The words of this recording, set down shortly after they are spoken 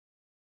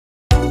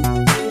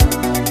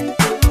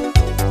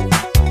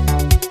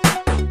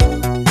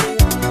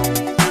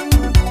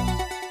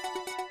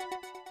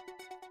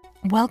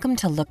Welcome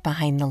to Look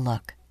Behind the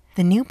Look,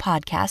 the new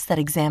podcast that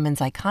examines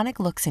iconic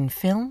looks in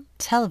film,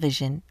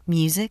 television,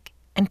 music,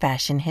 and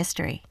fashion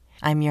history.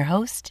 I'm your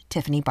host,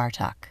 Tiffany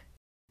Bartok.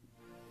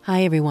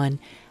 Hi, everyone.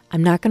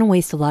 I'm not going to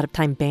waste a lot of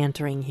time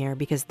bantering here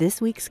because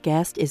this week's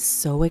guest is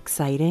so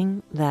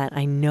exciting that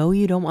I know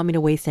you don't want me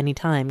to waste any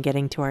time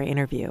getting to our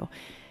interview.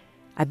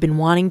 I've been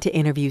wanting to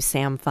interview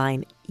Sam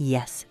Fine,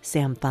 yes,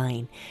 Sam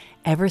Fine,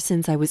 ever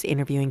since I was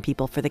interviewing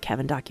people for the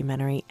Kevin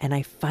documentary, and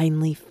I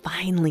finally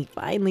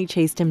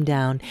chased him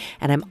down,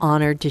 and I'm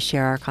honored to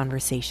share our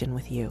conversation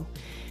with you.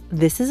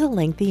 This is a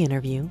lengthy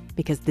interview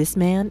because this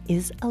man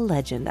is a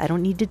legend. I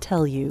don't need to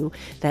tell you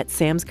that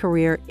Sam's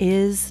career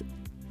is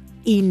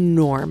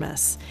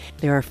enormous.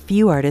 There are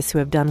few artists who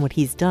have done what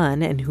he's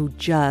done and who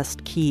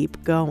just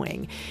keep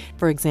going.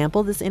 For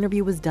example, this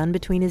interview was done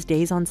between his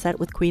days on set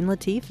with Queen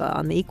Latifah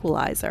on The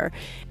Equalizer,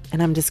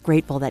 and I'm just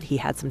grateful that he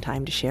had some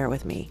time to share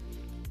with me.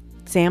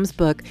 Sam's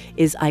book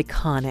is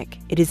iconic.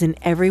 It is in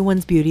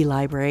everyone's beauty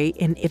library,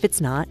 and if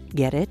it's not,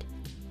 get it.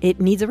 It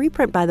needs a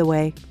reprint, by the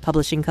way,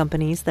 publishing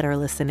companies that are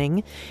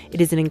listening. It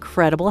is an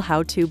incredible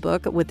how-to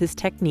book with his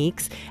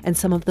techniques and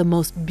some of the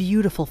most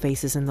beautiful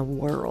faces in the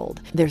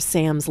world. They're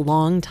Sam's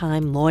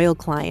longtime loyal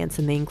clients,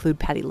 and they include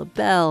Patti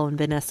LaBelle and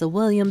Vanessa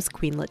Williams,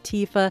 Queen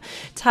Latifah,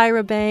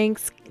 Tyra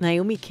Banks,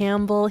 Naomi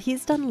Campbell.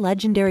 He's done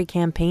legendary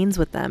campaigns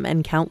with them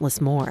and countless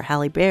more.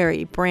 Halle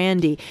Berry,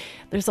 Brandy.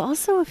 There's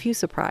also a few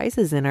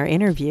surprises in our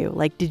interview.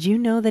 Like, did you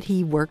know that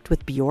he worked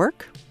with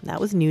Bjork?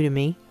 That was new to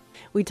me.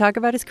 We talk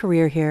about his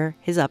career here,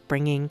 his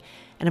upbringing,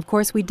 and of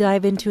course we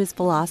dive into his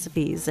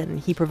philosophies, and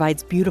he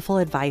provides beautiful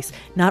advice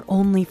not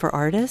only for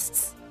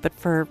artists, but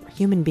for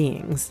human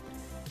beings.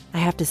 I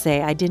have to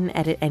say, I didn't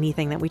edit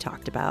anything that we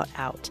talked about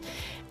out.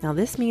 Now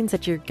this means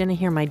that you're going to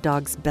hear my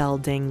dog's bell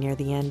ding near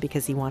the end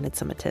because he wanted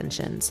some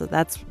attention, so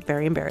that's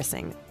very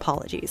embarrassing.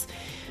 Apologies.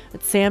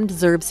 But Sam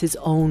deserves his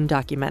own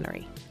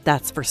documentary,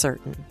 that's for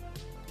certain.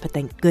 But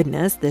thank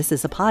goodness this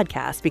is a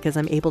podcast because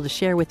I'm able to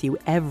share with you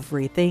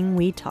everything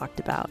we talked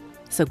about.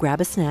 So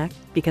grab a snack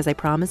because I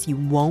promise you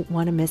won't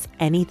want to miss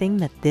anything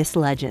that this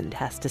legend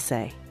has to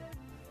say.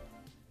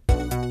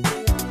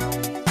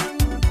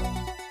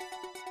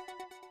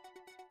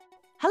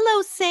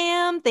 Hello,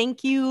 Sam.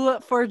 Thank you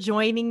for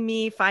joining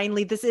me.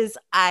 Finally,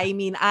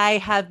 I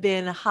have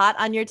been hot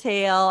on your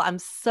tail. I'm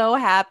so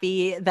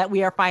happy that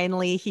we are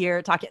finally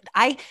here talking.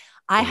 I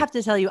have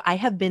to tell you, I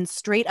have been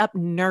straight up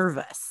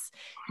nervous.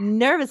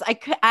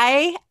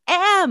 I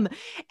am.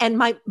 And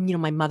my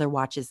mother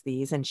watches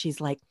these and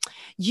she's like,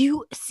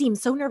 you seem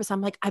so nervous.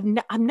 I'm like, I'm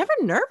never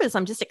nervous.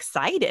 I'm just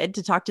excited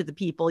to talk to the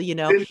people,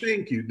 Then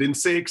thank you. Then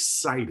say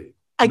excited.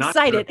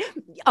 Excited.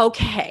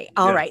 Okay.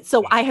 All right.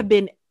 So I have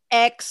been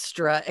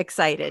extra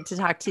excited to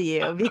talk to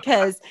you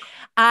because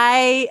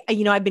I've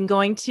been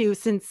going to,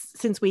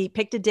 since we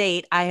picked a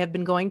date, I have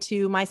been going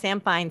to my Sam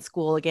Fine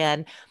school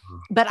again,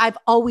 but I've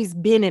always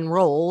been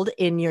enrolled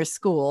in your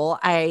school.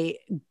 I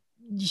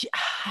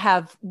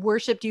have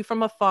worshipped you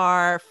from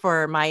afar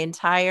for my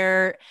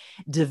entire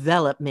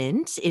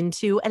development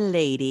into a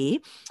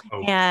lady.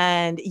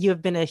 And you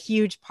have been a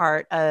huge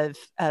part of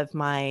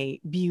my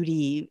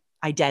beauty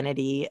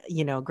identity,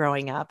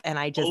 growing up. And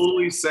I just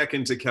only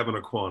second to Kevin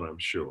Aquana, I'm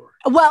sure.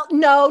 Well,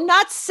 no,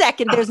 not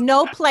second. There's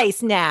no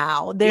place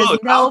now. There's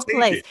no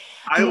place.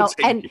 I'll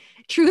take it.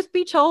 Truth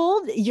be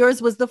told, yours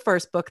was the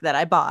first book that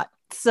I bought.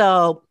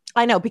 So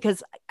I know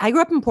because I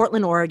grew up in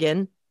Portland,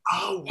 Oregon.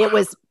 Oh, wow. It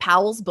was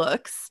Powell's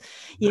Books,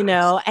 and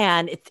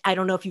I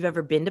don't know if you've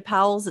ever been to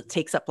Powell's. It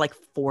takes up like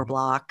 4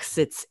 blocks.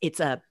 It's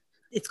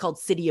called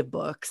City of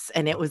Books.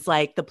 And it was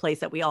like the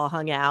place that we all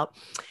hung out.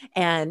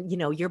 And,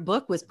 your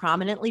book was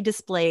prominently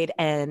displayed.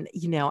 And,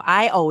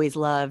 I always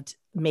loved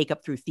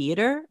Makeup Through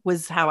Theater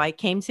was how I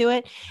came to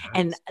it. Nice.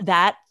 And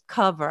that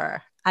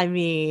cover,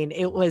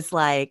 it was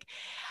like,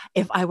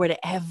 if I were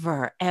to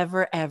ever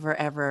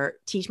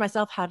teach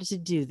myself how to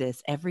do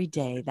this every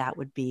day, that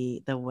would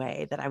be the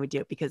way that I would do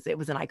it because it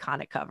was an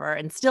iconic cover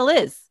and still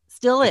is.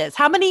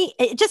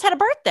 It just had a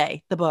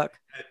birthday, the book.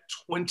 At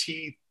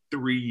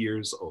 23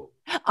 years old.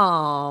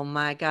 Oh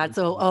my God.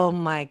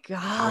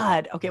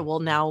 Okay. Well,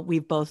 now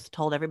we've both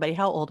told everybody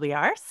how old we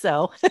are.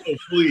 So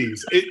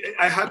please.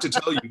 I have to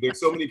tell you, there's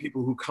so many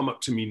people who come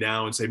up to me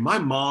now and say, my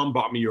mom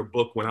bought me your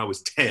book when I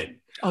was 10.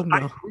 Oh, no.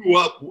 I grew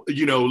up,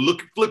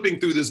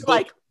 flipping through this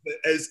book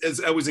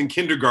as I was in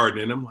kindergarten.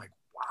 And I'm like,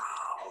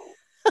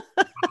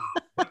 wow.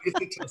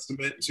 It's a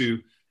testament to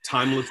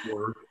timeless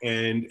work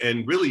and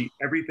really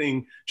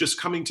everything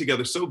just coming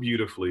together so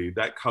beautifully.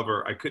 That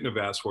cover, I couldn't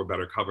have asked for a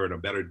better cover and a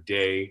better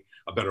day,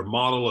 a better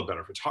model, a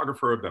better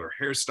photographer, a better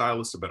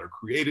hairstylist, a better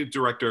creative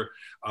director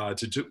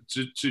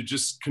to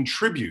just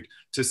contribute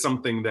to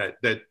something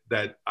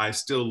that I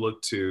still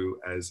look to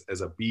as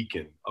a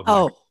beacon of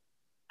my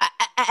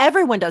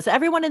everyone does.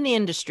 Everyone in the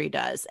industry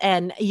does.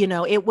 And,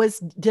 it was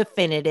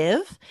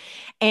definitive.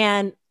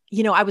 And,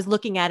 I was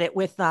looking at it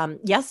with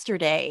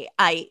yesterday.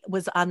 I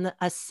was on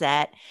a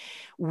set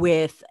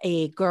with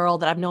a girl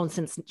that I've known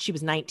since she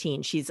was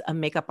 19. She's a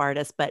makeup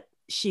artist, but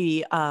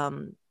she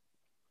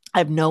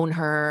I've known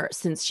her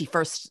since she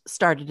first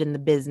started in the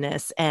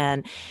business,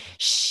 and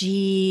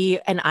she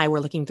and I were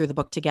looking through the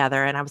book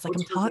together, and I was like,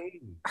 What's her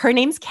name? her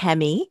name's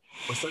Kemi.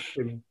 What's that,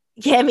 Kemi?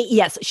 Kemi,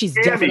 yes, she's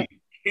definitely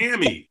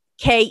Kemi.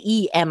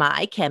 Kemi,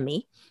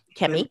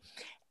 Kemi.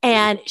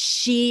 And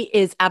she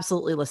is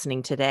absolutely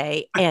listening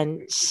today.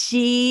 And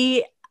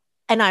she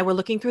and I were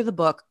looking through the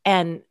book,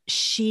 and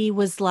she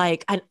was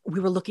like, we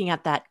were looking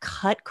at that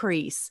cut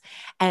crease.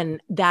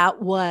 And I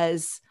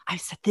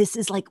said, this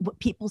is like what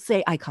people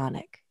say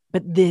iconic,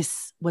 but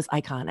this was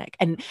iconic.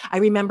 And I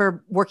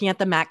remember working at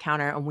the Mac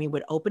counter, and we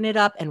would open it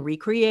up and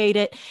recreate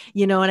it.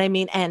 You know what I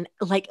mean? And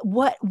like,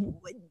 what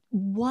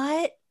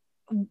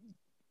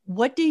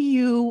do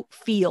you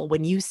feel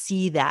when you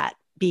see that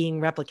being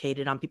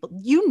replicated on people?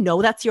 You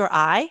know, that's your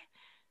eye.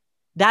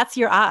 That's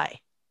your eye.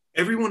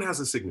 Everyone has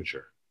a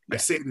signature. Yeah. I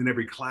say it in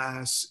every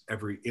class,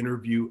 every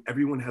interview,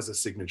 everyone has a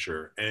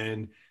signature.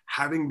 And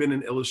having been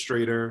an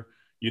illustrator,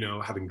 you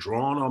know, having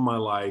drawn all my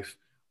life,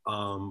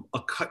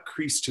 a cut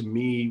crease to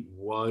me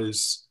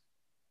was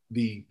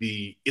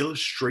the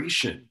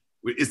illustration,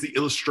 is the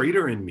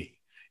illustrator in me.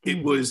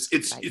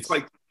 It's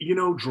like, you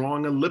know,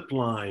 drawing a lip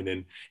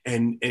line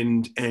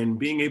and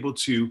being able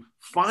to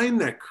find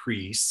that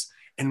crease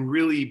and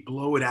really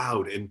blow it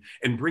out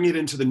and bring it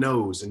into the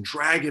nose and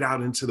drag it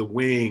out into the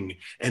wing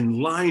and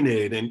line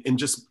it and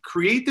just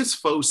create this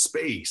faux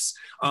space.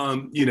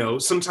 You know,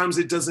 sometimes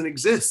it doesn't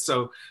exist.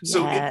 So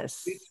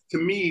it's to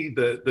me,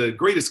 the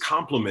greatest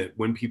compliment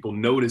when people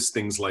notice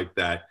things like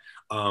that.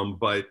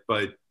 But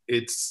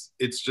it's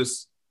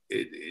just,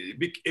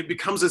 it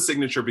becomes a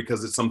signature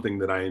because it's something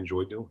that I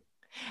enjoy doing.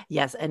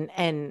 Yes.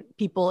 And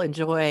people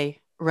enjoy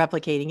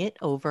replicating it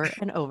over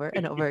and over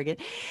and over again.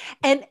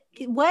 And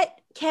what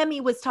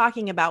Kemi was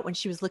talking about when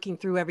she was looking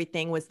through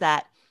everything was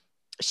that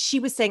she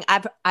was saying,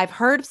 I've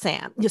heard of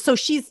Sam. So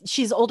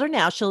she's older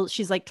now.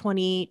 She's like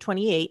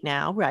 28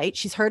 now, right?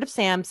 She's heard of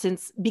Sam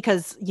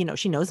because, you know,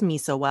 she knows me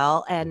so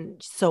well.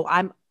 And so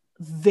I'm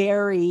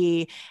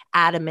very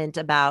adamant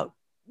about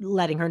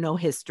letting her know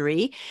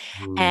history.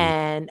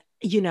 And,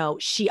 you know,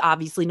 she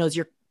obviously knows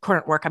your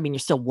current work. I mean, you're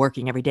still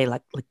working every day.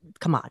 Like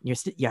come on, you're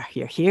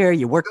here,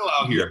 you work still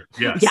out here.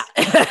 Yes. Yeah.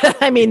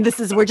 I mean,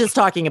 we're just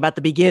talking about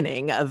the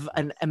beginning of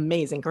an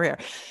amazing career.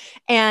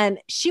 And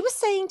she was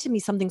saying to me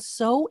something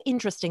so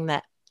interesting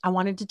that I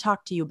wanted to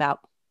talk to you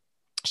about.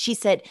 She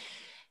said,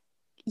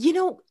 you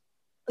know,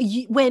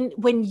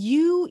 when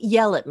you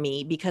yell at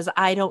me because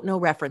I don't know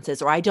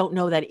references or I don't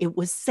know that it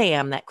was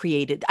Sam that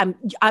created,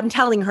 I'm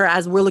telling her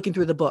as we're looking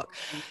through the book,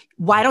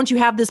 why don't you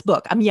have this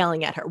book? I'm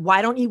yelling at her.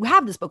 Why don't you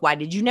have this book? Why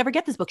did you never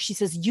get this book? She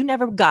says, you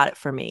never got it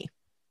for me.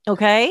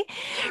 Okay.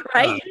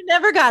 Right. You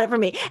never got it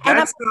from me. And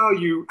that's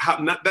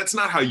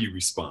not how you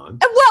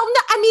respond. Well,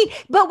 no, I mean,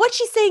 but what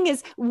she's saying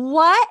is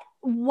where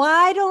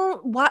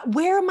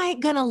am I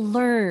going to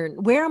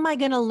learn? Where am I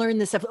going to learn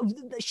this stuff?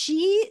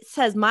 She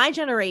says my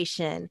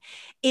generation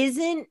is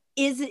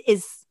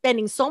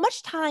spending so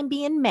much time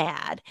being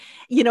mad.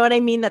 You know what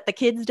I mean? That the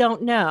kids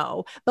don't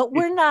know, but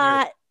we're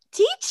not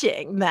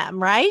teaching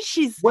them, right?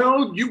 So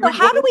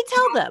how do we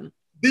tell them?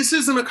 This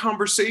isn't a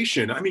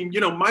conversation. I mean, you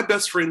know, my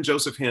best friend,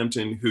 Joseph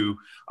Hampton, who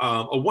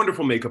a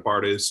wonderful makeup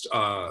artist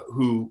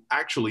who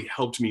actually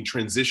helped me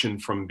transition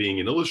from being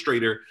an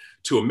illustrator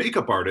to a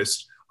makeup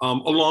artist,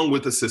 along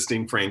with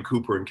assisting Fran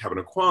Cooper and Kevin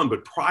Aquan.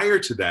 But prior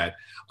to that,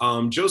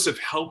 Joseph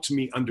helped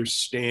me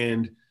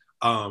understand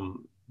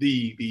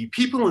the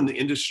people in the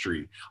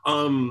industry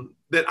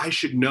that I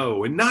should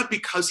know, and not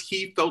because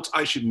he felt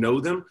I should know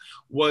them,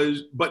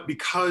 but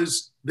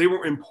because they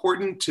were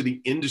important to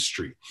the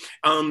industry.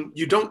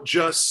 You don't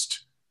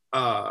just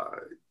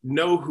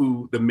know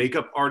who the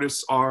makeup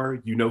artists are,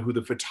 you know who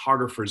the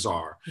photographers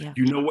are,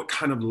 you know what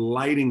kind of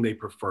lighting they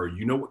prefer,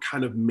 you know what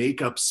kind of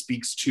makeup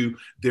speaks to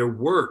their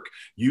work,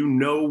 you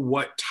know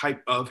what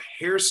type of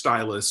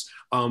hairstylists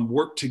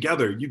work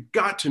together. You've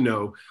got to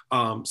know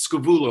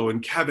Scavullo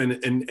and Kevin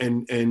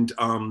and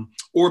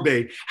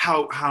Orbe,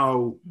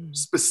 how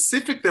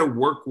specific their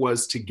work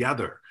was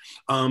together.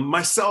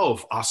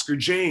 Myself, Oscar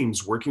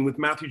James, working with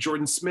Matthew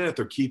Jordan Smith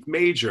or Keith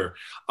Major,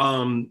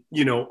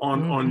 you know,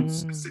 on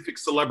specific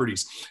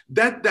celebrities.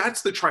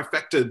 That's the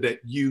trifecta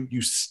that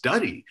you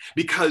study,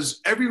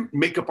 because every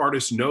makeup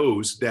artist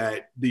knows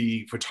that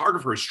the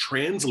photographer is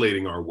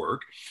translating our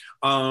work.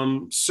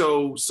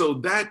 So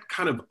that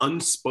kind of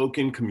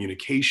unspoken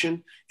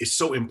communication is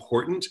so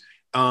important,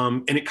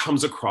 and it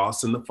comes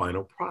across in the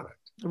final product.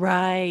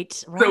 Right.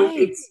 So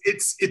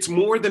it's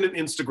more than an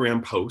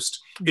Instagram post.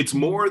 It's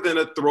more than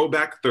a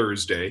Throwback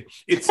Thursday.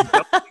 It's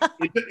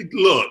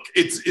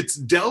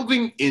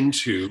delving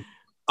into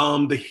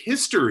the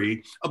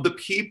history of the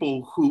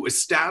people who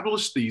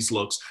established these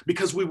looks,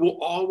 because we will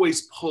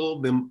always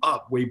pull them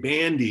up. Way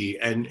Bandy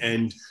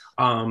and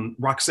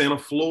Roxana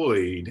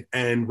Floyd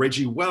and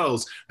Reggie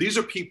Wells. These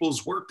are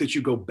people's work that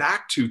you go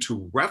back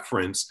to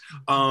reference,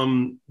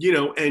 you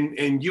know,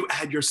 and you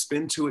add your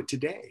spin to it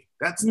today.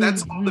 That's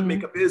all that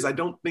makeup is. I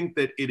don't think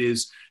that it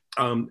is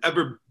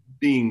ever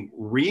being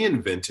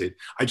reinvented.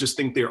 I just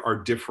think there are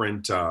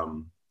different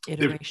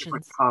Iterations.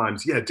 Different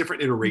times,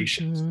 different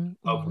iterations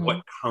of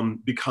what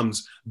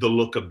becomes the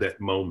look of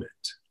that moment.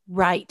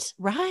 Right.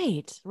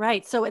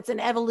 So it's an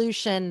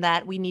evolution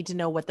that we need to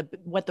know what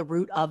the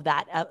root of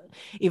that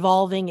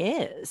evolving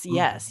is.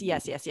 Yes.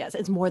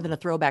 It's more than a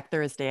Throwback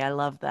Thursday. I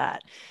love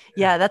that.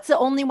 Yeah, that's the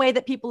only way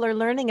that people are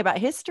learning about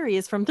history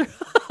is from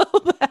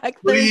Throwback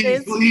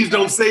Thursdays. Please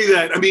don't say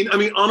that. I mean,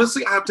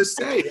 honestly, I have to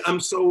say, I'm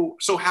so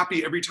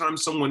happy every time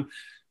someone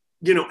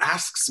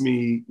asks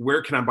me,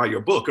 where can I buy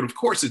your book? And of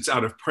course it's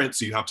out of print.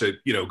 So you have to,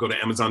 go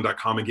to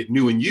Amazon.com and get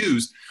new and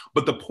used.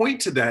 But the point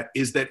to that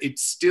is that it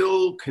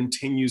still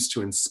continues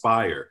to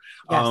inspire.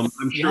 I'm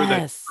sure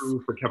that's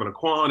true for Kevin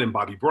Aucoin and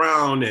Bobbi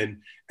Brown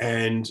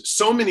and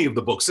so many of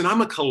the books. And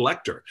I'm a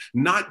collector,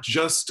 not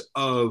just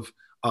of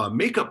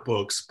makeup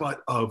books,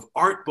 but of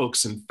art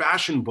books and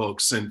fashion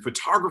books and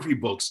photography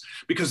books,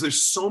 because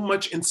there's so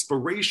much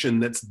inspiration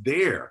that's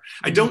there.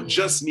 I don't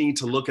just need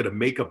to look at a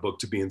makeup book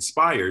to be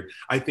inspired.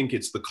 I think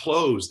it's the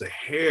clothes, the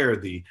hair,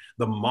 the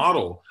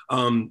model.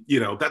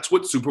 That's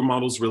what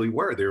supermodels really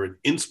were. They're an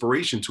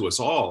inspiration to us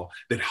all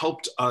that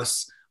helped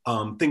us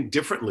think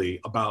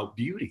differently about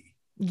beauty.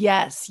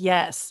 Yes.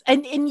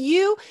 And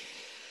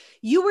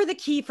you were the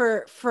key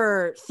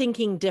for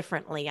thinking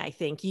differently, I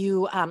think.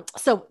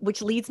 So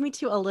which leads me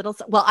to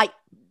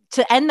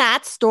to end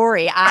that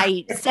story,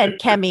 I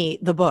sent Kemi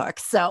the book.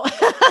 So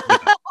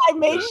I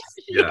made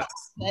sure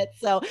it.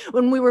 So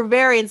when we were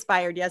very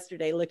inspired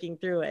yesterday looking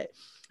through it.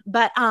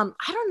 But I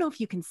don't know if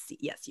you can see.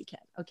 Yes, you can.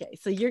 Okay.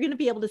 So you're going to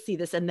be able to see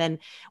this. And then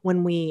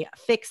when we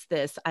fix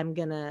this, I'm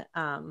going to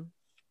have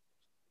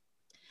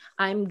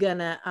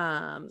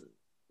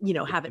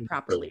it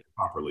properly.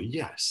 Properly.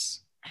 Yes.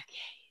 Okay.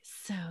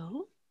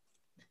 So,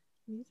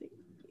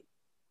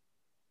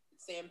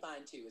 Sam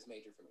Fine too is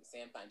major for me.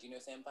 Sam Fine, do you know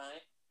Sam Fine?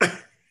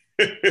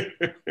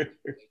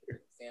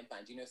 Sam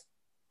Fine, do you know?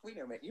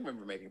 You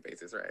remember Making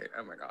Faces, right?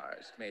 Oh my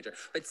gosh, major.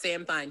 But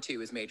Sam Fine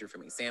too is major for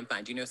me. Sam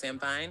Fine, do you know Sam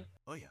Fine?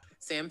 Oh yeah.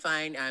 Sam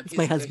Fine,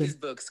 my husband. His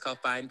book's called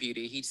Fine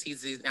Beauty.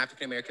 He's an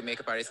African American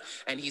makeup artist,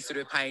 and he sort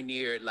of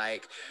pioneered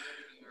like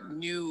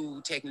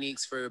new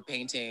techniques for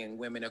painting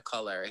women of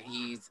color.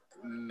 He's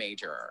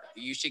major.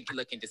 You should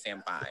look into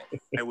Sam Fine.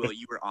 I will.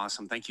 You were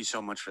awesome. Thank you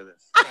so much for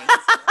this.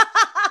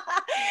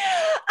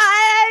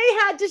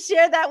 I had to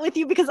share that with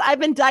you because I've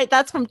been dying.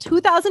 That's from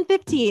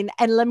 2015.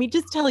 And let me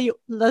just tell you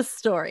the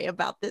story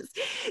about this.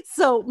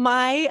 So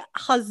my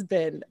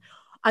husband,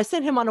 I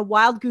sent him on a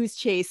wild goose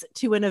chase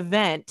to an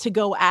event to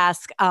go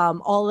ask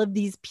all of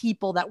these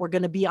people that were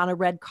going to be on a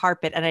red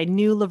carpet. And I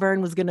knew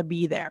Laverne was going to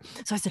be there.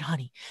 So I said,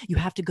 honey, you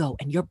have to go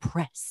and you're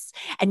press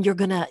and you're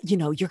going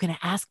to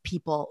ask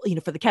people,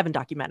 for the Kevin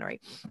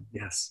documentary.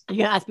 Yes. You're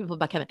going to ask people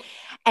about Kevin.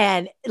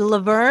 And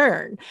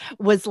Laverne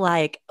was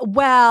like,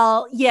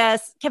 well,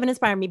 yes, Kevin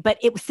inspired me, but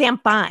it was Sam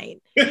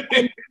Fine.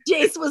 And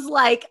Jace was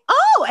like,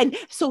 oh, and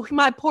so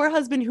my poor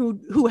husband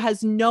who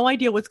has no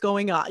idea what's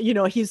going on,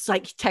 he's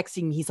like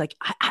texting me. He's like,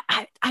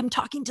 I'm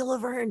talking to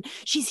Laverne.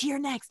 She's here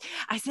next.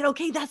 I said,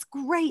 okay, that's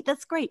great.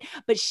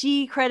 But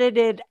she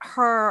credited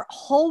her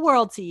whole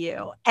world to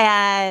you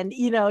and,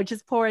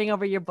 just pouring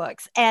over your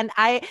books. And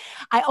I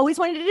always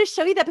wanted to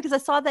show you that because I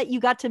saw that you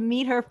got to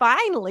meet her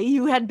finally.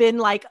 You had been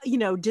like,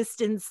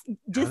 distant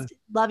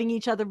loving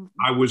each other.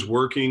 I was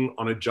working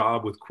on a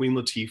job with Queen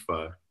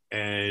Latifah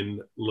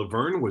and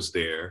Laverne was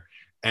there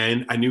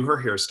and I knew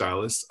her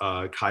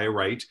hairstylist, Kaya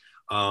Wright.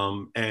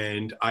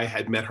 And I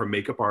had met her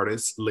makeup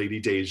artist, Lady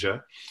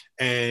Deja.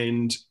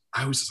 And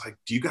I was just like,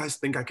 do you guys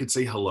think I could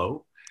say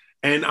hello?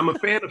 And I'm a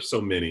fan of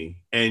so many.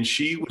 And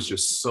she was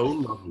just so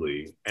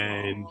lovely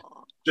and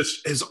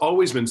just has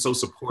always been so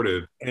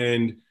supportive.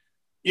 And,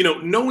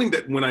 knowing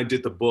that when I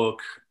did the book,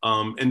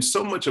 and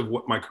so much of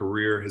what my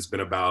career has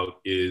been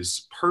about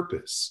is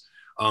purpose,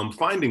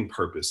 finding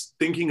purpose,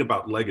 thinking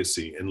about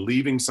legacy and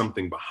leaving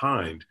something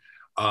behind.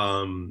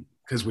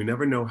 Because we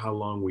never know how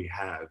long we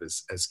have,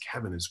 as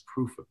Kevin is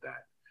proof of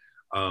that,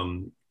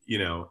 and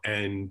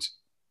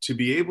to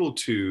be able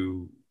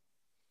to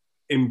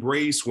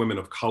embrace women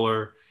of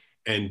color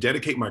and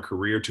dedicate my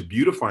career to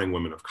beautifying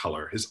women of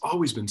color has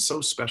always been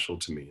so special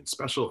to me and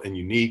special and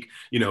unique,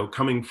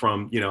 coming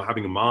from,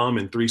 having a mom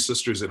and 3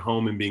 sisters at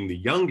home and being the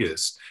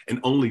youngest and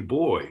only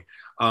boy.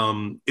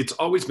 It's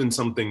always been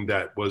something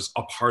that was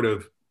a part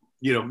of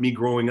me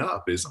growing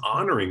up, is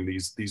honoring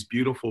these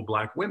beautiful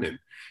Black women,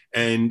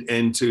 and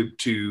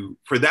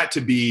for that to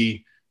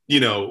be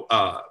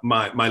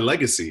my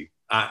legacy.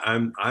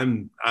 When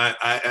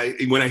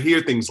I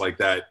hear things like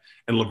that,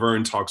 and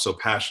Laverne talks so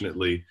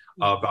passionately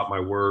about my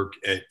work,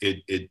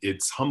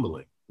 it's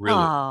humbling. Really.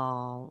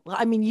 Oh,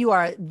 I mean, you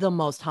are the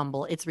most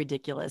humble. It's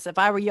ridiculous. If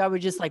I were you, I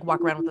would just like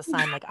walk around with a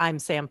sign like I'm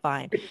Sam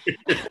Fine.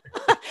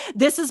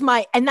 This is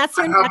and that's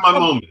your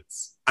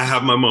I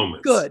have my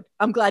moments. Good.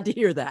 I'm glad to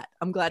hear that.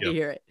 I'm glad to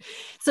hear it.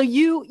 So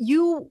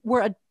you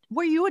were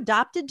you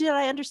adopted? Did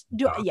I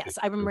understand? Yes,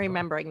 I'm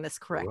remembering this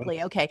correctly.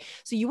 Right. Okay.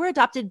 So you were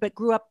adopted, but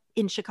grew up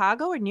in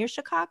Chicago or near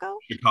Chicago?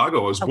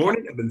 Chicago. I was born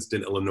in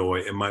Evanston,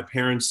 Illinois, and my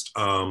parents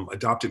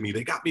adopted me.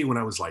 They got me when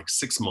I was like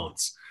 6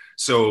 months.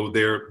 So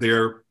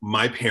they're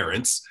my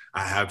parents.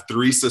 I have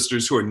 3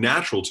 sisters who are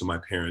natural to my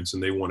parents,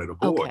 and they wanted a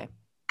boy. Okay.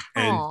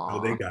 And Aww. so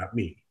they got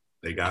me.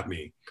 They got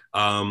me.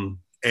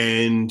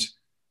 And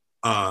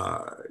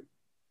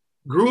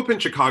grew up in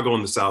Chicago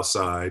on the South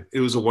Side. It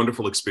was a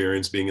wonderful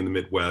experience being in the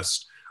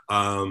Midwest.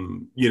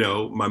 You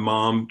know, my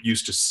mom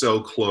used to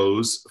sew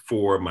clothes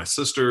for my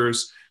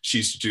sisters. She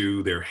used to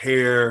do their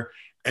hair.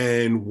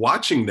 And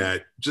watching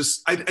that,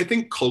 just, I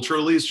think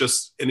culturally is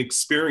just an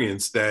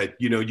experience that,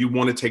 you know, you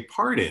want to take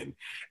part in.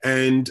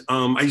 And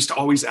I used to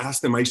always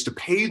ask them, I used to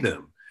pay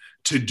them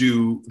to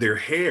do their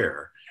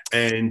hair.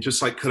 And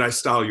just like, could I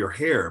style your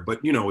hair?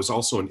 But, you know, I was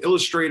also an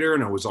illustrator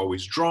and I was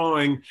always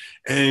drawing.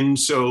 And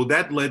so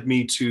that led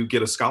me to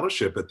get a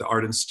scholarship at the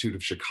Art Institute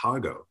of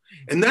Chicago.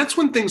 And that's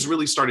when things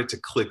really started to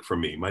click for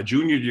me, my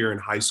junior year in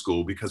high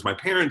school, because my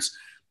parents,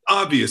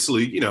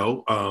 obviously, you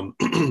know,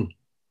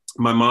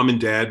 my mom and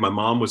dad, my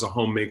mom was a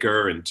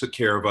homemaker and took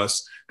care of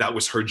us. That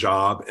was her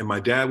job. And my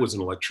dad was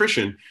an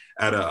electrician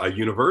at a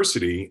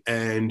university.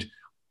 And,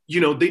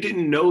 you know, they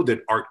didn't know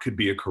that art could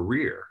be a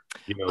career.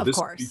 You know, this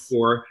was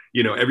before,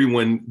 you know,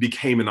 everyone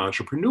became an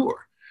entrepreneur.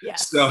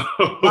 Yes. So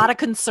a lot of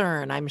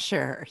concern, I'm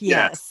sure.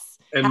 Yes.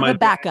 And have my a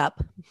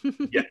backup.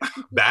 Yeah,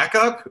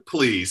 backup,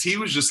 please. He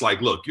was just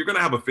like, look, you're going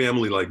to have a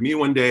family like me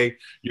one day.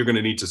 You're going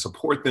to need to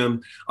support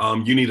them.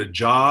 You need a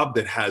job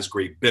that has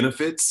great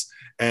benefits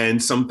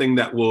and something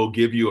that will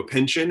give you a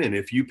pension. And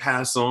if you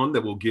pass on,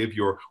 that will give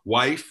your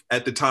wife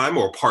at the time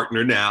or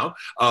partner now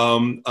a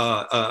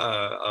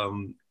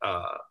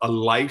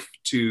life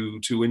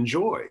to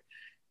enjoy.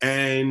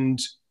 And,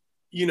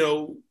 you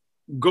know,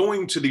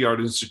 going to the Art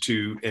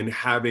Institute and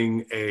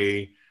having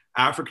a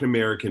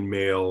African-American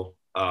male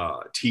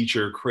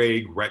teacher,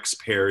 Craig Rex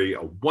Perry,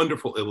 a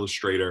wonderful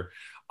illustrator,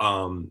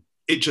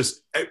 it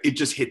just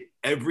hit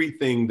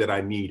everything that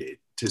I needed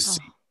to see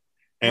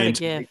and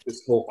to make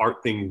this whole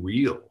art thing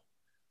real.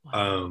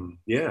 Wow.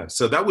 Yeah,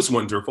 so that was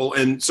wonderful.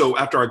 And so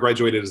after I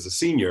graduated as a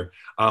senior,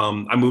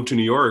 I moved to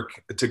New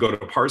York to go to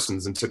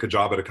Parsons and took a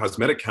job at a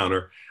cosmetic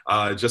counter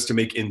just to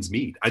make ends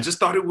meet. I just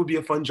thought it would be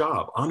a fun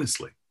job,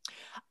 honestly.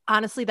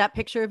 Honestly, that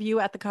picture of you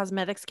at the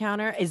cosmetics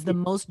counter is the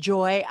most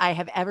joy I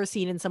have ever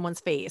seen in someone's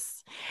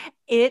face.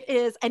 It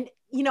is. And,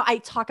 you know, I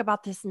talk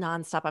about this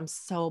nonstop. I'm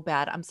so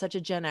bad. I'm such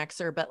a Gen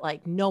Xer, but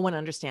like no one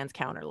understands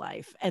counter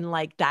life and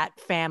like that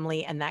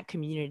family and that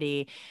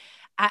community.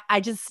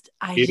 It is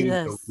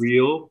a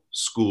real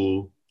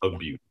school of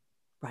beauty.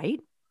 Right.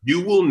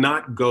 You will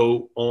not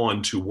go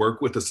on to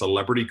work with a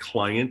celebrity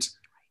client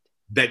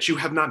that you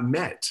have not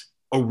met,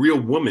 a real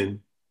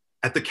woman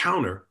at the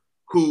counter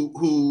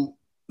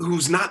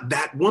who's not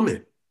that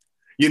woman.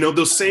 You know,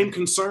 those same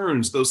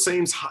concerns, those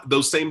same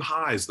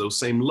highs, those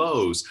same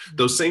lows,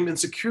 those same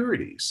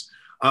insecurities,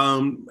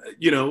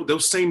 you know,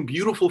 those same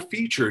beautiful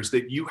features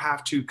that you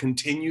have to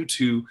continue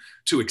to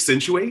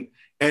accentuate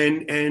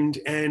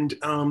and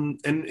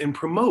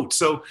promote.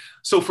 So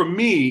for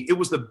me, it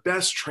was the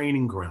best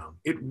training ground.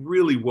 It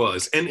really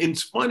was. And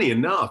it's funny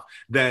enough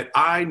that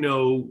I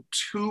know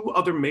 2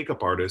 other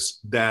makeup artists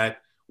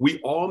that we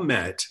all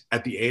met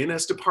at the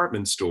A&S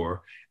department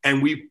store,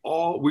 and we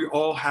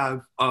all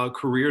have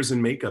careers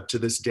in makeup to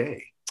this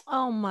day.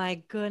 Oh my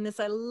goodness.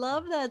 I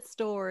love that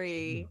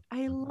story.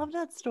 I love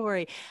that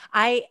story.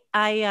 I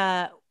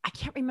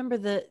can't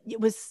remember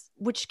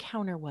which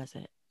counter was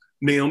it?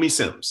 Naomi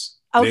Sims.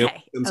 Okay.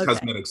 Naomi Sims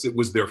Cosmetics. It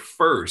was their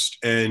first.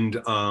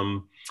 And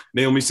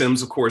Naomi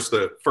Sims, of course,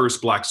 the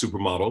first Black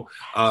supermodel.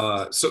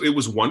 So it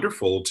was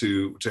wonderful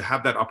to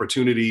have that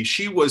opportunity.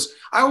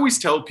 I always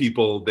tell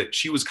people that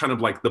she was kind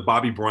of like the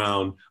Bobbi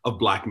Brown of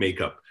Black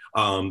makeup.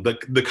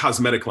 The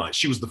cosmetic line.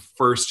 She was the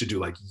first to do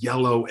like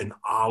yellow and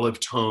olive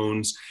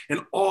tones,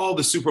 and all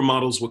the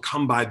supermodels would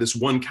come by this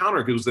one counter.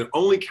 It was the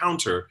only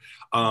counter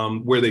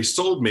where they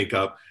sold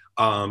makeup.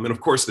 And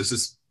of course, this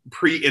is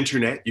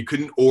pre-internet. You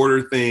couldn't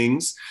order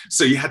things.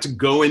 So you had to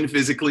go in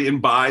physically and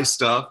buy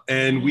stuff.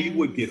 And we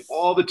would get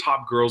all the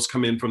top girls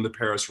come in from the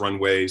Paris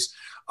runways,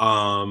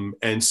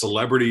 and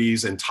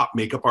celebrities and top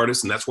makeup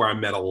artists. And that's where I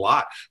met a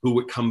lot who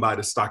would come by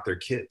to stock their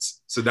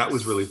kits. So that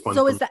was really fun.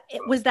 So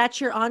was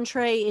that your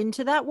entree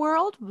into that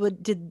world?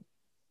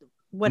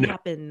 What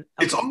happened?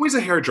 Okay. It's always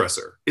a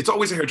hairdresser.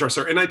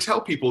 And I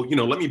tell people, you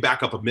know, let me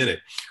back up a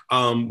minute.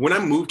 When I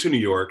moved to New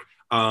York,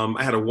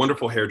 I had a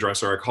wonderful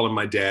hairdresser. I call him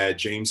my dad,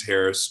 James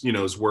Harris, you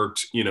know, has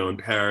worked, you know, in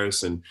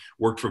Paris and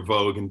worked for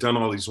Vogue and done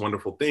all these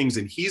wonderful things.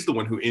 And he's the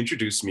one who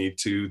introduced me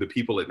to the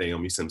people at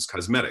Naomi Sims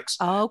Cosmetics.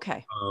 Oh,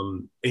 okay.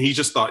 And he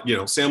just thought, you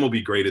know, Sam will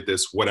be great at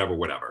this,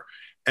 whatever.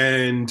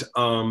 And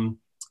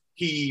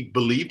he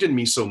believed in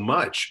me so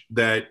much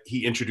that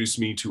he introduced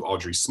me to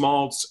Audrey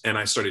Smaltz, and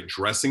I started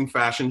dressing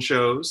fashion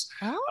shows.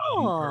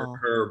 Oh.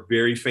 Her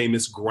very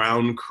famous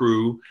Ground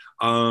Crew.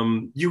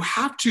 You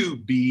have to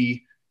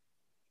be,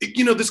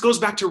 you know, this goes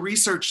back to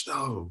research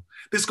though.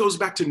 This goes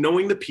back to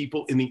knowing the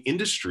people in the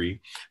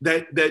industry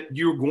that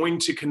you're going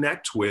to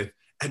connect with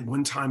at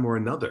one time or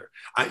another.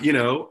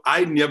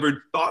 I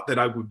never thought that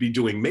I would be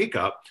doing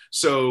makeup.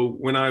 So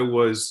when I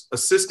was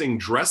assisting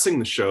dressing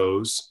the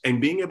shows and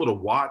being able to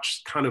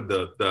watch kind of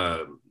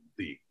the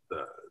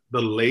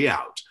the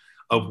layout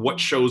of what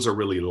shows are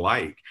really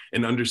like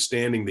and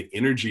understanding the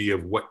energy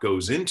of what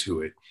goes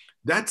into it,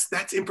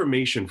 that's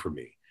information for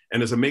me.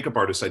 And as a makeup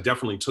artist, I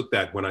definitely took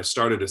that when I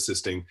started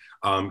assisting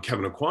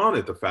Kevyn Aucoin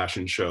at the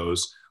fashion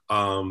shows,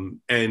 and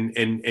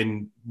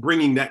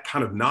bringing that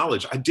kind of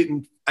knowledge.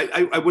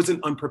 I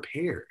wasn't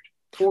unprepared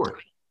for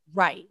it.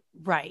 Right,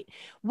 right.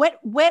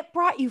 What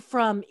brought you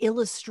from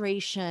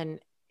illustration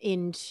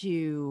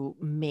into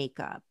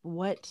makeup?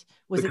 What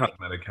was the it?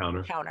 Cosmetic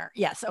Counter.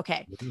 Yes.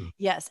 Okay. Yeah.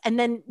 Yes. And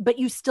then, but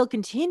you still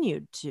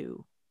continued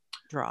to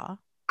draw.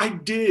 I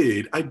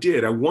did.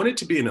 I wanted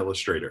to be an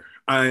illustrator.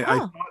 I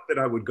thought that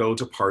I would go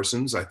to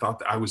Parsons. I thought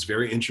that I was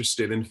very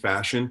interested in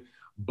fashion,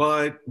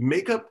 but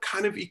makeup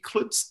kind of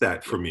eclipsed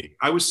that for me.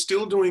 I was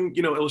still doing,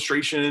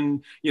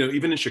 illustration,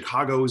 even in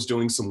Chicago, I was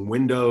doing some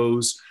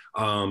windows,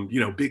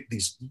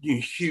 these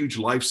huge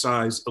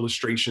life-size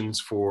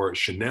illustrations for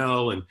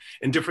Chanel and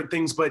different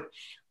things. But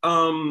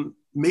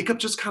makeup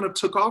just kind of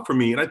took off for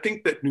me. And I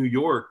think that New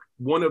York,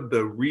 one of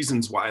the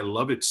reasons why I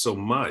love it so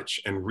much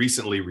and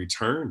recently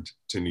returned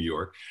to New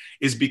York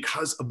is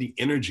because of the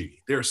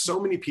energy. There are so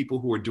many people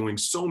who are doing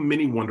so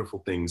many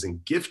wonderful things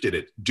and gifted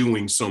at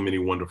doing so many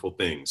wonderful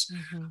things,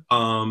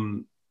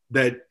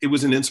 that it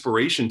was an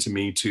inspiration to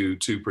me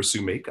to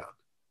pursue makeup.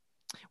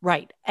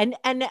 Right. And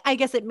I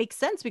guess it makes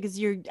sense because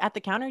you're at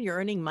the counter, you're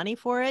earning money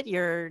for it.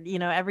 You're,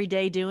 every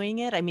day doing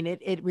it. I mean,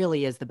 it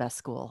really is the best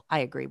school. I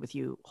agree with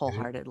you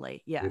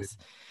wholeheartedly. Yes.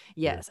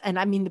 Yes. And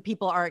I mean, the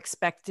people are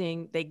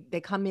expecting,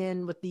 they come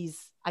in with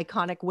these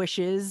iconic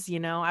wishes.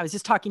 I was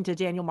just talking to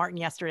Daniel Martin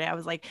yesterday. I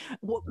was like,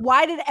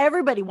 why did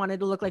everybody wanted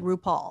to look like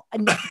RuPaul?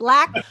 And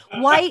black,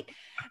 white,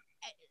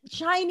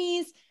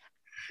 Chinese,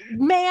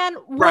 man,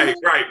 woman,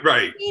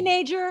 right.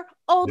 teenager,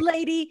 old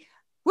lady,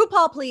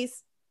 RuPaul,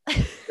 please.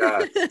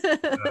 Yes.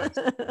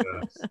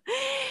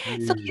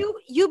 So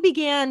you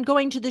began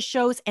going to the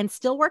shows and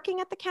still working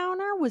at the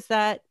counter. Was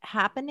that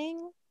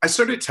happening? I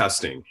started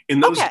testing in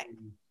those. Okay.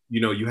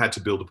 You had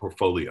to build a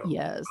portfolio.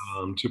 Yes.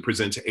 To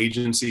present to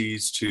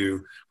agencies,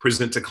 to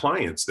present to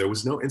clients. There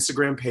was no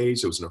Instagram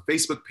page. There was no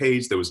Facebook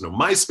page. There was no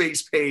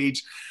MySpace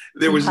page.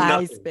 There was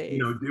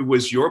nothing. It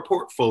was your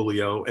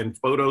portfolio and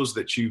photos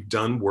that you've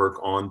done work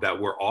on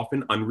that were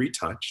often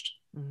unretouched.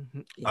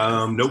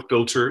 Yes. No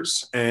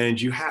filters,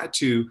 and you had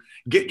to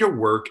get your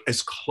work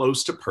as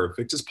close to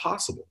perfect as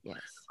possible. Yes.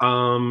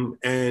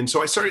 And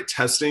so I started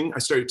testing. I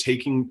started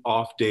taking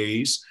off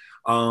days.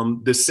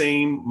 The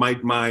same, my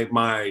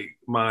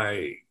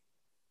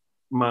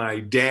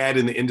dad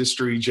in the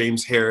industry,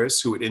 James Harris,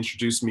 who had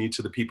introduced me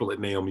to the people at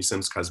Naomi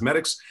Sims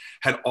Cosmetics,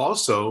 had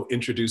also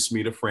introduced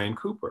me to Fran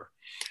Cooper.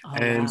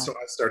 So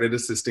I started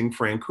assisting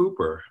Fran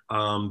Cooper.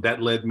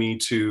 That led me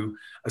to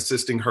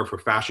assisting her for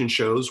fashion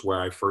shows where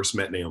I first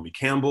met Naomi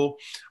Campbell.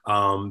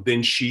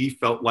 Then she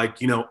felt like,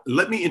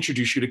 let me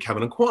introduce you to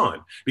Kevyn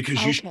Aucoin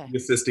because you should be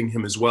assisting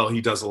him as well. He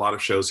does a lot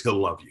of shows. He'll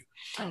love you.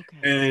 Okay.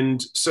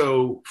 And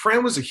so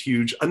Fran was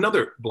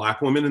another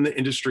Black woman in the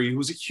industry who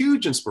was a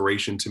huge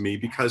inspiration to me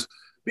because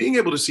being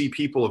able to see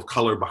people of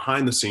color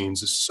behind the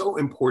scenes is so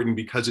important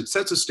because it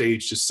sets a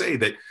stage to say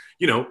that,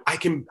 I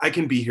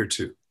can be here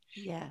too.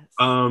 Yes.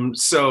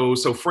 So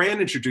Fran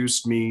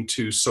introduced me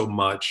to so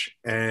much,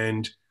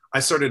 and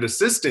I started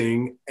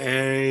assisting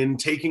and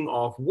taking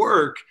off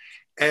work,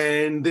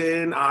 and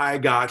then I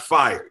got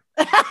fired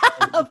at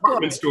the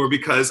department store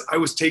because I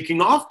was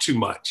taking off too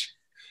much.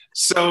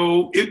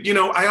 So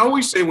I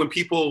always say when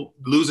people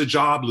lose a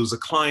job, lose a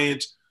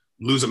client,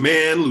 lose a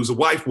man, lose a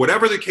wife,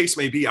 whatever the case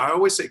may be, I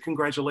always say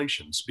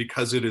congratulations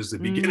because it is the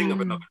beginning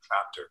of another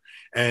chapter,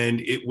 and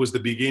it was the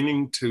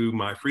beginning to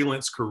my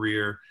freelance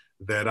career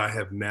that I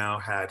have now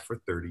had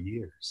for 30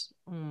 years.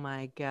 Oh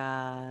my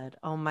God.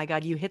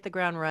 You hit the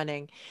ground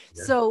running.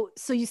 Yeah.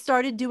 So you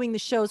started doing the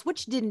shows,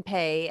 which didn't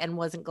pay and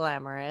wasn't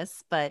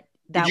glamorous, but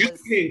that was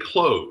paying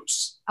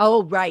clothes.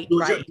 Oh, right.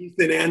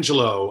 Ethan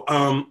Angelo.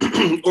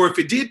 Or if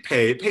it did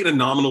pay, it paid a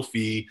nominal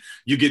fee.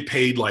 You get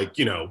paid like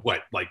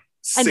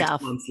 6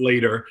 months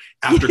later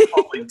after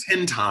calling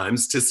 10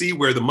 times to see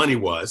where the money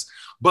was.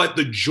 But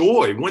the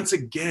joy, once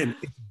again,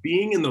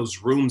 being in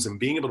those rooms and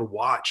being able to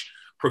watch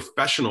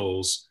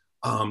professionals,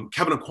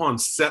 Kevyn Aucoin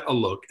set a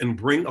look and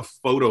bring a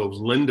photo of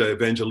Linda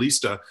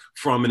Evangelista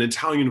from an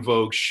Italian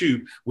Vogue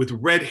shoot with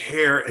red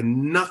hair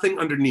and nothing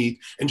underneath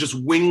and just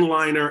wing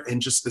liner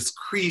and just this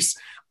crease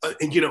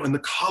and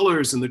the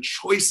colors and the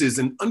choices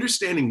and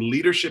understanding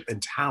leadership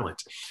and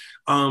talent.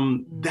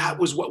 That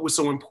was what was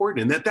so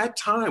important. And at that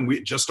time, we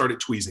had just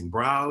started tweezing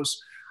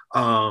brows.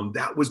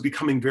 That was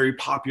becoming very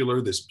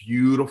popular, this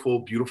beautiful,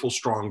 beautiful,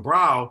 strong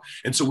brow.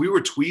 And so we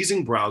were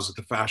tweezing brows at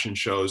the fashion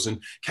shows,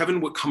 and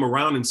Kevyn would come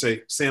around and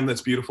say, Sam,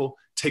 that's beautiful.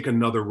 Take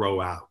another row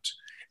out.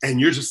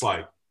 And you're just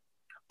like,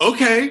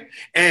 okay.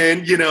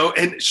 And,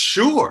 and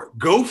sure,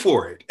 go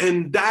for it.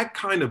 And that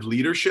kind of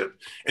leadership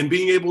and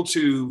being able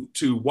to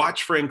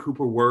watch Fran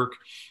Cooper work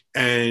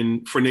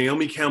and for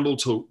Naomi Campbell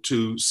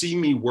to see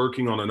me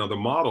working on another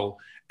model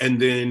and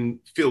then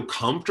feel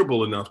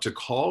comfortable enough to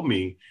call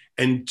me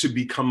and to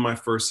become my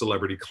first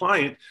celebrity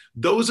client,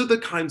 those are the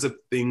kinds of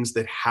things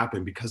that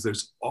happen because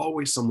there's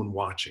always someone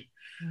watching.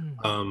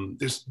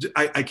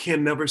 I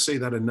can never say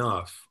that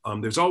enough.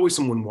 There's always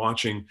someone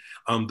watching.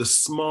 The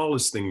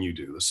smallest thing you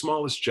do, the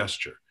smallest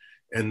gesture,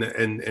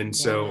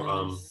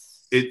 so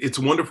it's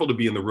wonderful to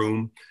be in the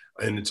room,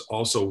 and it's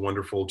also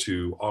wonderful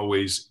to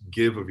always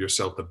give of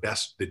yourself the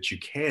best that you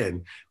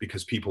can,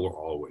 because people are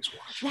always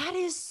watching. That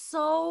is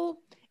so.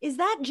 Is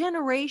that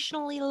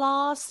generationally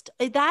lost?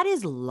 That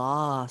is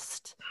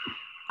lost.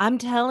 I'm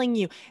telling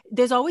you,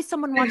 there's always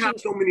someone watching. We have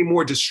so many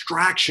more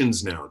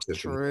distractions now,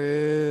 Tiffany.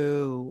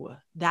 True.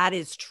 That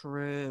is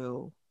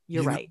true.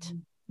 You're right.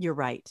 You're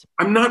right.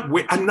 I'm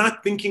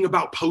not thinking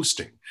about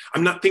posting.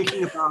 I'm not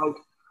thinking about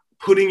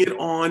putting it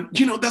on.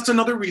 That's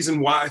another reason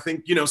why I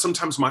think,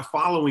 sometimes my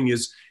following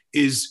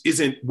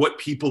isn't what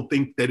people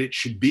think that it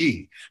should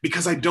be,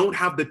 because I don't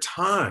have the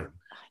time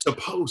to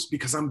post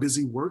because I'm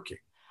busy working.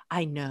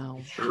 I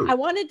know. True. I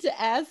wanted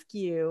to ask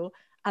you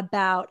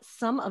about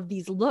some of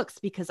these looks,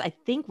 because I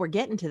think we're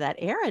getting to that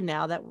era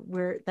now that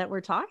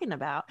we're talking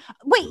about.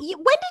 Wait,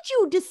 when did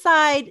you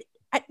decide?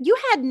 You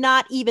had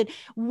not even,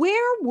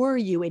 where were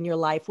you in your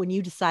life when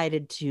you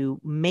decided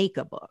to make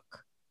a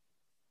book?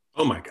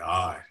 Oh my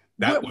God.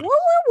 Where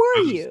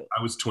were you?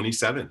 I was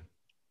 27.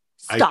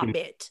 Stop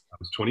it. I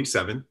was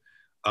 27.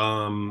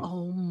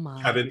 Oh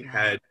my Kevin God.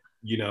 had,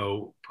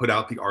 put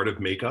out The Art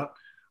of Makeup.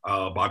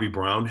 Bobbi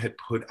Brown had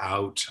put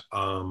out,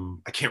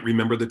 I can't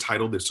remember the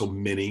title. There's so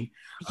many.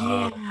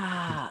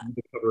 Yeah.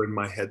 The cover in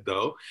my head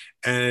though.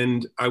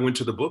 And I went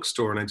to the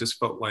bookstore and I just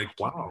felt like,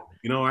 wow,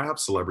 I have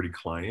celebrity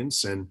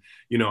clients, and,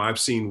 I've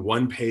seen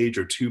 1 page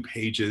or 2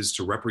 pages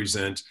to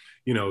represent,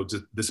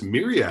 this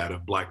myriad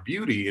of Black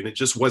beauty, and it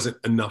just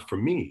wasn't enough for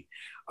me.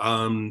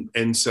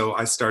 And so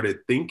I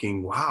started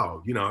thinking,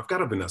 wow, I've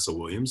got a Vanessa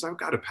Williams, I've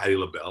got a Patti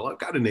LaBelle, I've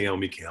got a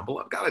Naomi Campbell,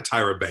 I've got a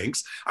Tyra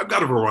Banks, I've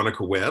got a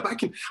Veronica Webb. I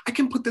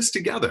can put this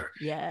together.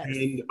 Yes.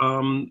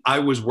 And I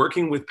was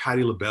working with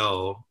Patti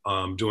LaBelle,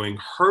 doing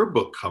her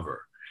book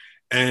cover,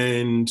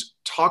 and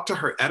talked to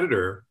her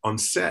editor on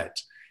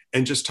set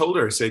and just told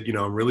her, I said,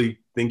 I'm really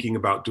thinking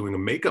about doing a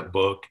makeup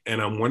book,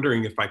 and I'm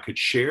wondering if I could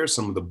share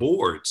some of the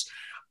boards.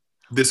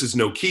 This is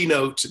no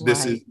Keynote.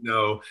 This is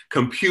no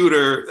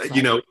computer.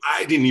 Right.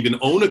 I didn't even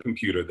own a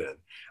computer then.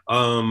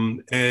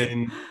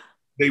 And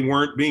they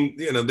weren't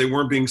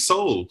being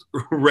sold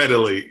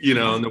readily, in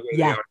the way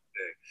they are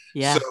today.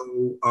 Yeah.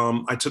 So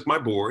I took my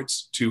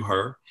boards to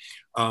her.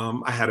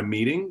 I had a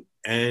meeting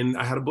and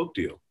I had a book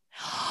deal.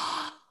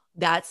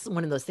 That's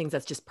one of those things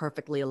that's just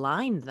perfectly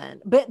aligned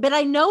then. But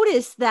I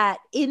noticed that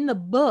in the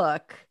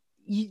book,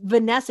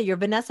 your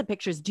Vanessa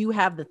pictures do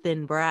have the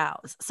thin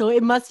brows. So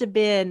it must have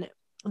been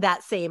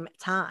that same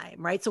time,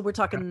 right? So we're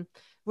talking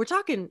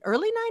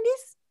early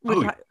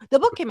 90s. The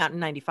book came out in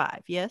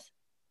 95. Yes.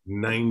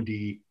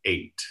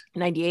 98.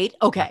 98.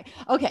 Okay.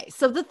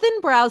 So the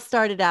thin brows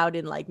started out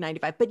in like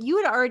 95, but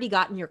you had already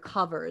gotten your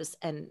covers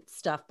and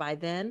stuff by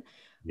then.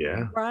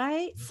 Yeah.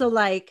 Right. So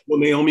like, well,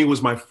 Naomi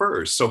was my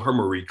first. So her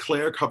Marie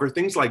Claire cover,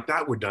 things like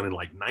that were done in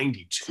like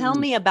 92. Tell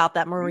me about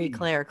that Marie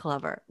Claire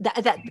cover,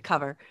 that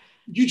cover.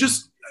 You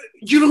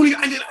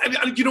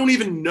don't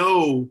even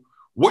know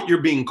what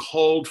you're being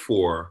called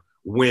for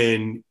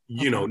when,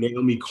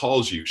 Naomi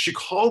calls you. She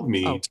called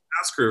me to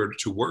ask her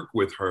to work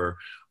with her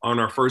on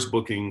our first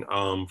booking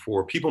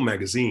for People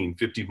magazine,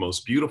 50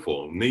 Most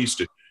Beautiful. And they used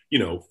to,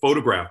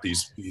 photograph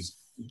these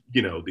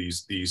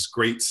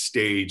great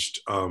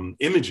staged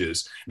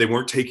images. They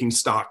weren't taking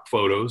stock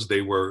photos.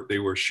 They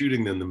were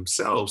shooting them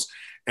themselves.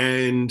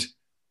 And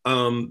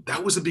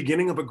that was the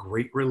beginning of a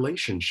great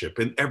relationship.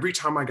 And every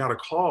time I got a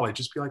call, I'd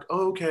just be like,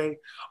 oh,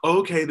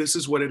 okay, this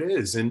is what it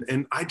is.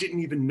 And I didn't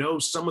even know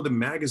some of the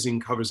magazine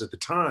covers at the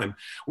time.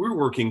 We were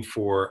working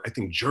for, I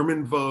think,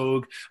 German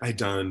Vogue. I'd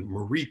done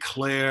Marie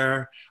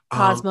Claire.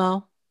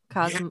 Cosmo.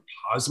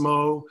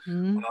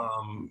 Mm-hmm.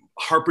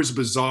 Harper's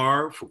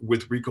Bazaar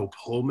with Rico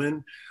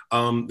Pullman,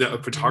 the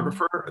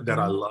photographer that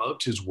I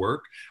loved his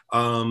work.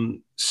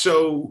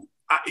 So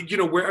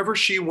wherever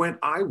she went,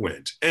 I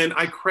went. And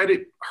I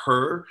credit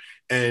her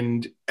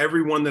and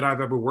everyone that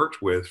I've ever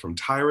worked with, from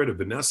Tyra to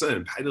Vanessa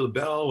and Patti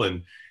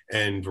LaBelle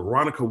and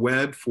Veronica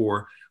Webb,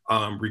 for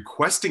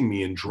requesting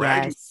me and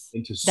dragging me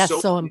into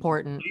so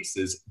important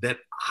places that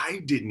I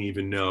didn't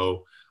even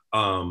know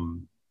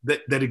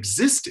that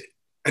existed.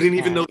 I didn't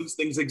even know these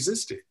things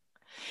existed.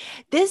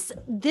 This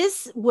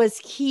was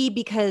key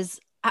because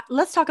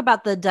let's talk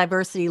about the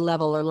diversity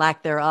level or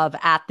lack thereof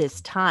at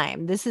this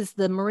time. This is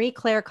the Marie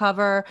Claire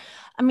cover.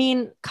 I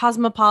mean,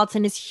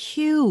 Cosmopolitan is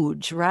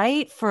huge,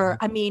 right?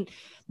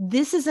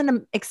 This is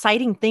an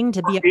exciting thing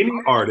to be any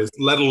artist,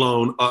 let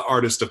alone an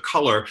artist of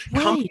color,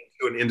 coming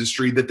into an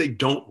industry that they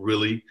don't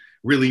really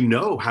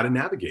know how to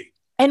navigate.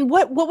 And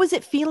what was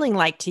it feeling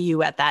like to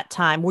you at that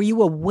time? Were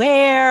you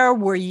aware?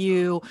 Were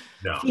you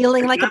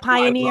feeling like a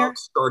pioneer? I love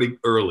starting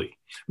early.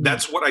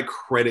 That's what I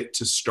credit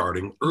to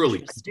starting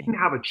early. I didn't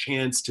have a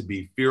chance to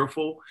be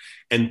fearful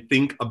and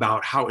think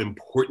about how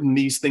important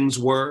these things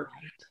were.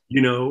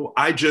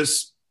 I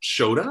just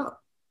showed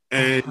up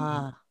and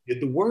did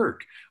the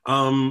work.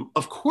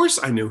 Of course,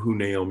 I knew who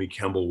Naomi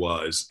Campbell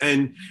was,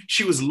 and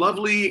she was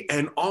lovely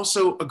and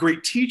also a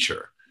great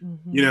teacher.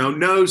 You know,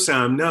 no,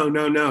 Sam,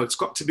 no. It's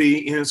got to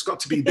be, you know, it's got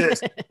to be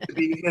this, it's got to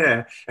be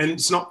here, and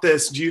it's not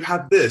this. Do you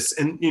have this?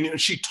 And you know,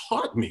 she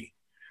taught me,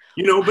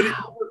 you know, but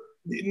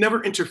it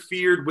never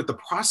interfered with the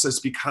process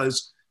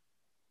because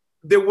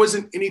there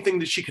wasn't anything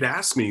that she could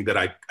ask me that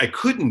I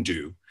couldn't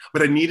do,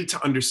 but I needed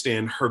to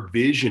understand her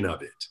vision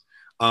of it.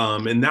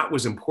 And that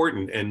was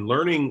important. And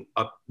learning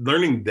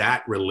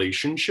that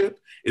relationship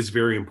is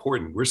very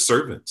important. We're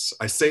servants.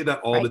 I say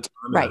that all the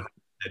time. Right.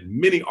 I've had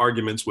many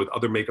arguments with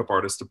other makeup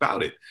artists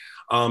about it.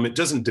 It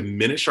doesn't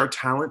diminish our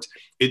talent.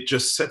 It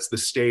just sets the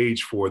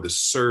stage for the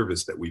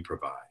service that we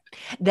provide.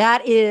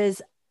 That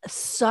is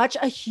such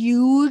a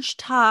huge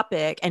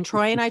topic, and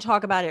Troy and I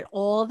talk about it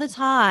all the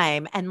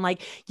time. And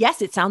like,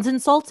 yes, it sounds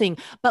insulting,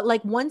 but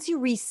like once you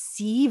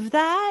receive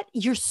that,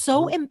 you're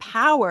so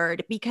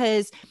empowered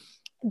because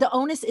the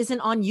onus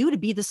isn't on you to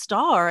be the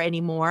star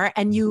anymore,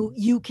 and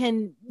you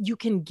can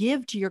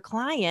give to your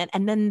client,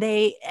 and then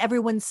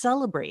everyone's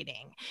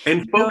celebrating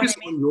and focus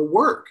on your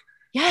work.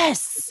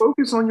 Yes.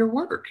 Focus on your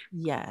work.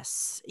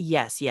 Yes.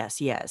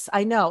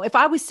 I know. If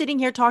I was sitting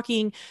here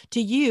talking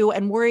to you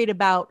and worried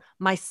about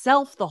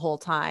myself the whole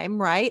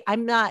time, right?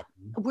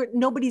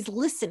 Nobody's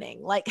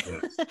listening. Like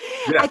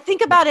I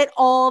think about it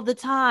all the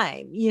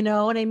time. You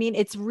know what I mean?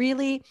 It's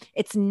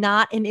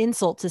not an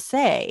insult to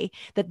say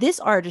that this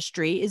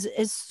artistry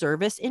is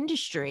service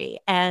industry,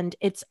 and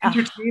it's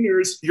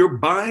entertainers. You're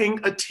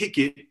buying a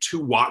ticket to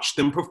watch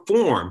them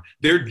perform.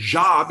 Their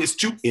job is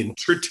to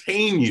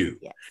entertain you.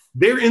 Yes.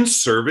 They're in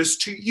service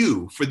to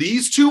you. For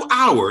these 2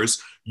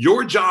 hours,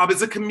 your job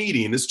as a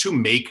comedian is to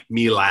make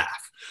me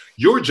laugh.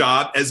 Your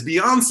job as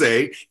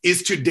Beyonce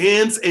is to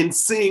dance and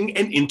sing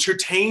and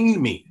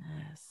entertain me.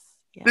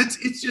 Yes.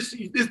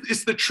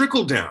 It's the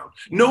trickle down.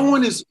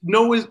 Yes.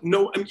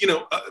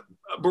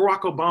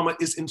 Barack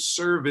Obama is in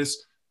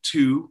service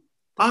to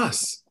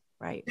us.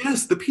 Right.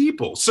 Yes, the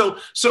people. So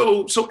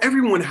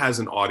everyone has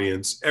an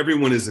audience.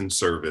 Everyone is in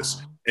service,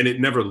 and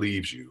it never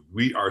leaves you.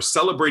 We are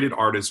celebrated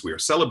artists. We are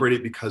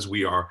celebrated because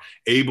we are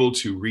able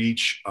to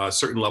reach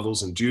certain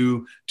levels and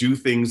do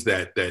things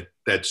that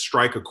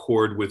strike a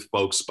chord with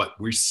folks. But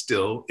we're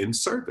still in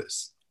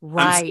service.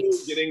 Right. I'm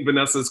still getting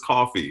Vanessa's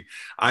coffee.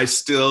 I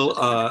still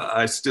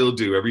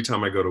do every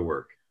time I go to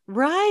work.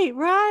 Right.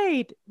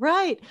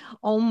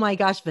 Oh my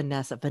gosh,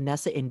 Vanessa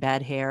in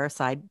bad hair,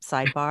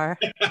 sidebar.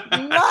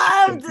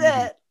 Loved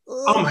it.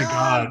 Oh my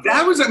God.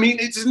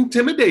 It's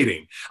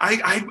intimidating.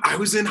 I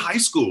was in high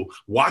school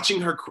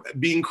watching her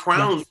being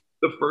crowned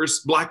the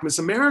first Black Miss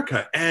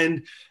America,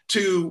 and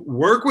to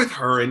work with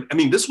her. And I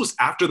mean, this was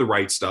after The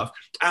Right Stuff,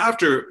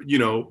 after,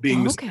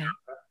 being Miss America.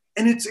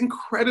 And it's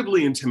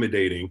incredibly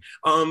intimidating,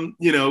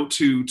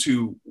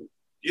 to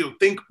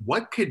think,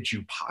 what could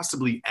you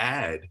possibly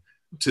add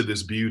to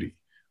this beauty?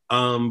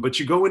 But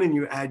you go in and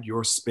you add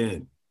your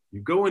spin.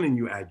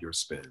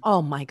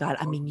 Oh my God.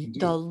 I mean,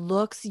 the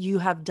looks you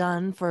have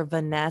done for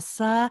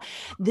Vanessa,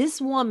 this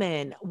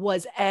woman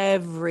was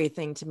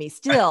everything to me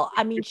still.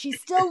 I mean, she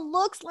still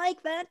looks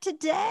like that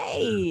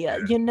today.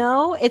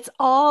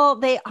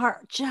 They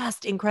are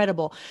just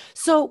incredible.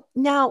 So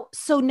now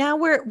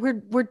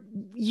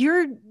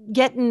you're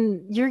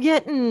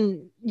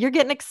getting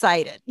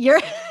excited. You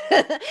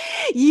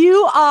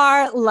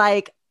are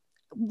like,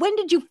 when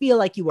did you feel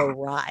like you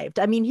arrived?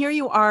 I mean, here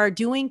you are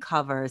doing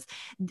covers.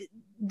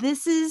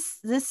 This is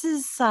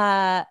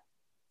I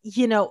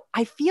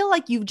feel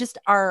like you just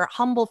are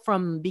humble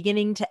from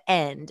beginning to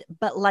end,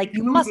 but like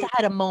you must have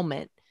had a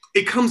moment.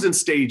 It comes in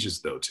stages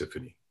though,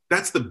 Tiffany.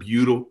 That's the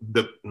beautiful,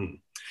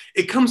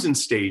 it comes in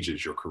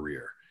stages, your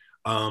career.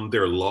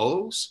 There are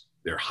lulls,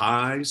 there are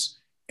highs,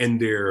 and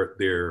there's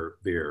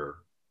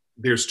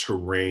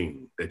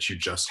terrain that you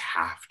just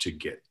have to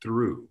get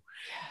through.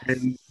 Yes.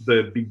 And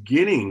the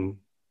beginning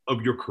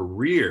of your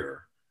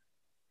career,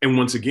 and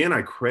once again,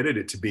 I credit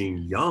it to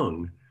being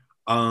young.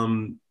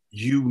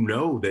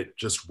 That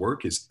just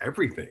work is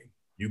everything.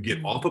 You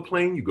get off a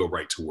plane, you go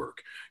right to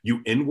work.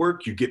 You end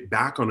work, you get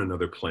back on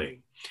another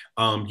plane.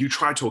 You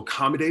try to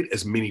accommodate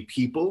as many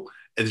people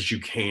as you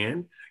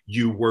can.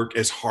 You work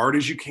as hard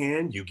as you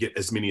can. You get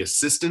as many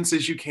assistants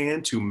as you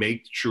can to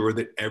make sure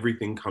that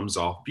everything comes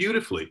off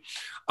beautifully.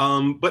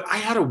 But I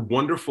had a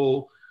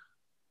wonderful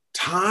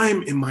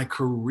time in my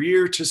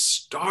career to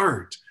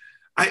start.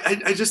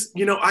 I just,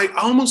 I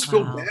almost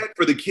feel bad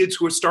for the kids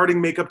who are starting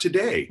makeup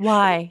today.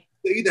 Why?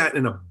 I say that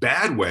in a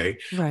bad way.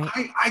 Right.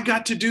 I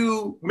got to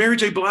do Mary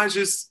J.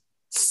 Blige's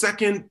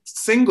second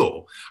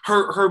single,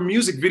 her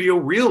music video,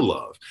 Real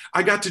Love.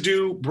 I got to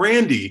do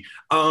Brandy,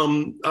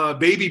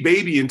 Baby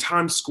Baby in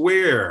Times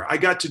Square. I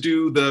got to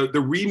do the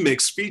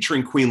remix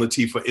featuring Queen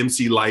Latifah,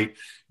 MC Lyte,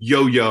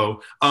 Yo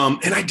Yo.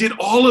 And I did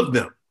all of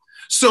them.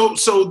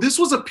 So this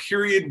was a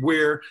period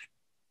where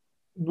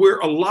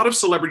a lot of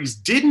celebrities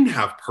didn't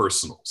have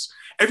personals.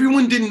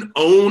 Everyone didn't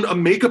own a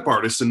makeup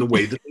artist in the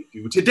way that they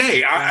do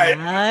today.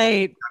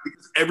 Because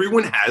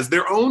everyone has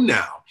their own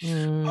now.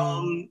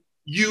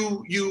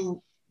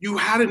 You you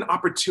had an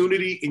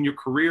opportunity in your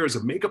career as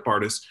a makeup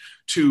artist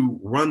to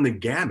run the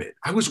gamut.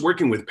 I was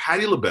working with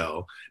Patti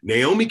LaBelle,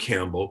 Naomi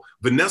Campbell,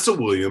 Vanessa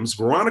Williams,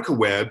 Veronica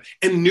Webb,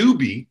 and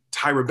newbie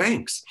Tyra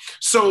Banks.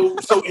 So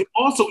and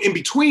also in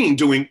between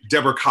doing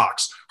Deborah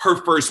Cox, her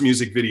first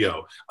music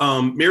video,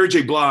 Mary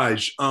J.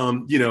 Blige,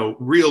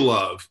 Real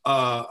Love,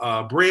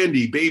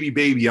 Brandy, Baby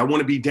Baby, I Want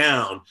to Be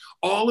Down.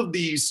 All of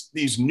these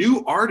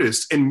new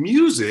artists and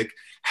music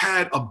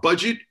had a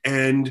budget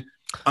and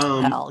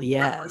hell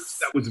yes,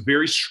 that was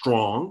very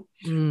strong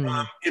in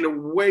a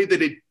way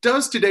that it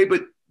does today.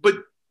 But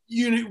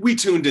we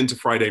tuned into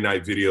Friday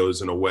night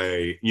videos in a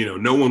way,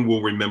 no one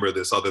will remember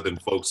this other than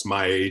folks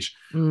my age.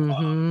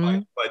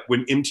 But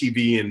when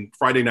MTV and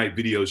Friday night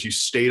videos, you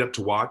stayed up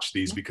to watch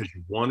these because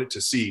you wanted to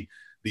see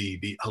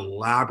the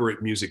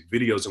elaborate music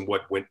videos and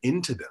what went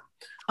into them.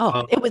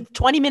 It was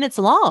 20 minutes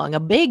long, a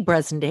big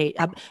presentation.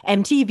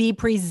 MTV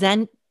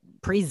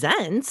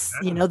presents,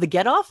 the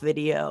Get Off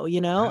video,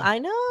 I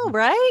know,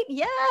 right?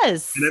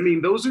 Yes. And I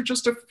mean, those are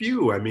just a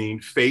few. I mean,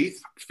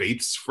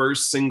 Faith's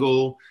first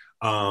single,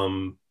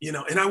 and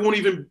I won't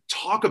even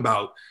talk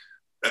about,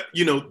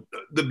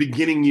 the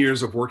beginning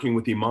years of working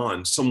with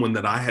Iman, someone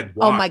that I had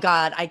watched. Oh my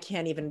God, I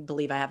can't even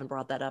believe I haven't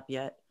brought that up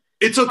yet.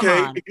 It's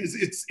okay, because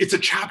it's a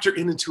chapter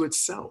in and to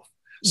itself.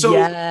 So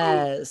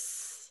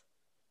yes.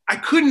 I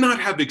could not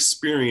have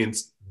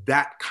experienced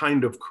that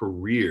kind of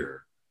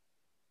career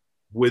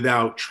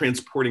without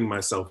transporting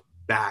myself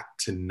back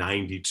to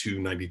 92,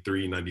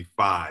 93,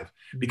 95,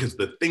 because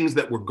the things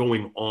that were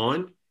going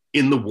on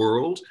in the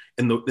world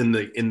and in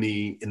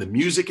the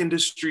music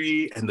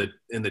industry and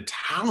the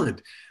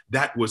talent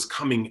that was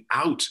coming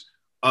out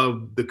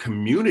of the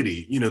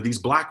community, these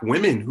Black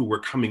women who were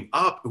coming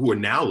up, who are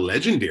now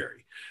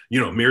legendary,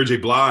 Mary J.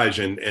 Blige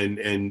and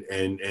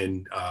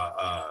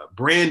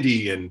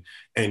Brandy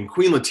and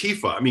Queen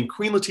Latifah. I mean,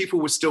 Queen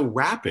Latifah was still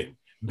rapping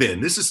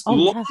then. This is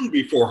long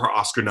before her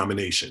Oscar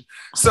nomination.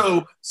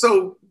 So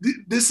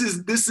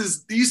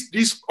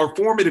these are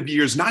formative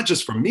years, not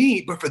just for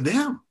me, but for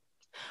them.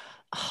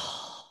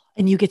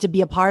 And you get to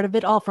be a part of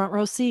it all, front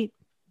row seat.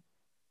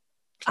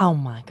 Oh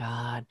my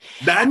God.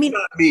 That's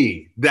not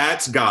me.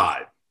 That's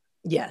God.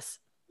 Yes.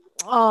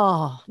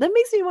 Oh, that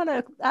makes me want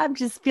to. I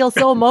just feel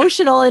so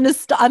emotional and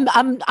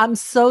I'm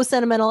so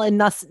sentimental and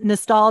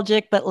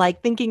nostalgic. But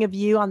like thinking of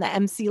you on the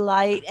MC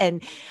Light,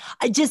 and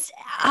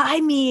I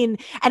mean,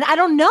 and I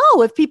don't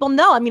know if people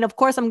know. I mean, of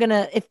course,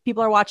 if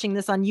people are watching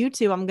this on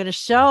YouTube, I'm gonna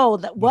show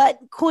that what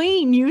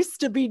Queen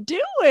used to be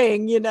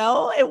doing.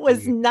 It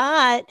was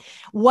not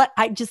what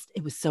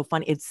it was so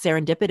funny. It's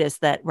serendipitous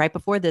that right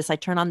before this, I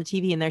turn on the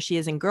TV and there she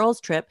is in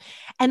Girls Trip,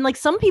 and like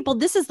some people,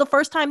 this is the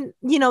first time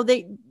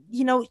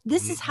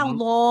this is how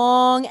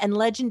long and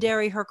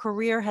legendary her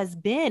career has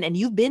been. And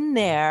you've been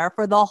there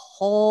for the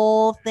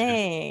whole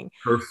thing.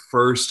 Her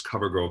first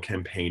CoverGirl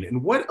campaign.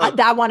 And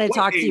I want to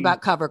talk to you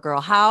about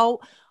CoverGirl.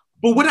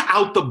 But what an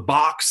out the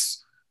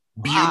box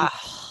beauty.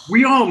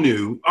 We all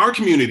knew, our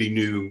community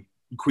knew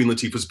Queen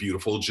Latifah's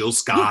beautiful, Jill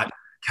Scott,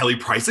 Kelly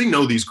Price. They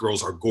know these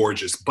girls are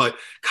gorgeous, but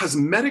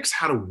cosmetics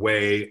had a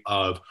way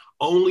of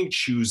only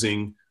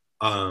choosing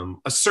a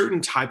certain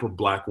type of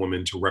Black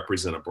woman to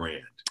represent a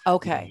brand.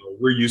 Okay.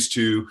 We're used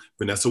to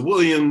Vanessa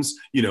Williams,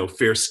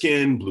 fair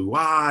skin, blue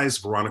eyes,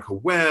 Veronica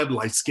Webb,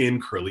 light skin,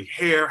 curly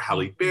hair,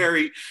 Halle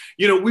Berry.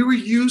 We were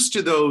used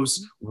to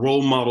those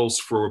role models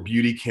for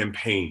beauty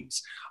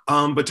campaigns.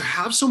 But to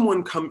have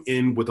someone come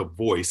in with a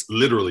voice,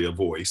 literally a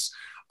voice,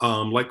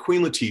 like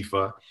Queen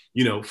Latifah,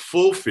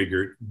 full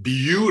figured,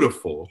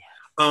 beautiful,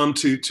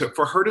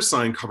 for her to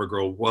sign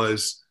CoverGirl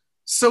was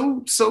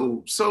so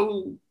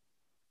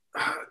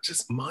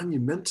just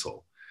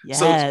monumental.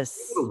 Yes.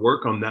 So to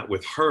work on that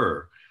with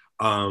her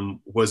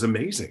was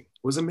amazing.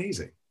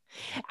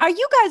 Are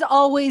you guys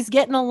always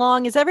getting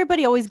along? Is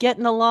everybody always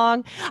getting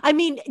along? I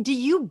mean, do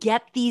you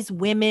get these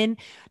women?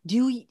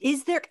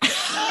 Is there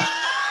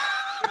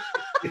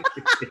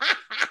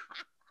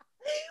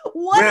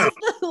what is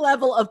the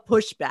level of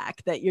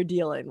pushback that you're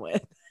dealing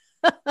with?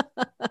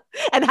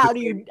 And how do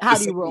you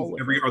roll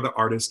with every other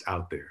artist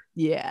out there?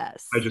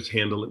 Yes. I just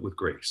handle it with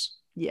grace.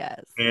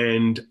 Yes.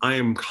 And I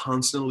am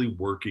constantly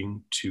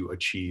working to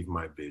achieve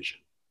my vision.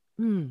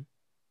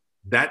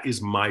 That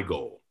is my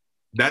goal.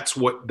 That's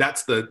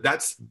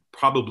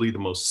probably the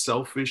most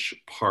selfish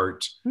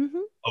part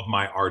of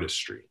my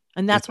artistry.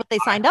 And that's what they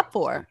signed up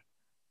for.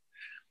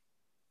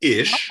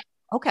 Ish.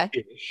 Okay.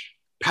 Ish.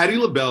 Patti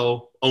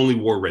LaBelle only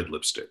wore red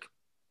lipstick.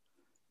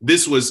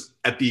 This was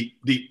at the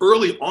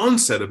early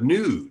onset of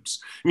nudes.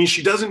 I mean,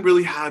 she doesn't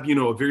really have,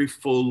 a very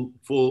full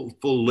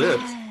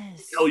lips,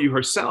 tell you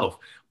herself.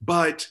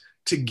 But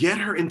to get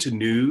her into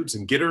nudes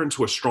and get her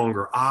into a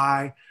stronger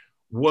eye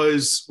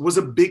was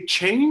a big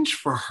change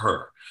for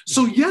her.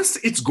 So yes,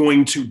 it's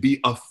going to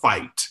be a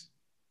fight.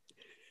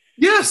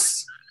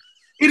 Yes,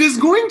 it is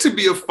going to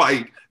be a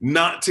fight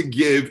not to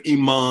give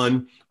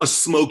Iman a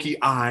smoky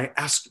eye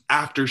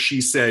after she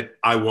said,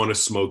 I want a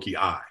smoky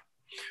eye.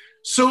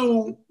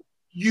 So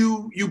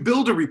you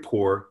build a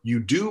rapport, you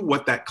do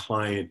what that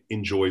client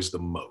enjoys the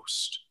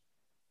most.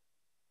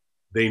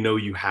 They know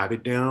you have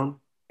it down,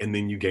 and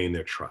then you gain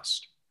their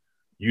trust.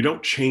 You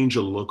don't change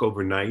a look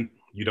overnight.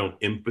 You don't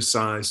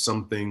emphasize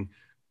something,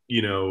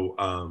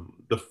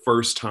 the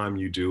first time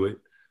you do it.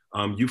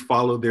 You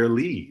follow their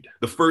lead.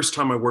 The first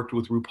time I worked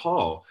with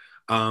RuPaul,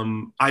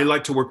 I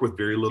like to work with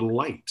very little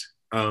light.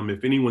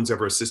 If anyone's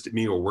ever assisted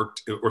me or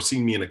worked or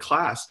seen me in a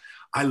class,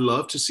 I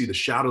love to see the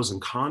shadows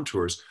and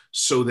contours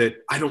so that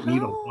I don't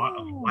need a lot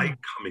of light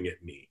coming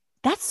at me.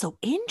 That's so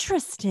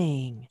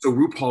interesting. So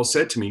RuPaul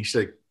said to me, she's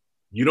like,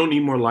 you don't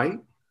need more light?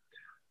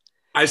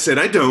 I said,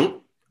 I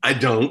don't.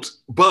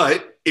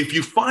 But if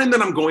you find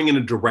that I'm going in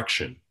a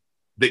direction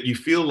that you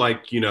feel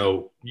like,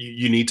 you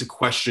need to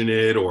question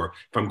it, or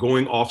if I'm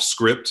going off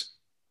script,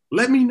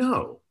 let me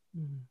know.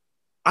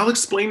 I'll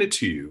explain it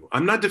to you.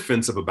 I'm not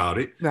defensive about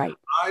it. Right.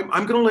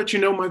 I'm going to let you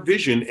know my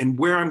vision and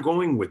where I'm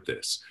going with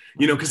this,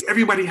 because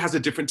everybody has a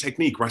different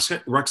technique.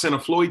 Roxana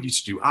Floyd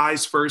used to do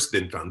eyes first,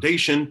 then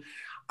foundation.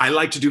 I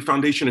like to do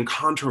foundation and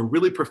contour and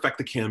really perfect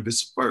the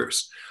canvas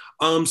first.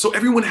 So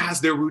everyone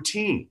has their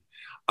routine.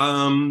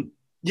 So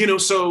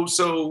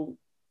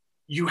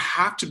you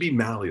have to be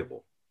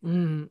malleable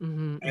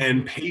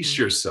and pace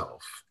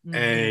yourself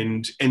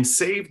and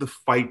save the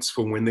fights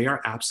for when they are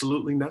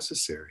absolutely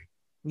necessary.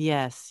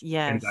 Yes.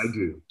 And I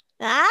do.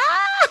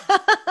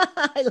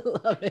 I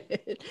love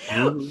it.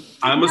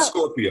 I'm a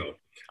Scorpio.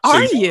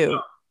 Are you?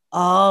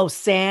 Oh,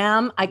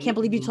 Sam, I can't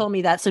believe you told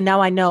me that. So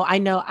now I know.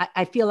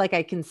 I feel like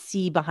I can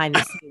see behind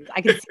the scenes.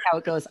 I can see how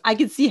it goes. I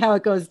can see how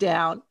it goes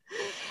down.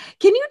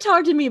 Can you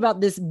talk to me about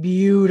this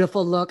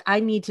beautiful look? I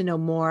need to know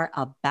more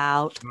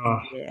about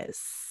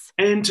this.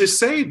 And to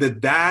say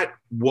that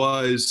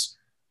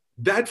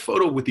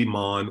photo with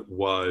Iman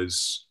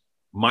was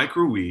Mike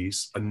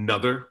Ruiz,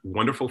 another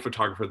wonderful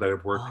photographer that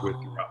I've worked with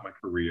throughout my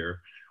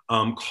career,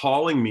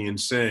 calling me and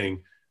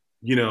saying,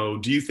 do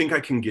you think I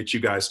can get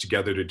you guys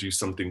together to do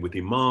something with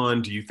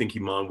Iman? Do you think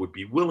Iman would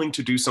be willing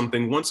to do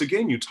something? Once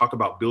again, you talk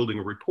about building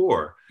a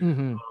rapport.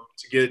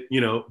 To get,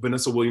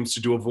 Vanessa Williams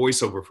to do a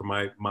voiceover for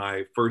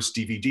my first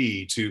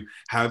DVD, to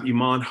have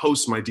Iman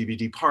host my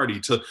DVD party,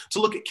 to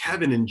look at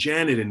Kevin and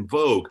Janet in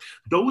Vogue.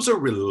 Those are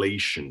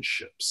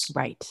relationships.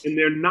 Right. And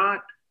they're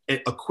not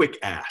a quick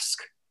ask.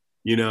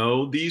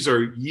 These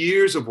are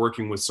years of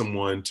working with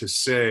someone to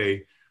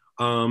say,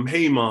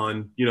 hey,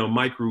 Iman,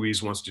 Mike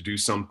Ruiz wants to do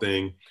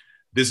something.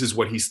 This is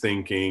what he's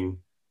thinking.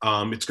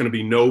 It's going to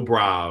be no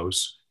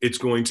brows. It's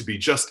going to be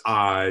just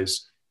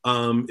eyes.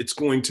 It's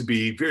going to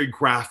be very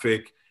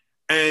graphic.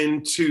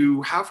 And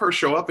to have her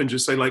show up and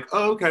just say like,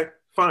 oh, okay,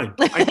 fine.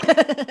 I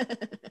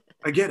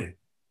get it.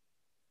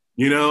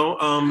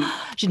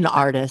 She's an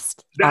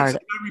artist. I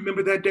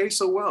remember that day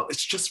so well.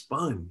 It's just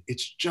fun.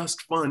 It's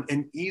just fun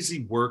and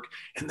easy work.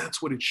 And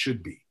that's what it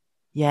should be.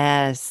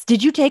 Yes.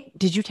 Did you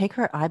take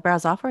her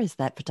eyebrows off, or is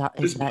that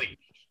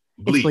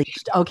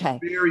bleached? Okay.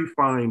 Very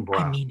fine brow.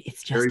 I mean,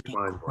 it's just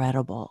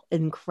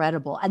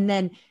incredible. And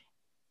then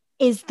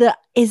is the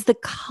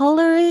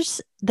colors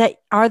that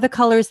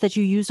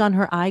you used on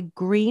her eye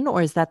green,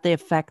 or is that the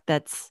effect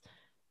that's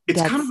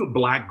kind of a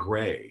black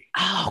gray.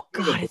 Oh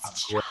God,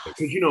 it's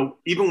because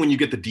even when you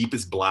get the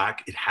deepest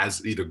black, it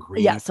has either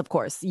green. Yes, of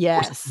course.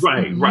 Yes.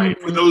 Right.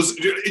 For those,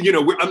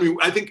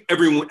 I think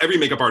every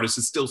makeup artist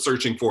is still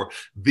searching for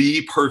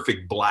the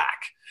perfect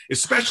black,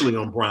 especially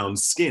on brown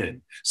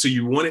skin. So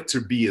you want it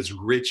to be as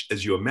rich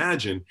as you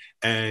imagine,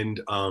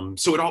 and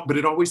but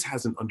it always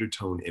has an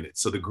undertone in it.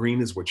 So the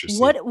green is what you're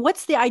seeing.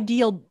 What's the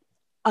ideal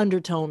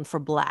undertone for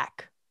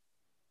black?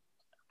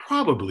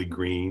 Probably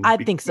green. I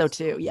think so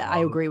too. Yeah, I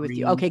agree with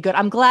you. Okay, good.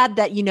 I'm glad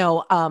that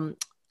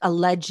a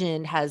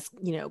legend has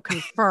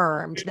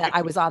confirmed that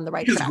I was on the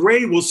right track. Because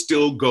gray will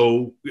still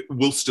go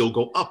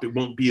up. It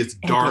won't be as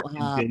dark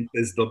and dense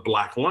as the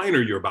black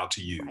liner you're about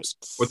to use,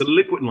 or the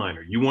liquid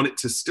liner. You want it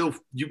to still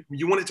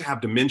you want it to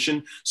have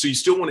dimension, so you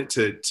still want it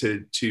to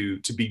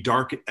be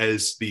dark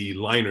as the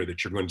liner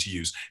that you're going to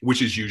use,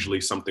 which is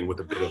usually something with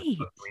a bit of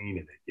green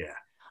in it. Yeah.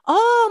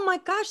 Oh my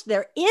gosh,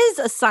 there is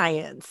a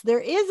science.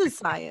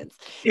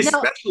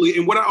 Especially,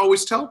 and what I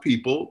always tell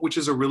people, which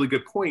is a really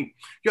good point,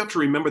 you have to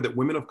remember that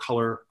women of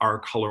color are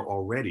color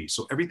already.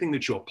 So everything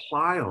that you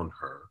apply on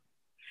her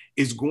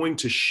is going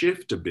to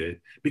shift a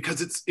bit,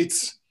 because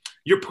it's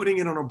you're putting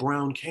it on a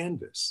brown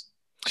canvas.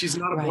 She's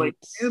not a blank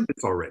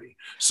canvas already.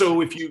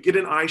 So if you get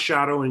an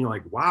eyeshadow and you're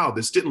like, wow,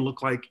 this didn't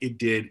look like it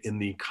did in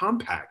the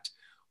compact.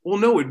 Well,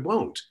 no, it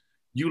won't.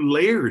 You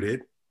layered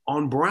it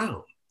on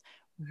brown.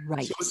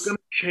 Right. So it's going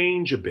to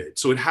change a bit.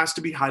 So it has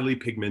to be highly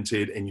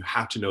pigmented, and you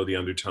have to know the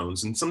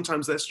undertones. And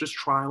sometimes that's just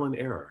trial and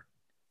error.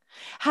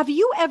 Have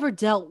you ever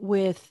dealt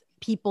with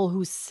people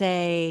who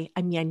say,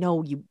 I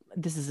know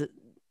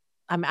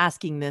I'm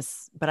asking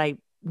this, but I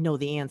know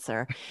the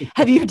answer.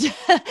 Have you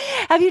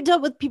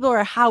dealt with people,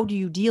 or how do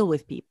you deal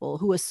with people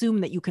who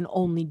assume that you can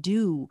only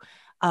do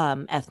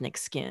ethnic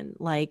skin?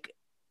 Like,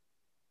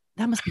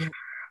 that must be.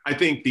 I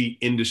think the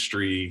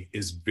industry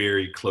is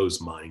very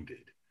close-minded.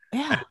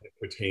 Yeah. As it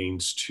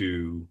pertains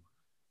to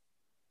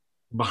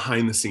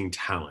behind the scene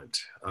talent,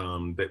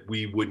 that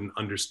we wouldn't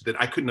understand,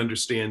 that I couldn't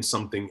understand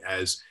something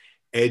as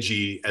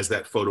edgy as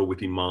that photo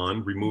with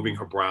Iman, removing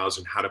her brows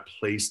and how to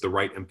place the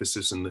right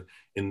emphasis in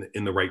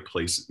the right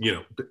place.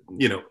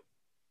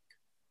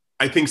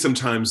 I think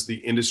sometimes the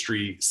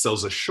industry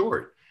sells us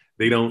short.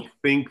 They don't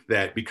think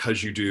that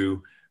because you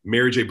do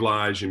Mary J.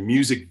 Blige and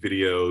music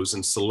videos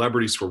and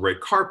celebrities for red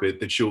carpet,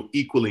 that you'll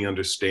equally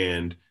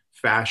understand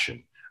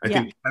fashion. I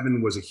think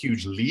Kevin was a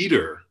huge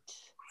leader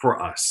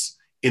for us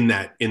in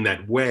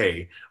that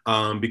way,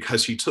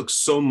 because he took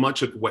so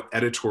much of what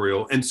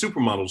editorial, and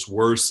supermodels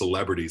were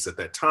celebrities at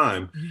that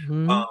time.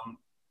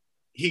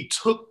 He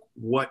took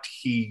what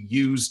he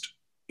used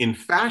in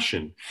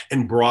fashion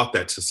and brought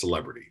that to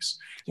celebrities.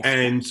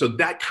 And so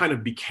that kind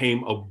of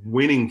became a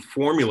winning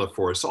formula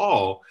for us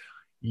all.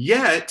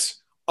 Yet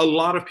a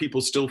lot of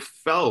people still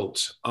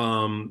felt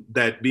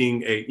that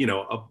being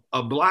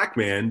a Black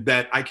man,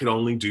 that I could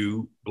only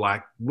do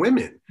Black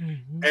women.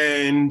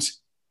 And,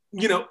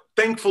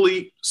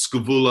 thankfully,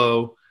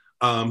 Scavullo,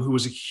 who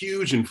was a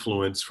huge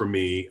influence for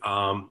me,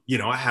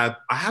 I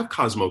have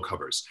Cosmo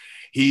covers.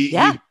 He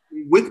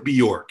with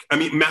Bjork. I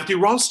mean, Matthew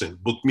Ralston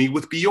booked me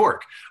with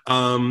Bjork.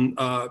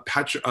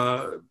 Patrick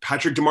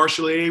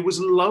Demarchelier was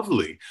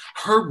lovely.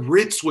 Herb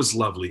Ritts was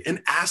lovely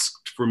and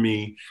asked for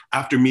me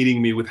after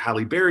meeting me with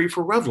Halle Berry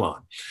for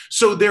Revlon.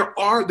 So there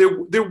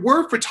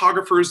were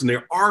photographers and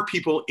there are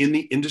people in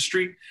the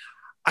industry.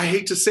 I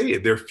hate to say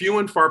it, they're few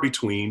and far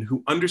between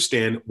who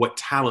understand what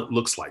talent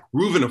looks like.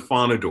 Reuven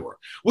Afanador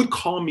would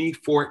call me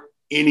for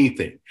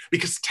anything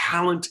because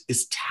talent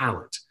is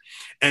talent.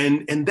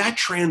 And that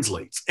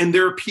translates. And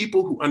there are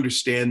people who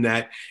understand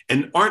that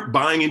and aren't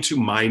buying into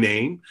my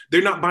name.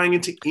 They're not buying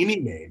into any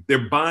name.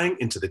 They're buying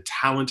into the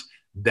talent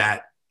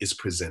that is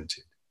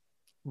presented.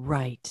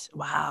 Right.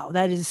 Wow.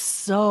 That is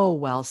so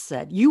well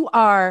said. You've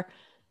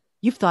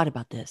thought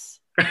about this.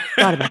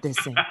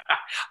 Thing.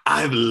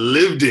 I've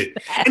lived it.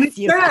 And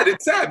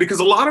it's sad because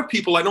a lot of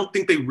people, I don't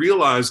think they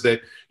realize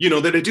that,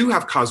 that I do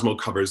have Cosmo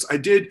covers. I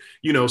did,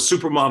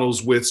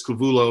 supermodels with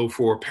Scavullo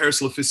for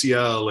Paris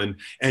L'Officiel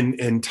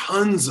and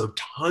tons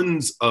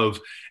of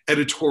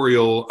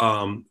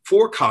editorial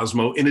for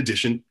Cosmo in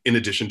addition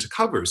to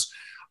covers.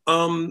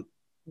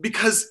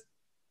 Because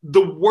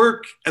the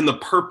work and the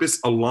purpose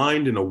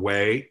aligned in a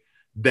way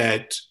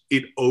that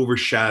it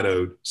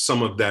overshadowed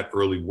some of that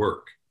early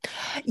work.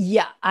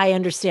 Yeah, I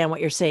understand what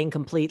you're saying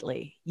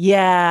completely.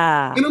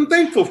 Yeah. And I'm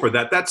thankful for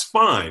that. That's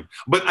fine.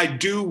 But I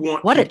do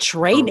want what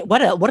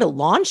a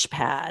launch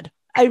pad.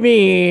 I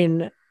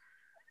mean,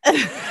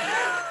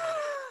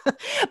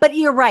 but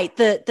you're right.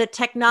 The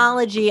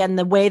technology and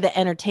the way the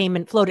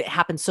entertainment flowed, it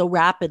happened so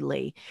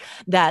rapidly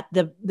that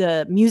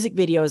the music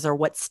videos are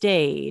what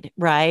stayed,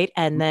 right?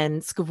 And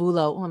then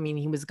Scavullo, I mean,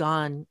 he was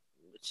gone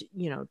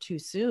too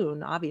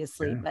soon,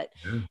 obviously, but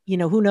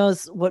who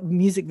knows what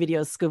music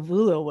videos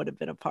Scavullo would have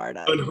been a part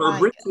of. And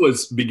Herb Ritts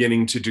was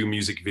beginning to do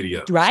music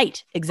videos.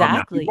 Right,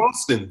 exactly.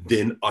 Boston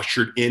then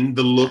ushered in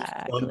the look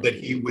that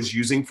he was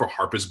using for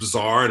Harper's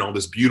Bazaar and all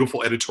this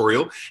beautiful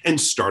editorial and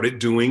started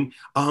doing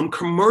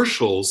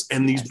commercials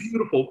and these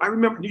beautiful, I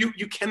remember,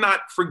 you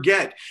cannot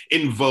forget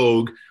In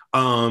Vogue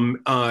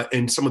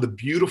and some of the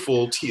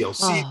beautiful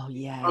TLC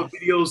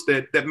videos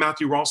that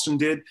Matthew Ralston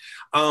did.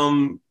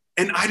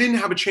 And I didn't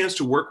have a chance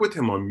to work with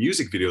him on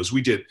music videos.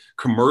 We did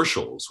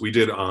commercials. We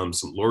did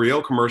some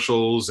L'Oreal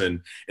commercials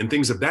and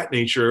things of that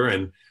nature.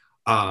 And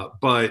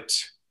but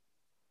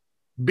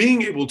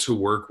being able to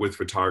work with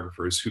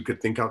photographers who could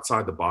think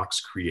outside the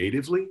box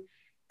creatively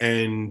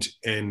and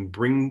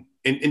bring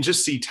and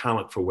just see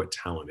talent for what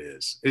talent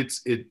is,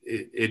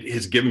 it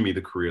has given me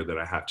the career that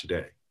I have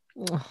today.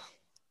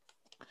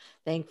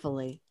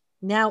 Thankfully.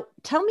 Now,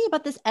 tell me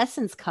about this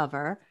Essence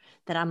cover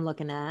that I'm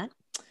looking at.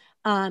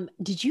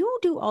 Did you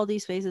do all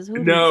these phases?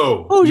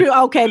 No.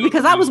 Okay,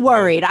 because I was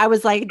worried. I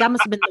was like, that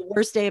must have been the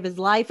worst day of his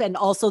life and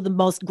also the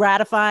most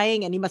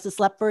gratifying, and he must have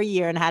slept for a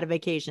year and had a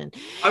vacation.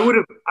 I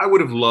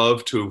would have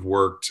loved to have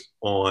worked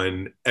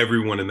on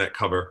everyone in that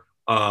cover.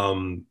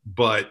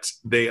 But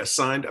they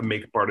assigned a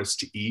makeup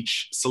artist to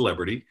each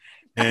celebrity.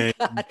 And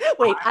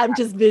wait, I'm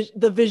just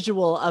the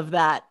visual of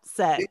that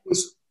set. It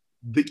was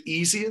the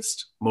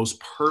easiest, most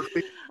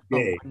perfect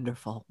day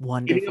wonderful.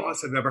 any of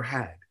us have ever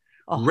had.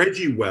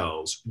 Reggie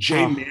Wells,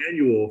 Jay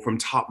Manuel from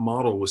Top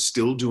Model was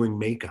still doing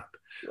makeup.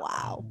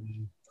 Wow.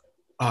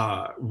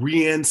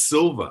 Rianne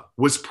Silva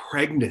was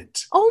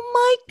pregnant. Oh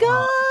my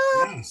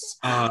God.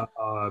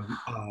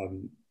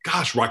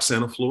 Yes.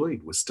 Roxana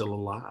Floyd was still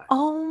alive.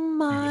 Oh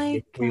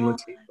my God.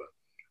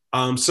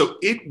 So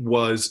it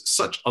was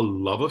such a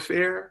love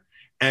affair.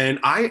 And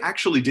I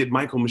actually did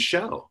Michael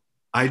Michel.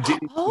 I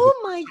didn't. Oh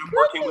my God.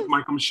 Working with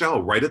Michael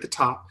Michel right at the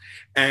top.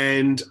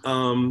 And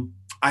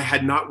I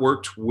had not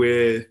worked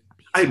with,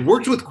 I had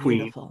worked with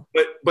Queen,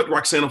 but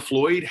Roxana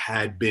Floyd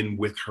had been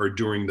with her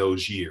during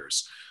those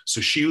years.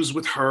 So she was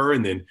with her,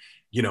 and then,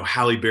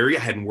 Halle Berry,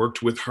 I hadn't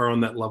worked with her on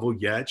that level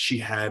yet. She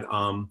had,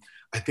 I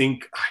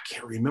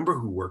can't remember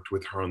who worked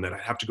with her on that.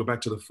 I'd have to go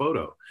back to the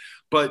photo.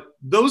 But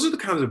those are the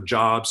kinds of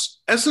jobs.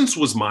 Essence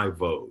was my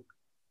Vogue.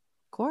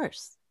 Of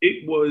course.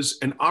 It was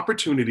an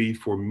opportunity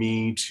for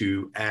me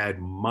to add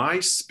my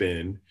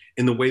spin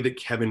in the way that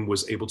Kevin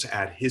was able to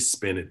add his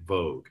spin at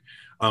Vogue.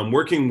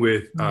 Working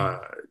with,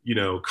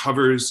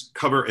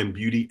 cover and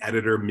beauty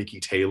editor Mickey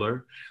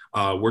Taylor,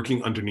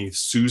 working underneath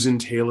Susan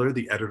Taylor,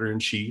 the editor in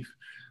chief.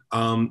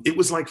 It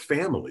was like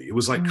family. It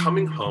was like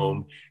coming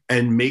home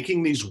and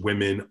making these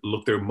women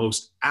look their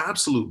most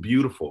absolute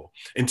beautiful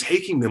and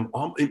taking them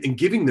all and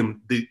giving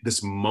them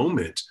this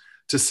moment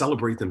to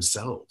celebrate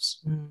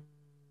themselves.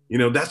 You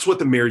know, that's what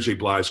the Mary J.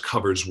 Blige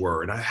covers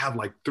were. And I have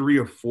like 3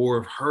 or 4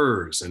 of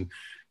hers. And,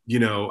 you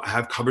know, I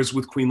have covers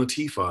with Queen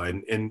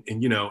Latifah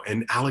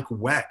and Alec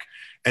Weck.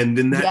 And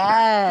then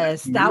that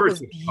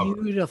was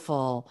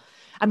beautiful. Cover.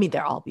 I mean,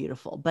 they're all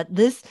beautiful, but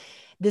this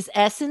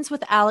Essence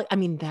with Alec, I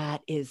mean,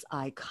 that is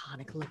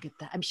iconic. Look at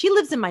that. I mean, she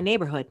lives in my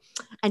neighborhood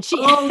and she,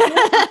 yeah,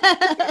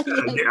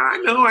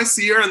 I know. I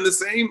see her in the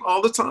same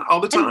all the time.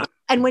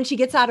 And when she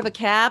gets out of a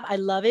cab, I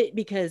love it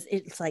because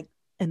it's like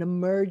an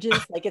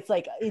emergence, like it's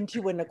like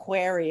into an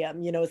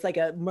aquarium, you know, it's like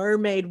a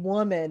mermaid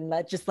woman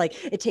that just like,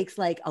 it takes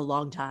like a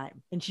long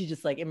time and she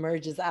just like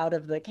emerges out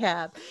of the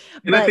cab.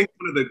 And I think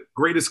one of the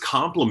greatest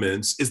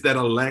compliments is that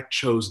Alec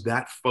chose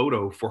that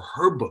photo for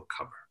her book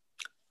cover.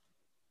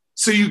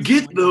 So you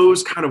get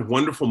those kind of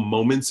wonderful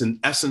moments, and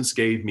Essence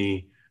gave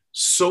me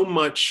so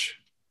much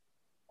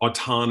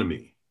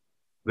autonomy.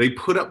 They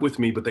put up with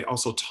me, but they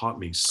also taught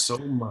me so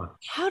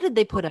much. How did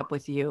they put up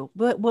with you?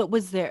 What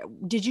was there?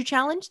 Did you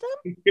challenge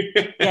them?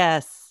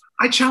 Yes.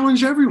 I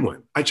challenge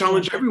everyone. I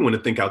challenge everyone to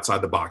think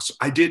outside the box.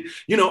 I did,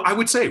 I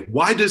would say,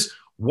 why does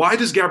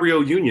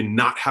Gabrielle Union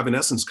not have an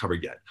Essence cover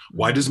yet?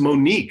 Why does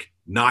Monique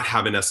not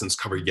have an Essence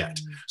cover yet?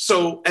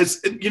 So as,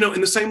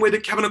 in the same way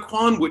that Kevin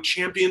Aquan would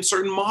champion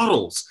certain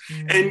models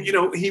and,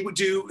 he would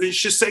do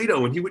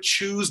Shiseido and he would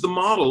choose the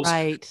models.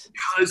 Right.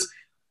 Because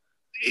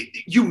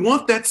you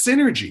want that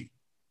synergy.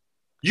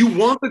 You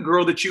want the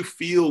girl that you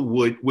feel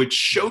would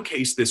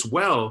showcase this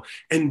well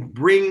and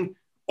bring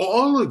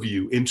all of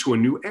you into a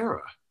new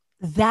era.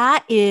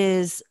 That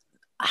is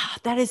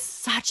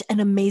such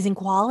an amazing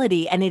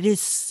quality. And it is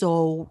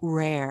so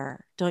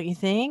rare, don't you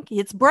think?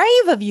 It's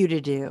brave of you to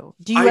do.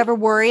 Do you ever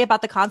worry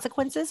about the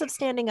consequences of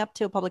standing up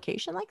to a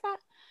publication like that?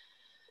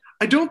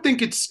 I don't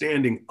think it's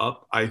standing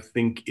up. I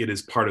think it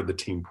is part of the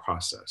team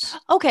process.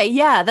 Okay.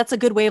 Yeah. That's a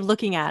good way of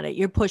looking at it.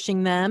 You're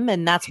pushing them,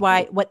 and that's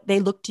why what they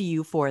look to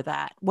you for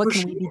that. What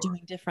can we be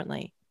doing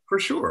differently? For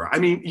sure. I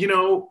mean,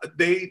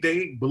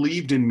 they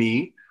believed in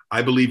me.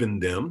 I believe in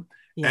them.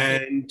 Yeah.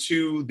 And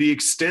to the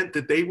extent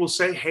that they will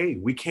say, hey,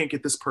 we can't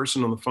get this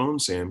person on the phone,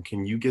 Sam,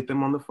 can you get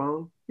them on the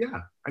phone?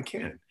 Yeah, I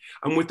can.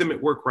 I'm with them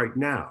at work right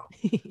now.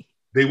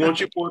 They want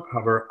you for a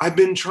cover. I've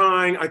been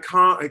trying. I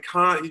can't,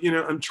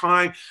 I'm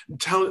trying.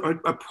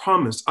 I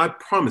promise. I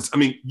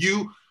mean,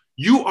 you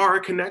are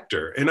a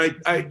connector. And I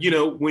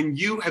when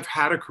you have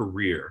had a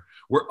career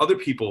where other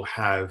people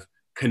have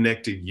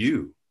connected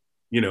you,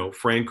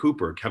 Fran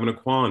Cooper, Kevin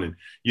Aquan,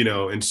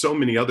 and so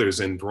many others,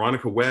 and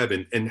Veronica Webb,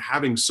 and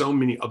having so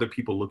many other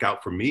people look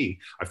out for me,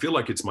 I feel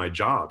like it's my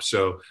job.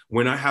 So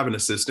when I have an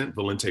assistant,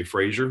 Valente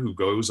Frazier, who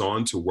goes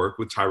on to work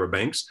with Tyra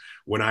Banks,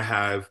 when I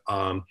have,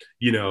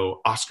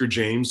 Oscar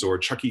James or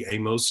Chucky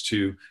Amos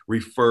to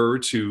refer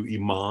to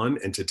Iman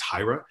and to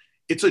Tyra,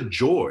 it's a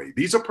joy.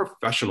 These are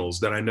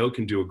professionals that I know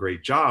can do a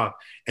great job.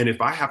 And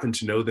if I happen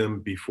to know them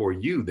before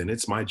you, then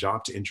it's my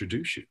job to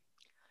introduce you.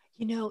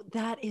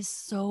 That is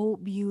so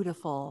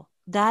beautiful.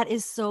 That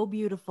is so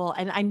beautiful.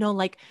 And I know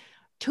like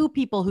 2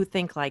 people who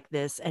think like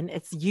this, and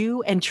it's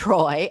you and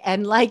Troy.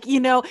 And like,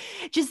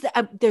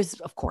 there's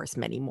of course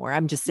many more.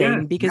 I'm just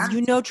saying because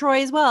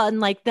Troy as well.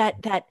 And like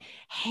that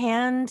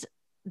hand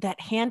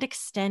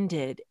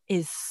extended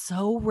is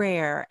so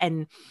rare.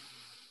 And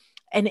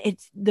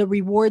it's the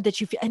reward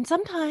that you feel. And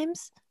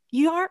sometimes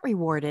you aren't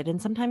rewarded,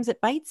 and sometimes it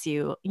bites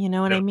you. You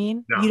know what I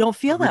mean? No. You don't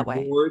feel that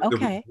way.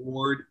 Okay. The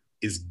reward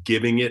is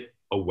giving it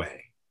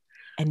away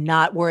and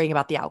not worrying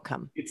about the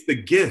outcome. It's the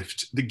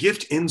gift. The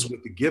gift ends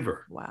with the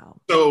giver. Wow.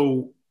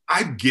 So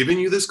I've given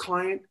you this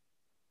client.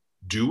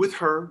 Do with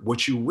her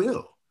what you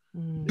will.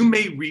 You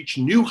may reach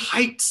new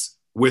heights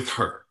with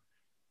her,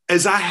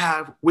 as I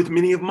have with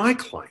many of my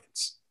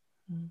clients.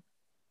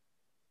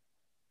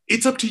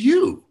 It's up to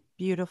you.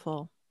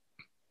 Beautiful.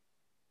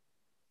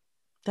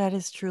 That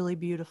is truly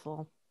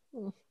beautiful.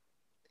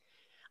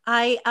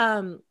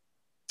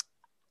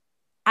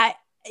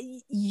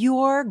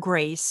 Your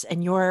grace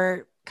and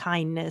your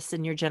kindness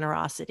and your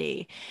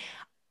generosity.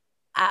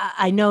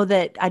 I know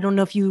that, I don't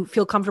know if you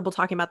feel comfortable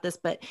talking about this,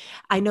 but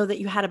I know that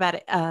you had a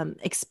bad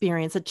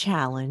experience, a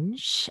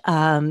challenge,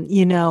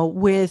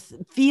 with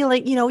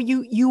feeling,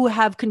 you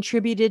have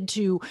contributed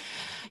to,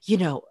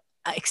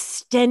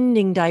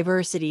 extending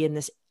diversity in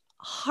this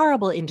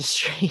horrible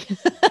industry.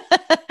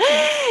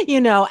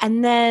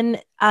 And then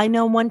I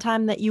know one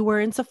time that you were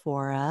in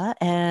Sephora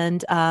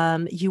and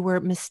you were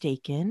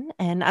mistaken.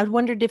 And I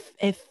wondered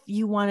if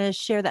you want to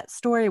share that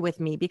story with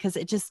me, because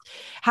it just,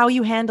 how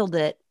you handled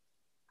it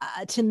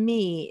to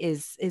me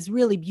is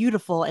really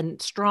beautiful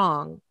and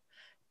strong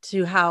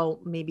to how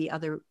maybe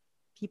other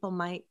people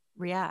might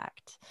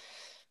react.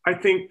 I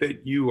think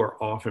that you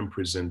are often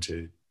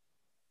presented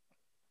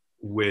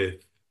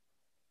with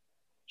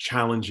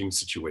challenging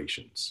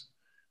situations.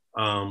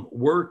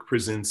 Work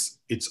presents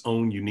its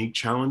own unique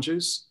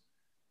challenges.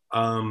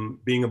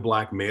 Being a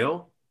Black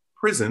male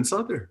presents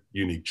other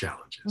unique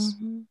challenges.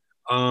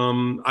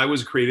 I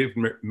was a creative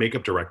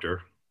makeup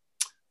director.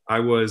 I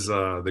was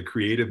the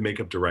creative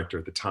makeup director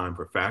at the time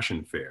for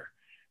Fashion Fair.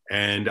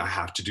 And I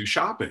have to do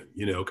shopping,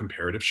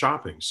 comparative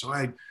shopping. So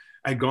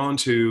I'd gone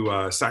to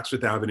Saks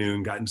Fifth Avenue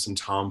and gotten some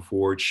Tom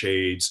Ford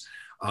shades,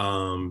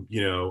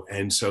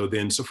 and so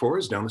then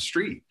Sephora's down the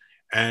street.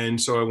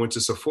 And so I went to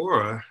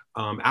Sephora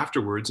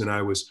afterwards, and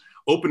I was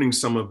opening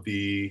some of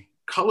the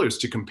colors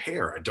to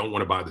compare. I don't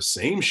want to buy the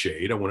same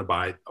shade. I want to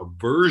buy a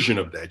version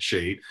of that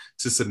shade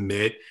to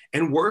submit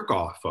and work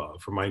off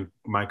of for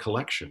my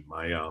collection,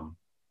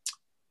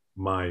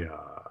 my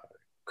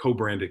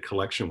co-branded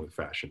collection with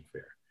Fashion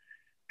Fair.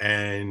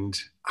 And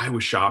I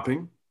was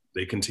shopping.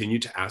 They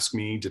continued to ask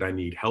me, did I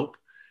need help?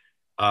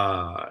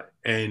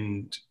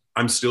 And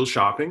I'm still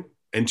shopping,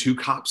 and two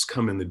cops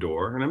come in the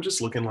door, and I'm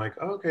just looking like,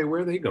 oh, okay,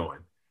 where are they going?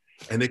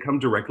 And they come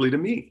directly to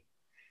me.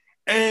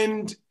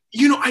 And,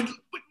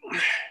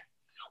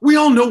 we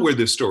all know where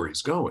this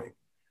story's going.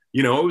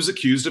 I was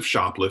accused of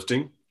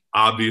shoplifting.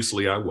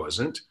 Obviously, I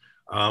wasn't.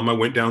 I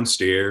went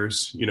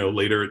downstairs,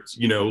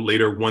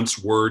 later,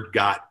 once word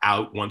got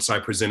out, once I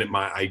presented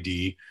my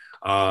ID,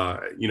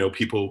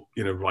 people,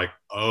 like,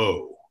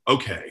 oh,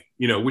 okay,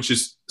 which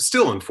is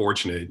still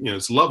unfortunate.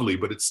 It's lovely,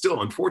 but it's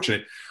still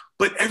unfortunate.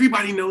 But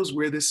everybody knows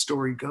where this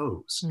story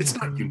goes. It's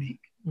not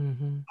unique.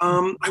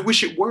 I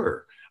wish it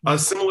were. A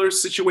similar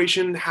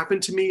situation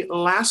happened to me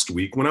last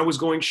week when I was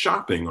going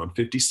shopping on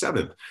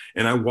 57th.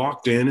 And I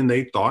walked in and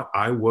they thought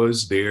I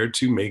was there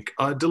to make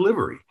a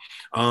delivery.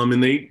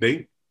 And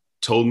they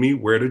told me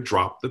where to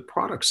drop the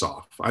products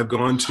off. I've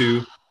gone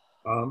to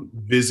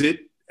visit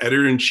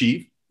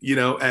editor-in-chief,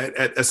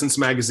 at Essence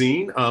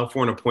Magazine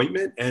for an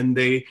appointment. And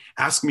they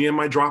asked me, am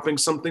I dropping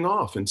something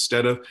off?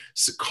 Instead of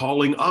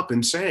calling up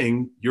and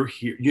saying, you're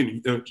here,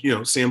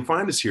 Sam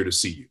Fine is here to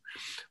see you.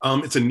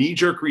 It's a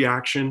knee-jerk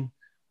reaction.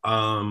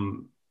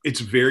 It's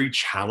very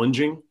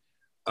challenging.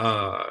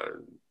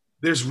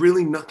 There's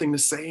really nothing to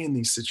say in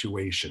these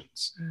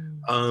situations.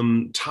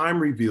 Time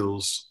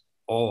reveals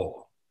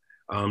all.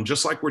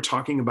 Just like we're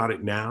talking about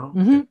it now,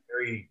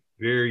 very,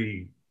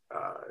 very,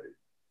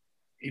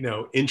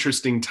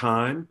 interesting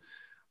time.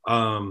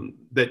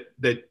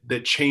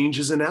 That change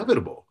is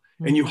inevitable,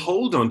 and you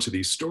hold on to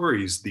these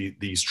stories,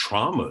 these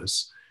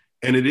traumas,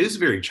 and it is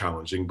very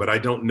challenging. But I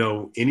don't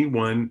know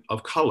anyone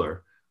of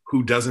color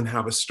who doesn't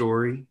have a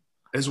story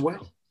as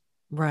well.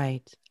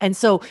 Right. And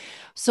so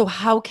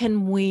how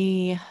can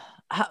we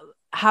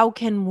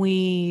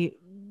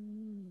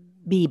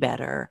be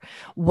better?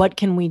 What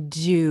can we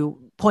do?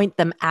 Point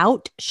them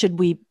out? Should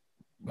we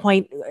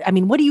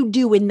what do you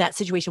do in that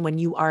situation when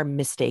you are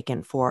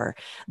mistaken for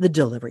the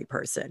delivery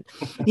person?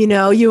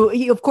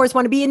 You of course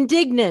want to be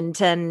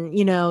indignant and,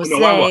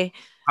 say,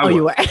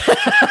 you were.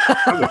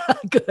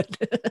 Good.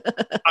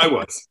 I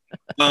was.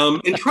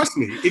 And trust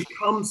me, it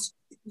comes,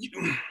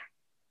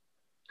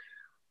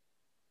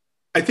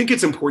 I think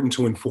it's important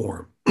to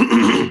inform.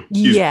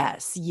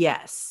 Yes.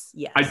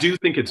 I do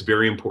think it's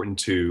very important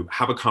to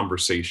have a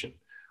conversation.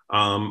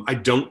 I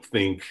don't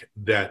think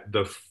that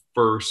the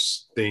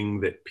first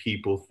thing that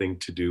people think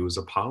to do is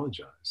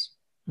apologize.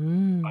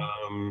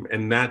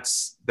 And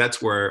that's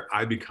where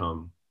I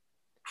become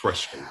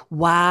frustrated.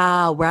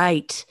 Wow,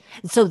 right.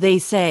 So they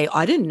say,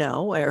 I didn't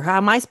know, or how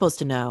am I supposed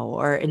to know?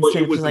 Or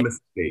instead it was of a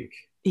mistake.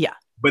 Yeah.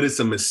 But it's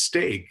a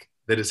mistake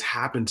that has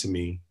happened to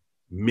me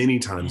many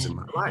times in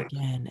my life.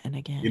 Again and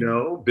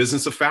again.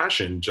 Business of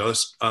Fashion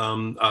just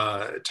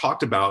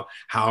talked about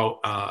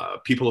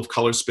how people of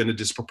color spend a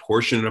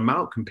disproportionate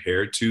amount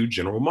compared to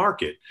general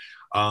market.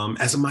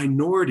 As a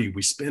minority,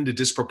 we spend a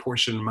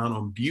disproportionate amount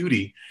on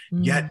beauty,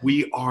 yet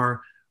we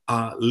are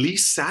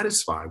least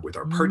satisfied with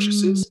our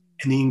purchases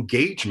and the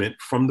engagement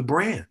from the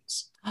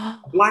brands. A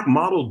Black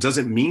model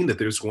doesn't mean that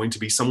there's going to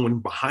be someone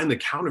behind the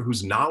counter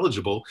who's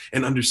knowledgeable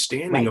and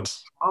understanding of the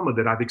trauma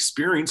that I've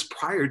experienced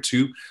prior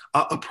to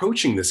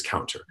approaching this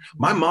counter.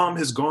 My mom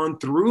has gone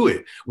through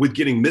it with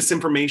getting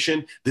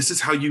misinformation. This is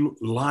how you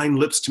line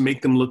lips to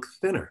make them look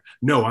thinner.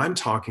 No, I'm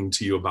talking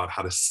to you about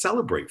how to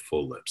celebrate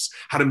full lips,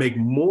 how to make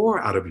more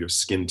out of your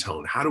skin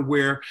tone, how to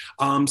wear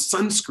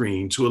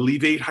sunscreen to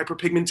alleviate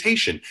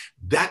hyperpigmentation.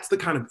 That's the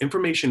kind of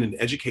information and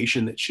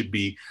education that should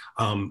be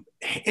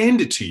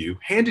handed to you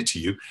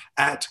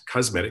at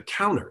cosmetic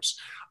counters.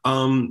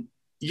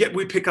 Yet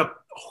we pick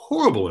up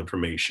horrible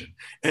information.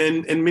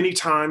 And many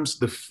times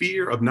the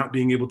fear of not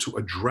being able to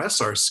address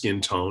our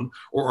skin tone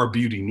or our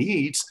beauty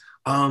needs,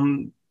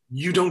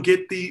 you don't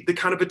get the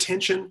kind of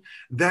attention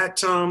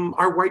that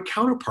our white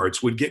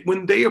counterparts would get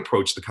when they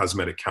approach the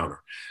cosmetic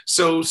counter.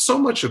 So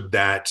much of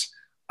that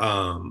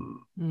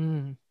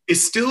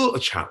is still a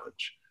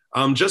challenge.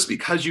 Just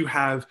because you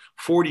have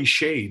 40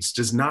 shades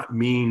does not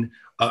mean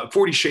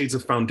 40 shades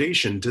of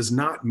foundation does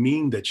not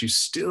mean that you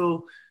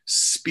still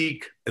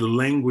speak a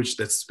language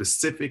that's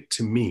specific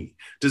to me.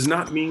 Does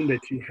not mean that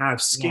you have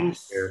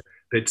skincare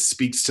that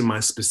speaks to my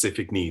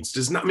specific needs.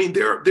 Does not mean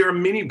there are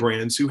many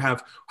brands who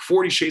have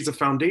 40 shades of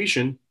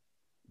foundation,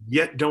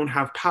 yet don't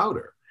have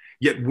powder.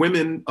 Yet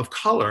women of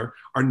color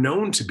are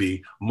known to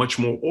be much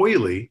more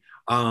oily,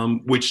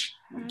 which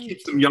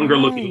keeps them younger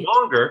looking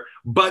longer,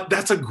 but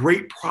that's a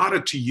great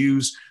product to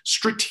use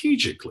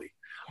strategically.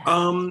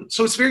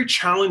 So it's very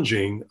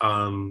challenging.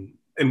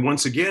 And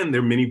once again,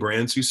 there are many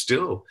brands who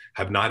still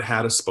have not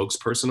had a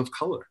spokesperson of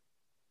color.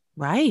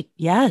 Right.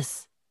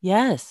 Yes.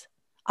 Yes.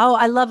 Oh,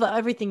 I love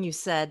everything you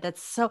said.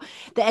 That's so,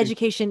 the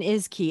education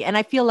is key. And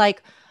I feel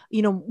like,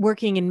 you know,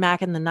 working in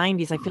MAC in the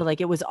 90s, I feel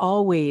like it was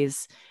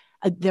always,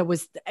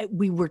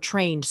 we were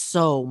trained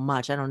so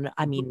much. I don't know.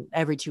 I mean,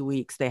 every 2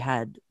 weeks they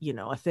had, you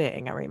know, a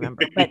thing, I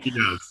remember, but,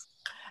 Yes.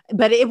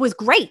 But it was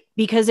great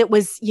because it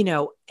was, you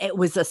know, it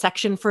was a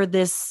section for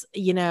this,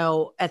 you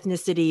know,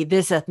 ethnicity,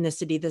 this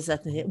ethnicity, this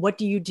ethnicity. What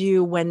do you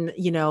do when,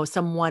 you know,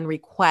 someone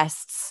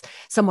requests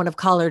someone of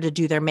color to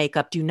do their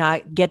makeup? Do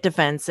not get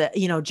defensive,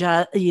 you know,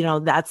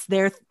 that's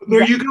their.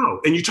 There you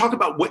go. And you talk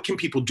about what can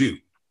people do,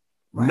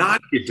 not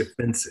get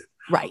defensive.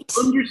 Right.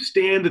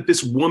 Understand that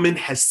this woman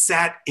has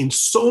sat in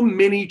so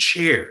many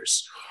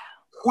chairs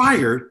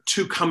prior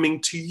to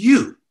coming to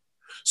you.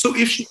 So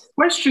if she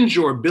questions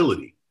your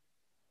ability,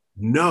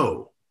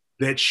 know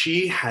that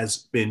she has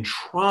been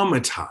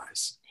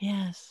traumatized.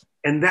 Yes.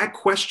 And that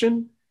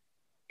question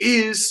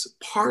is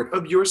part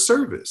of your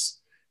service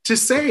to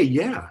say,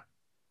 yeah,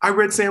 I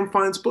read Sam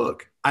Fine's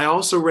book. I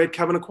also read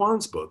Kevin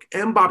Aquan's book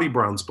and Bobby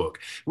Brown's book.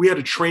 We had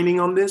a training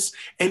on this.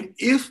 And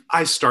if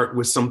I start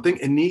with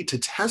something and need to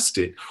test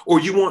it,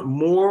 or you want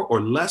more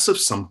or less of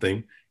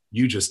something,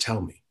 you just tell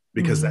me,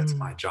 because that's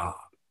my job.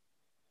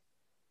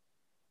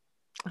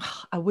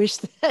 I wish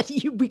that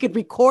we could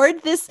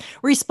record this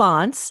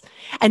response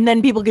and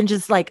then people can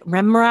just like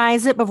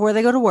memorize it before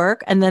they go to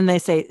work. And then they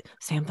say,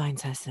 Sam Fine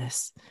says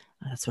this.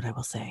 That's what I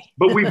will say.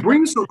 But we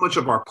bring so much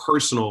of our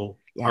personal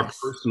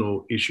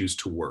issues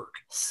to work.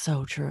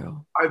 So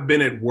true. I've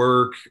been at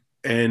work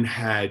and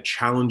had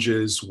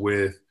challenges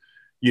with,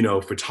 you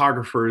know,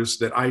 photographers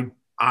that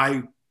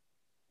I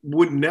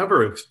would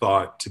never have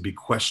thought to be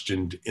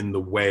questioned in the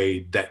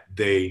way that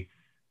they,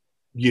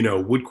 you know,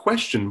 would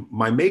question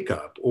my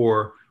makeup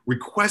or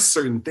request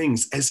certain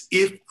things as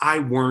if I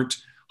weren't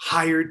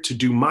hired to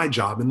do my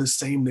job in the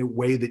same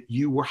way that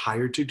you were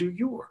hired to do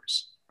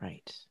yours.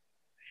 Right.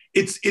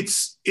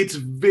 It's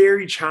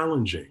very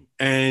challenging.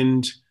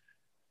 And,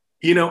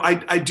 you know,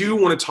 I do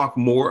want to talk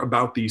more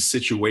about these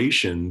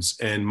situations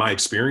and my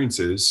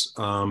experiences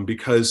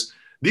because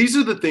these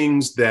are the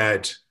things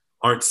that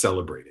aren't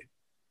celebrated.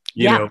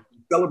 You know,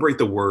 celebrate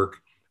the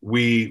work.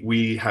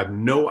 We have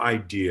no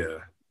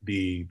idea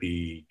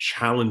the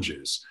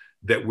challenges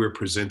that we're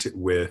presented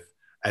with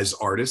as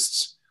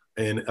artists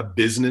in a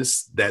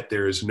business that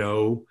there are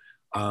no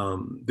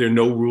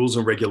rules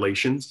and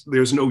regulations.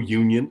 There's no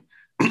union.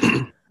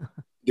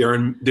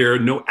 There are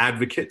no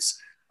advocates.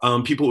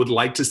 People would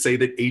like to say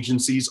that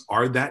agencies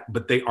are that,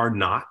 but they are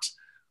not.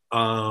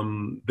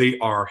 They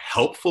are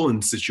helpful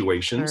in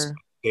situations. Sure.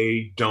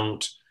 They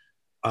don't.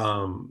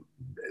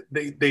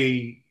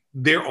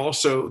 They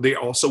also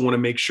want to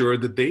make sure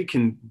that they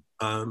can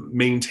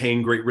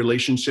maintain great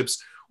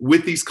relationships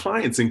with these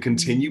clients and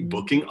continue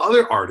booking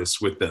other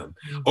artists with them,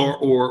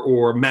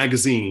 or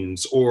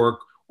magazines, or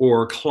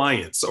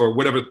clients, or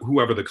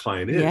whoever the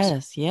client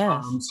is.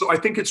 Yes. So I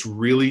think it's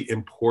really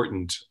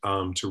important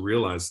to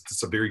realize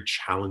it's a very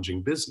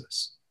challenging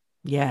business.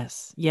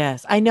 Yes.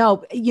 I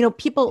know, you know,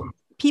 people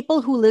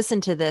who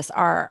listen to this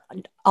are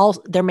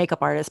they're makeup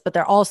artists, but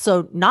they're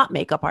also not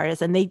makeup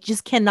artists, and they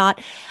just cannot.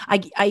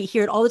 I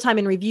hear it all the time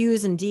in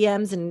reviews and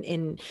DMs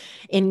and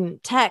in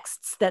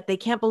texts that they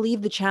can't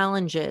believe the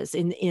challenges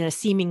in a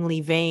seemingly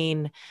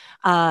vain,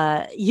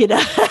 you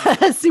know,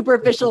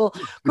 superficial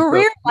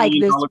career like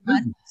this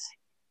one.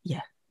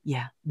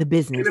 Yeah, the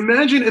business. And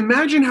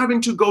imagine having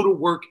to go to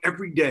work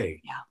every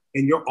day,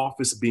 and your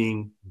office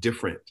being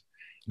different.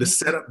 The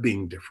setup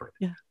being different,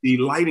 the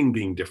lighting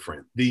being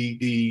different,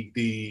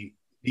 the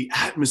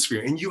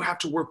atmosphere, and you have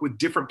to work with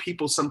different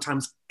people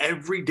sometimes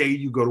every day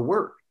you go to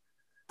work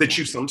that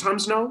you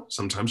sometimes know,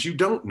 sometimes you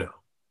don't know.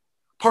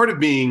 Part of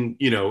being,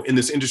 you know, in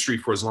this industry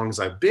for as long as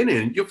I've been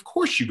in, of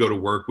course you go to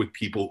work with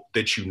people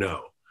that you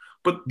know,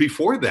 but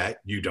before that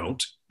you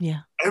don't.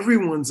 Yeah,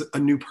 everyone's a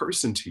new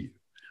person to you,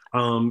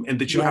 and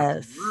that you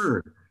have to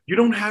learn. You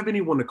don't have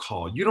anyone to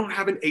call. You don't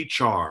have an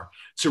HR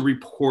to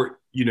report,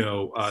 you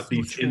know,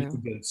 these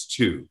incidents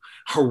to,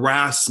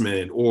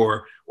 harassment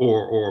or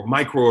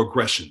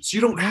microaggressions.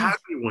 You don't have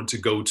anyone to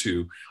go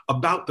to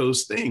about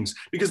those things,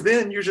 because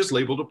then you're just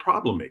labeled a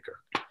problem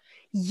maker.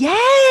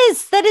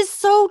 Yes, that is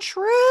so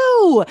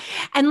true.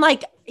 And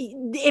like,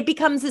 it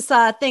becomes this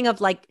thing of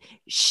like,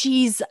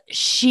 she's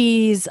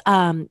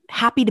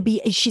happy to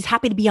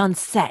be on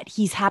set.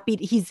 He's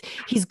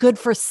good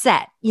for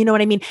set. You know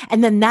what I mean?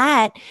 And then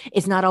that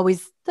is not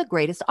always the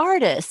greatest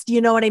artist.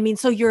 You know what I mean?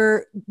 So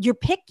you're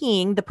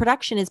picking, the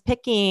production is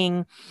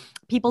picking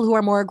people who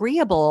are more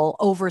agreeable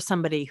over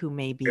somebody who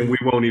may be. And we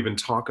won't even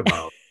talk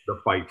about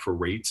the fight for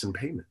rates and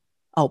payment.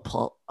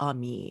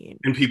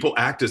 And people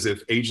act as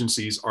if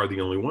agencies are the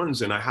only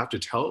ones. And I have to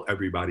tell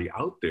everybody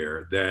out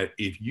there that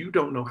if you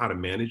don't know how to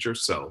manage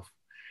yourself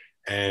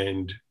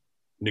and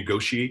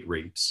negotiate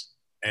rates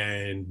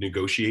and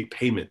negotiate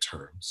payment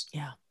terms,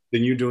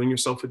 then you're doing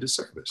yourself a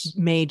disservice.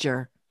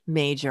 Major,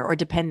 or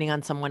depending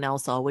on someone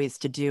else always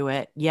to do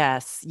it.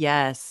 Yes. We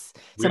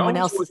someone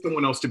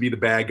else to be the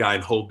bad guy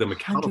and hold them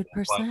accountable.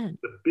 100%.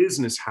 But the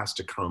business has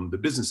to come, the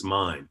business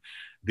mind,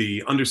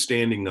 the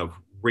understanding of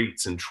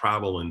rates and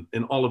travel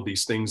and all of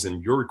these things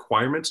and your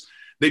requirements,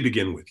 they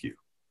begin with you.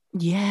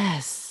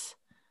 Yes.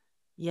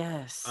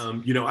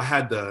 I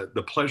had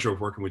the pleasure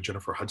of working with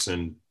Jennifer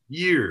Hudson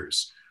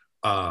years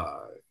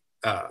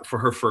for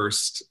her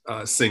first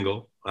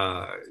single,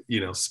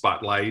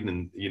 Spotlight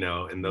and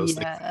those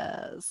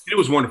things. It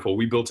was wonderful.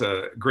 We built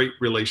a great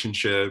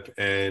relationship,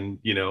 and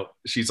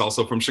she's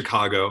also from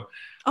Chicago.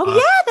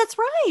 That's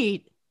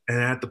right. And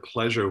I had the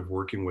pleasure of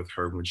working with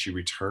her when she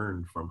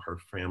returned from her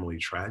family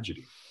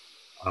tragedy,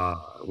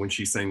 when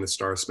she sang the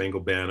Star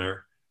Spangled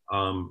Banner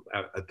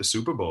at the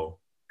Super Bowl.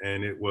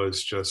 And it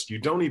was just, you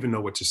don't even know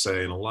what to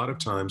say. And a lot of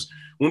times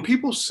when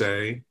people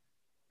say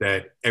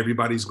that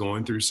everybody's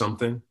going through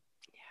something,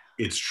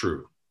 it's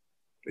true.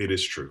 It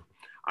is true.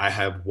 I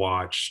have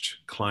watched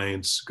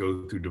clients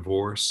go through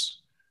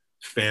divorce,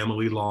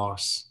 family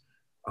loss,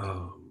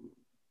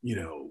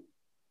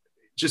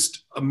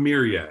 just a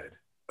myriad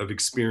of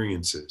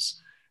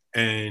experiences.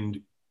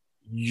 And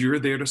you're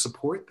there to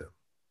support them,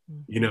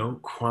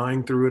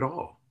 crying through it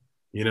all.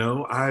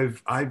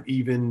 I've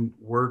even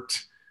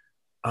worked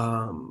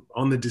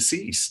on the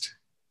deceased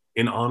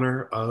in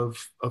honor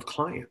of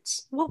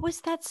clients. What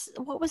was that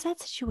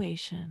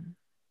situation?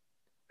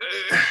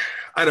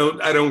 I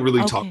don't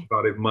really talk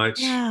about it much.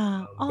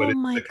 Yeah. But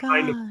it's the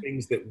kind of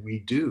things that we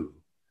do.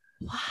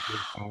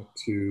 Wow.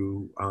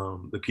 To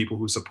the people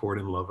who support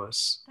and love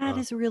us. That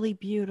is really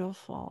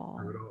beautiful.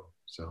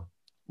 So.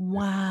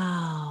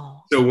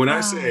 Wow. So when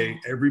I say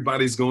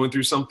everybody's going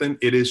through something,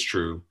 it is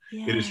true.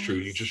 Yes. It is true.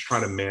 You just try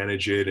to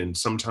manage it. And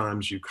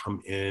sometimes you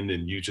come in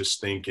and you just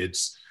think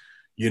it's,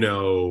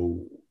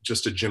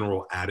 just a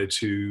general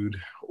attitude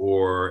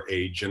or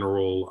a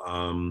general,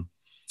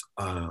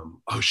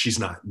 she's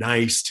not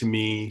nice to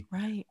me.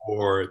 Right.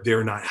 Or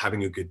they're not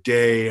having a good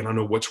day. I don't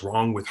know what's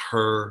wrong with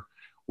her.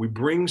 We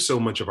bring so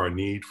much of our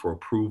need for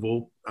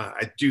approval.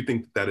 I do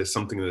think that is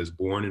something that is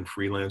born in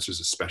freelancers,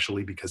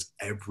 especially because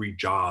every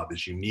job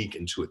is unique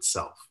into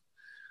itself.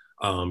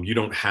 You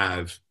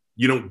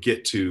don't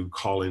get to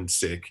call in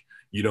sick.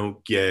 You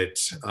don't get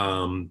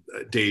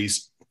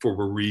days for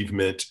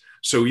bereavement.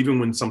 So even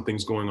when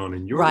something's going on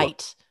in your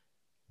life,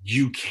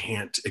 you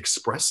can't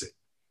express it.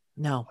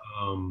 No.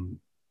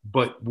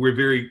 But we're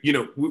very,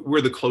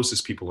 we're the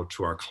closest people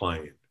to our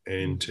client,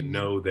 and to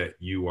know that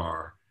you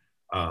are,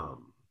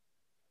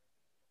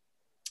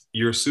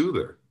 you're a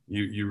soother.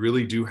 You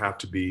really do have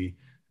to be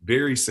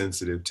very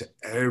sensitive to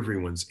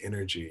everyone's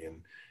energy.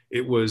 And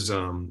it was,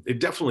 it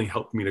definitely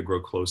helped me to grow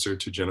closer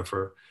to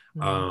Jennifer,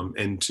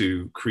 and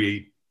to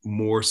create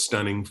more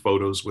stunning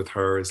photos with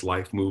her as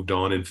life moved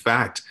on. In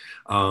fact,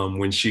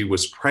 when she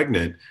was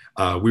pregnant,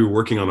 we were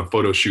working on a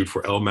photo shoot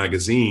for Elle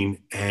magazine,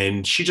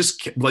 and she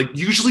just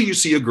usually you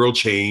see a girl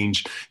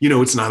change,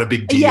 it's not a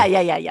big deal.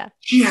 Yeah.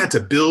 She had to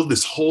build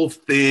this whole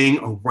thing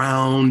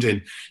around,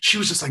 and she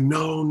was just like,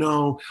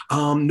 no,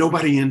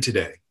 nobody in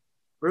today.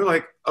 We're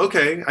like,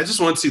 okay, I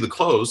just want to see the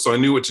clothes. So I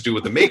knew what to do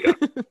with the makeup.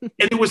 And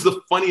it was the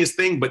funniest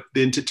thing, but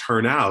then to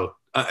turn out,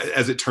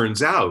 as it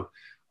turns out,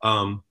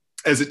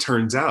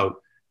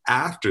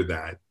 after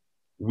that,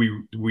 we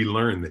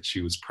learned that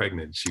she was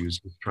pregnant. She was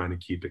just trying to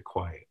keep it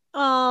quiet.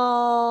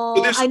 Oh,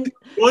 so there's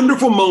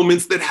wonderful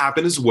moments that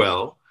happen as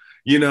well,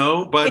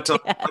 but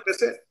like I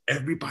said,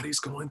 everybody's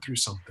going through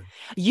something.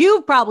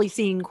 You've probably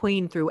seen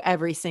Queen through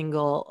every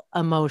single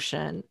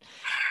emotion.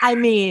 I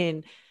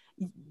mean,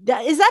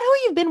 is that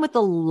who you've been with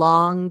the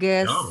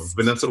longest? No,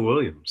 Vanessa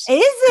Williams.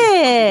 Is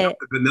it?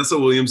 Vanessa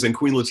Williams and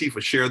Queen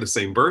Latifah share the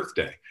same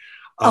birthday.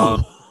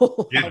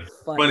 Yeah,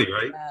 funny,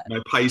 right?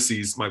 My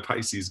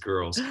Pisces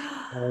girls.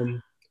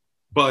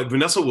 But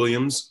Vanessa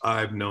Williams,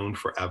 I've known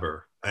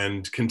forever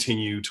and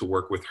continue to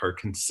work with her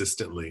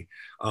consistently.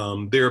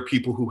 There are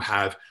people who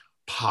have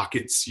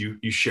pockets you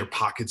share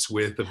pockets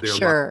with of their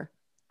life.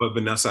 But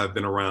Vanessa, I've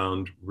been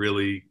around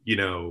really,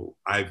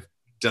 I've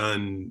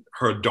done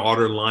her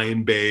daughter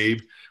Lion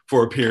Babe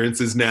for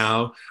appearances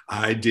now.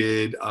 I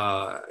did,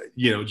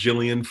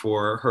 Jillian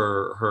for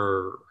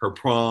her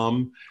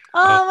prom.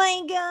 Oh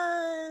my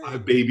God. I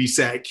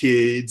babysat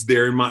kids.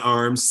 They're in my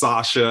arms,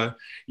 Sasha,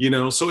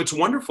 so it's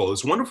wonderful.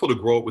 It's wonderful to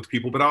grow up with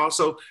people, but I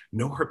also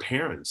know her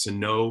parents and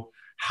know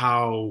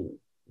how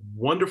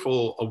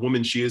wonderful a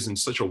woman she is and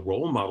such a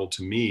role model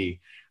to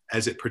me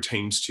as it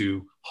pertains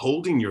to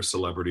holding your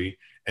celebrity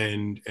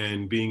and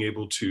being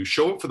able to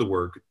show up for the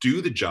work,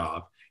 do the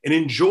job, and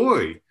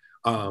enjoy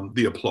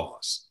the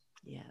applause.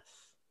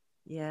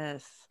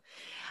 Yes.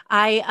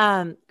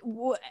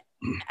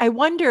 I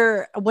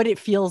wonder what it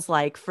feels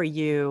like for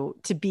you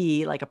to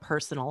be like a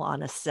personal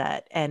on a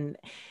set. And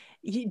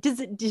you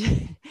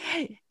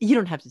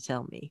don't have to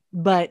tell me,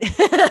 but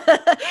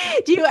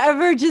do you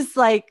ever just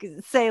like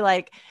say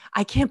like,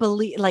 I can't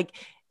believe, like,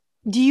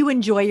 do you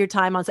enjoy your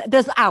time on set?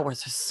 Those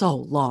hours are so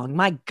long.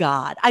 My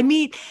God. I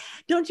mean,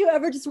 don't you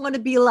ever just want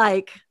to be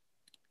like,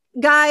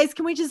 guys,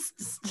 can we just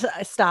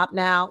stop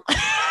now?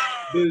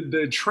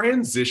 The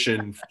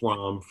transition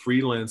from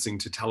freelancing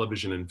to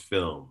television and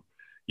film,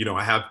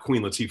 I have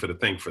Queen Latifah to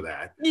thank for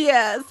that.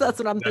 Yes, that's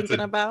what I'm thinking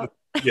about.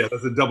 Yeah,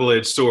 that's a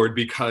double-edged sword,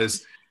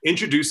 because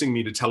introducing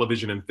me to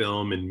television and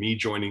film and me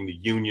joining the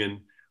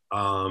union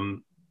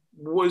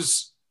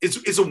is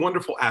a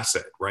wonderful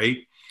asset, right?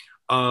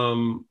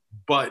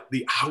 But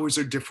the hours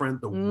are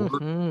different, the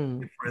work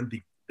is different,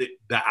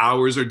 the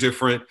hours are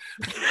different.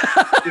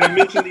 Did I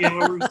mention the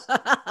hours?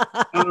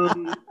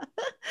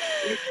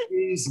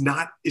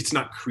 It's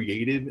not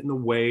creative in the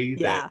way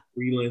that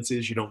freelance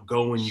is. You don't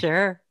go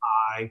and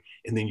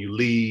and then you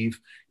leave,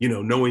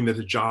 knowing that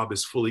the job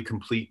is fully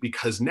complete,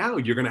 because now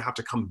you're going to have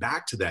to come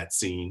back to that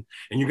scene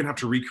and you're going to have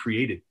to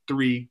recreate it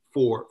 3,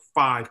 4,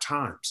 5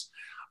 times.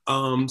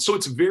 So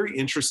it's very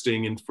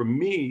interesting. And for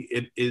me,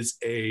 it is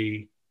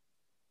a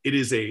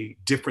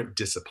different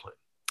discipline.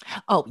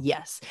 Oh,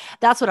 yes.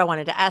 That's what I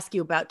wanted to ask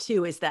you about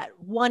too, is that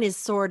one is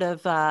sort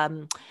of,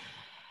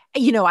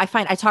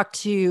 I talk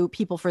to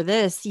people for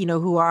this,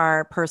 who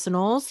are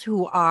personals,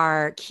 who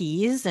are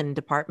keys and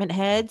department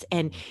heads,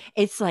 and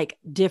it's like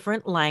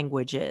different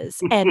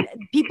languages. And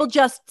people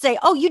just say,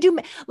 oh, you do,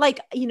 like,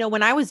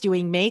 when I was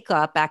doing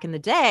makeup back in the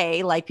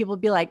day, like people would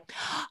be like,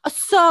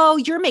 so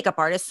you're a makeup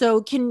artist,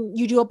 so can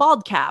you do a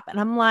bald cap? And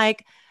I'm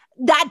like,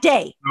 that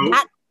day,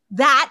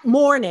 that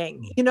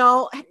morning,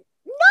 no.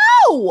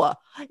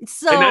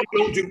 So, and I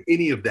don't do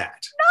any of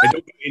that. No. I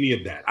don't do any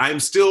of that. I'm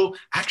still,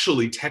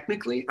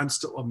 technically, I'm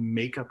still a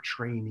makeup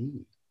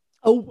trainee.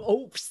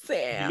 Oh,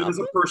 Sam. Even as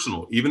a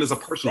personal,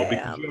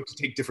 because you have to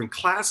take different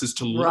classes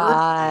to learn.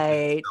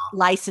 Right.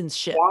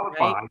 Licenseship.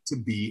 Qualify to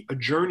be a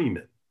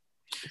journeyman.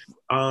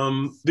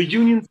 The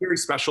union's very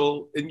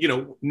special. And,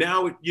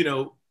 now,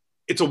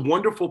 it's a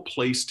wonderful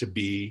place to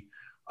be,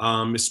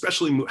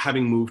 especially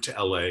having moved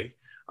to LA.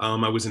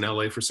 I was in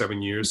LA for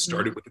 7 years,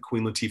 started with the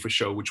Queen Latifah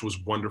show, which was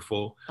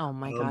wonderful. Oh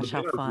my gosh,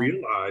 how fun. I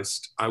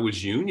realized I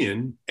was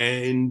union,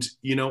 and,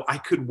 I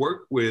could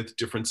work with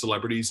different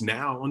celebrities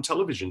now on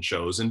television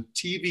shows and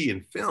TV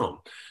and film.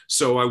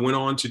 So I went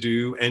on to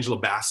do Angela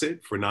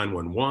Bassett for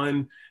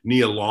 911,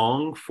 Nia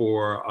Long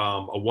for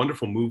a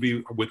wonderful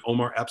movie with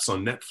Omar Epps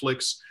on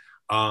Netflix.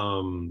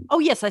 Oh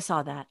yes, I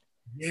saw that.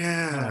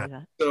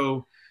 Yeah.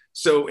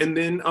 So, and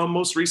then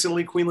most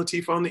recently, Queen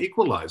Latifah on The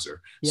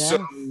Equalizer. Yes.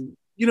 So,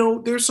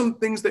 there's some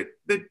things that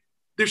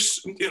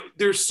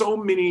there's so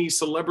many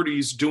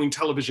celebrities doing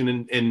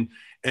television and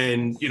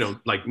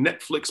like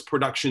Netflix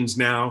productions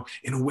now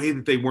in a way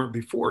that they weren't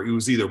before. It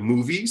was either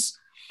movies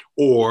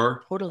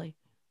or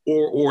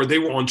they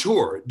were on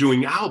tour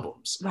doing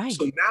albums. Right.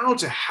 So now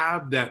to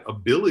have that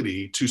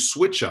ability to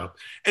switch up,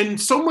 and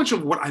so much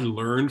of what I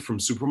learned from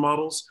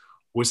Supermodels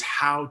was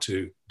how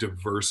to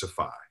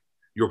diversify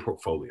your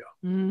portfolio.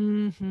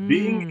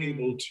 Being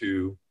able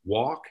to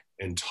walk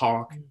and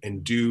talk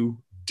and do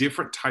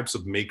different types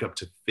of makeup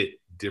to fit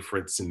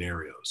different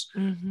scenarios.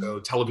 So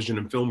television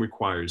and film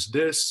requires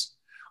this.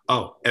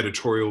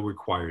 Editorial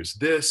requires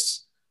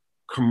this.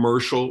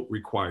 Commercial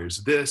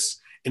requires this.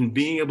 And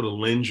being able to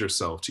lend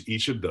yourself to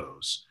each of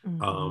those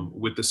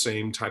with the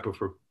same type of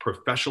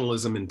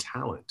professionalism and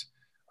talent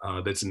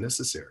that's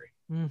necessary.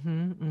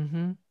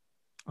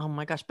 Oh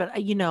my gosh.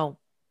 But you're going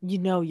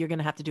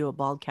to have to do a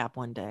bald cap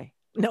one day.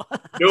 No.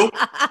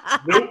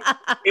 Nope.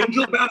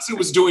 Angela Bassett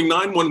was doing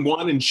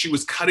 911 and she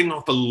was cutting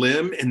off a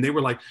limb, and they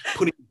were like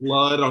putting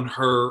blood on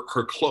her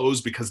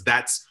clothes because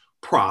that's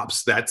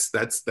props. That's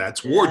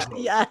wardrobe.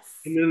 Yes.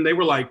 And then they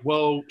were like,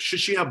 well, should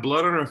she have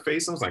blood on her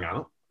face? I was like,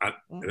 I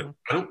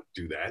don't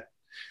do that.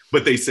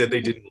 But they said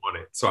they didn't want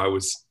it. So I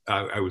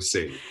was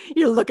saved.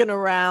 You're looking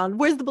around.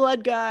 Where's the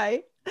blood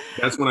guy?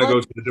 That's when I go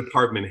to the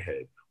department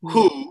head,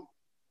 who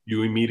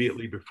you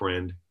immediately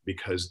befriend,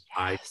 because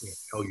I can't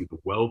tell you the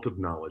wealth of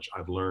knowledge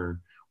I've learned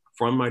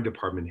from my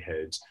department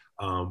heads,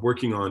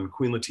 working on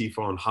Queen Latifah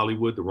on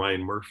Hollywood, the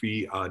Ryan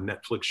Murphy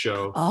Netflix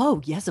show.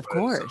 Oh, yes, of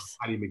course.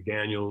 Patty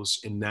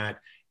McDaniels in that.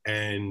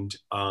 And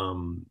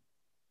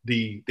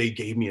they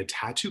gave me a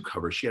tattoo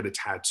cover. She had a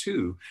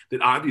tattoo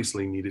that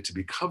obviously needed to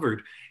be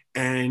covered.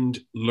 And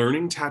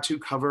learning tattoo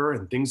cover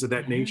and things of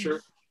that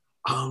nature,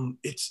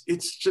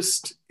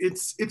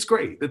 it's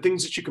great. The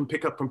things that you can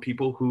pick up from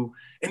people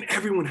and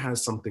everyone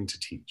has something to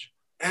teach.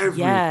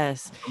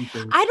 Yes.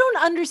 I don't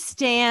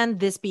understand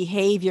this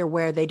behavior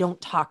where they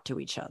don't talk to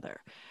each other.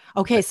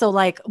 Okay. So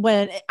like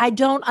when I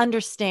don't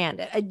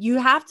understand it, you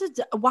have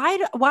to, why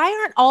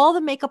aren't all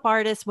the makeup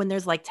artists, when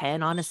there's like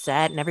 10 on a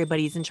set and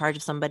everybody's in charge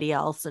of somebody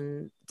else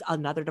and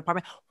another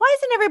department, why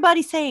isn't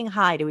everybody saying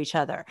hi to each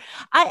other?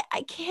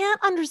 I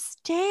can't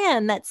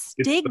understand that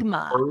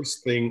stigma. It's the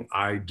first thing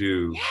I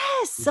do.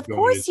 Yes, of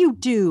course you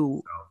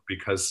do.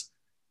 Because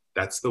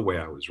that's the way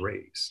I was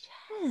raised.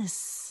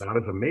 Yes. Not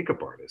as a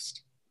makeup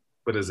artist,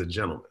 but as a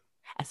gentleman.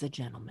 As a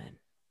gentleman.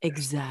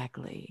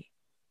 Exactly.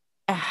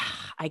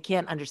 I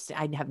can't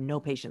understand. I have no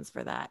patience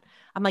for that.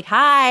 I'm like,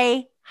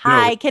 hi,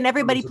 No, can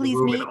everybody please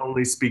meet? And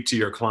only speak to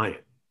your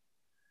client.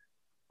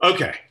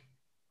 Okay.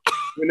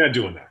 We're not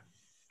doing that.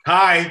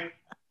 Hi.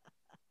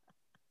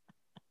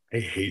 I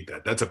hate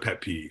that. That's a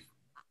pet peeve.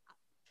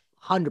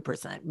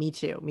 100%. Me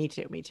too.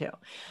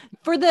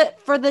 For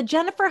the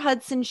Jennifer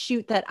Hudson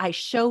shoot that I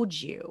showed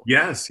you.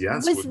 Yes.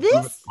 Was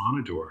this?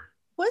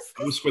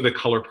 It was for the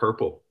Color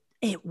Purple.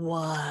 It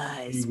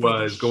was. He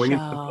was going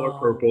into the Color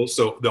Purple.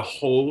 So the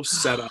whole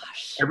setup,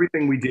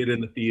 everything we did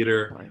in the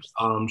theater,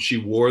 she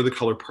wore the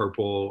Color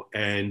Purple,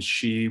 and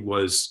she's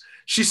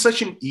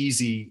such an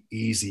easy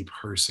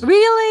person.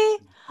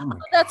 Really? Oh,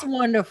 that's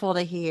wonderful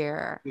to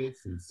hear.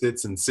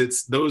 Sits and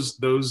sits. Those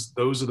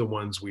are the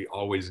ones we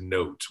always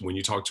note when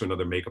you talk to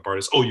another makeup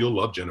artist. Oh, you'll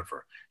love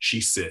Jennifer.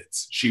 She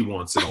sits. She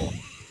wants it all.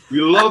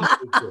 We love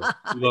those.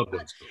 We love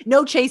those.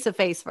 No chase a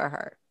face for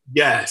her.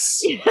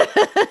 Yes.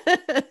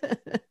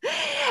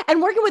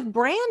 And working with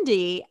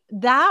Brandy,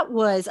 that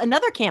was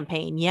another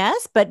campaign,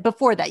 yes. But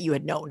before that, you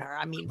had known her.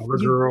 I mean,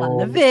 you've done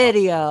the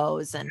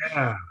videos and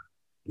the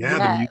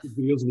music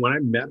videos. When I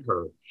met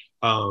her,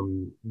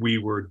 we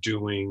were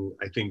doing,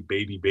 I think,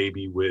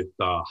 Baby with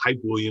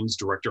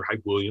director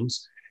Hype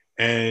Williams,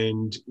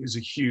 and he's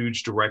a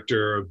huge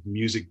director of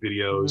music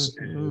videos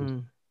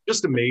and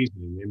just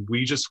amazing. And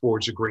we just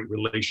forged a great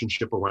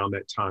relationship around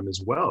that time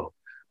as well.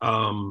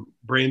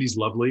 Brandy's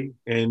lovely,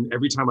 and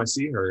every time I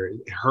see her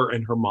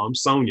and her mom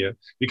Sonia,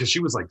 because she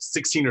was like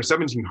 16 or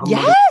 17,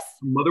 her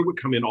mother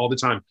would come in all the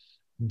time.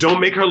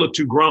 Don't make her look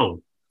too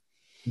grown.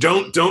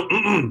 Don't.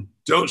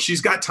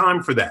 She's got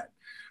time for that.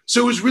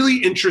 So it was really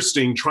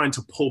interesting trying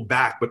to pull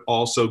back, but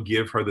also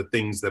give her the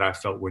things that I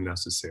felt were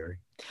necessary.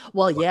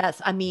 Well, yes.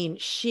 I mean,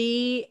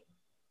 she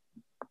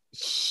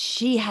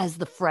has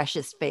the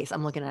freshest face.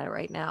 I'm looking at it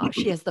right now.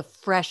 She has the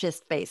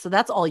freshest face. So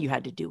that's all you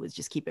had to do was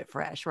just keep it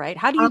fresh, right?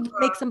 How do you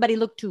make somebody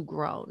look too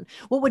grown?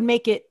 What would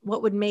make it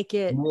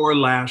more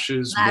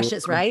lashes, more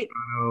right?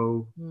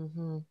 You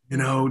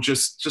know,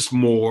 just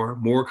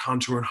more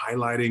contour and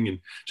highlighting, and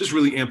just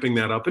really amping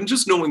that up, and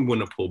just knowing when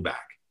to pull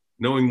back.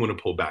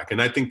 And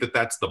I think that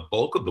that's the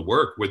bulk of the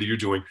work, whether you're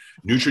doing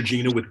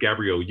Neutrogena with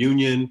Gabrielle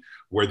Union,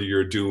 whether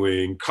you're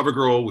doing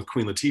CoverGirl with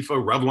Queen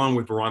Latifah, Revlon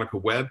with Veronica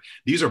Webb.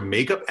 These are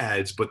makeup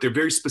ads, but they're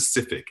very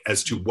specific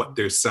as to what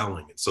they're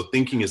selling. And so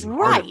thinking is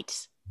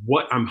right.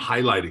 What I'm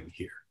highlighting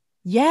here.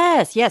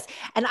 Yes.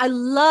 And I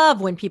love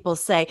when people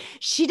say,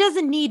 she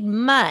doesn't need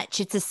much.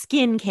 It's a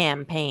skin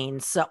campaign.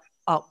 So,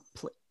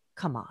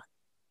 come on,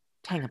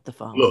 hang up the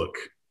phone. Look.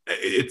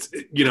 It's,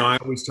 I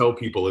always tell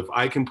people, if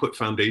I can put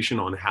foundation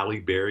on Halle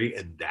Berry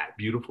and that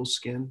beautiful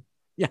skin,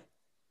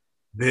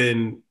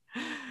 then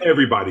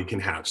everybody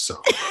can have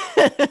some.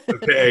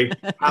 Okay,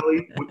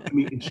 Halle,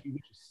 and she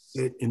would just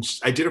sit, and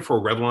I did it for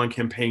a Revlon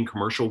campaign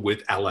commercial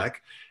with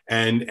Alec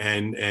and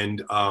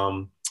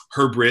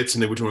her Brits,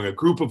 and they were doing a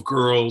group of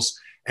girls,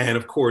 and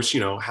of course,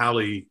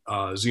 Halle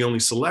is the only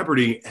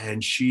celebrity,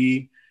 and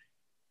she's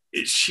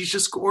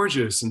just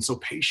gorgeous and so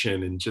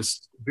patient and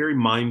just very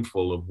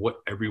mindful of what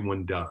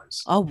everyone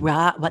does. Oh,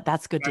 right. But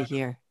that's good to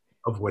hear.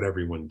 Of what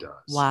everyone does.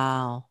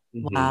 Wow.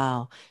 Mm-hmm.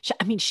 Wow.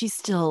 I mean, she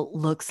still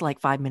looks like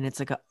 5 minutes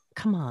ago.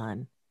 Come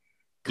on.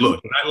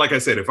 Look, like I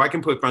said, if I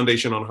can put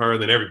foundation on her,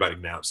 then everybody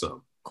can have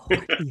some.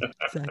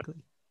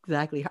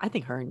 Exactly. I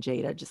think her and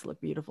Jada just look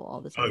beautiful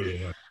all the time. Oh,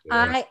 yeah.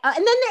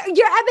 And then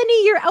your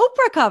Ebony, your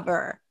Oprah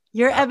cover.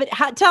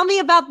 Tell me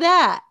about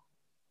that.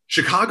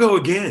 Chicago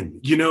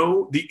again.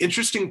 The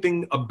interesting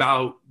thing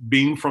about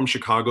being from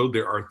Chicago,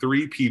 there are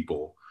 3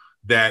 people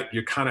that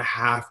you kind of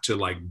have to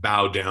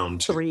bow down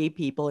to. 3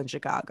 people in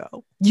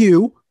Chicago.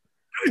 You?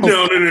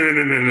 No.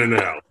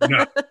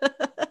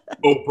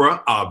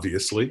 Oprah,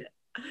 obviously.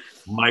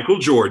 Michael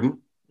Jordan,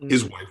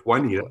 his wife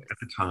Juanita at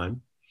the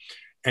time,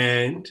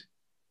 and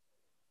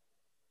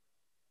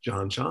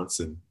John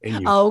Johnson.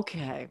 And you.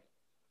 Okay.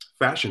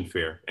 Fashion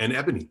Fair and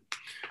Ebony.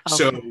 Okay.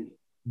 So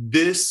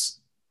this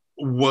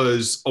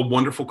was a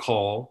wonderful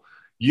call.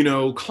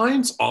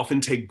 Clients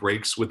often take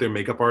breaks with their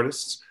makeup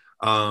artists.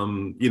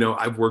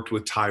 I've worked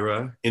with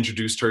Tyra,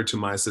 introduced her to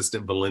my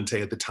assistant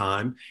Valente at the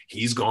time.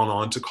 He's gone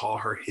on to call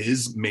her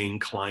his main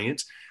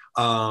client.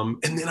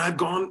 And then I've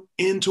gone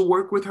in to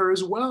work with her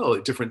as well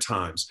at different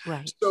times.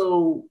 Right.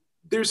 So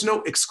there's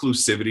no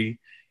exclusivity.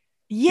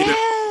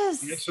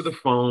 Yes. Answer the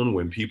phone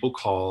when people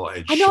call.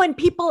 I know, and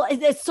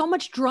there's so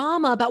much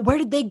drama about where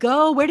did they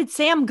go? Where did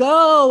Sam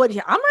go? And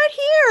I'm right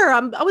here.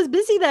 I was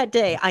busy that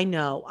day. I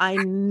know.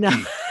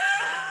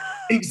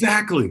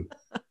 Exactly.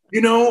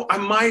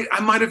 I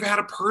might have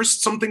had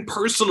something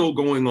personal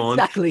going on.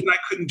 Exactly. And I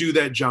couldn't do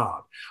that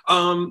job.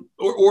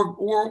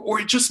 Or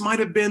it just might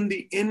have been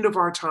the end of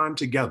our time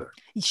together.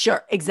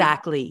 Sure.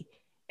 Exactly.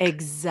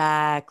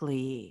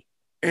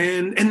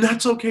 And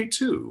that's okay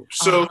too.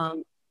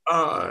 So,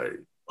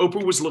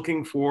 Oprah was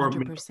looking for a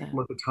makeup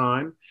at the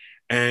time,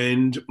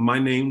 and my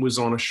name was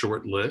on a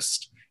short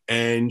list,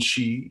 and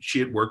she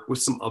had worked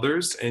with some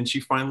others, and she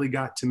finally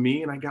got to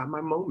me, and I got my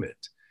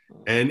moment.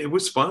 And it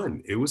was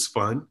fun. It was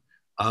fun.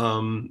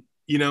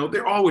 You know,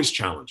 there are always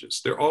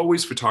challenges. There are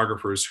always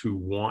photographers who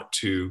want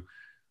to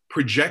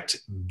project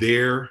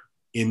their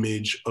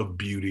image of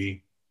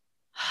beauty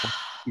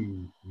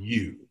to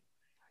you.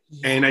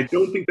 Yes. And I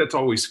don't think that's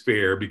always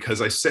fair,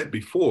 because I said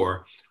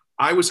before,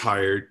 I was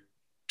hired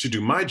to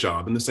do my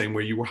job in the same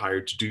way you were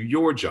hired to do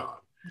your job.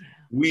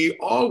 We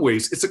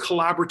always, it's a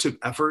collaborative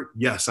effort.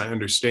 Yes, I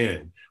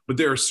understand. But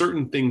there are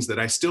certain things that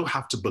I still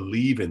have to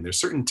believe in. There's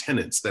certain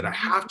tenets that I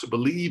have to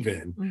believe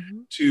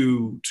in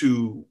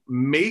to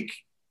make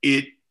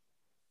it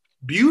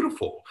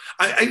beautiful.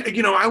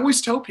 I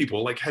always tell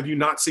people, like, have you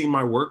not seen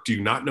my work? Do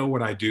you not know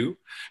what I do?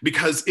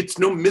 Because it's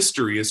no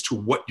mystery as to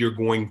what you're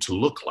going to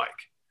look like.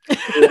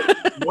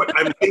 What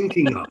I'm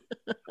thinking of.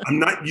 I'm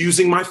not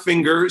using my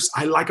fingers.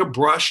 I like a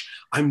brush.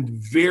 I'm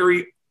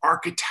very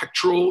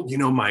architectural, you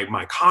know,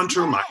 my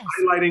contour, my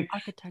highlighting,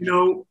 you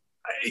know,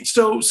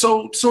 so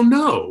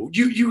no,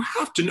 you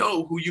have to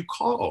know who you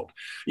called.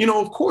 You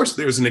know, of course,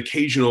 there's an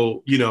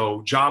occasional, you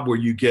know, job where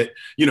you get,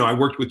 you know, I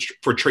worked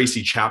for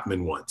Tracy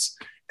Chapman once,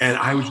 and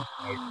I was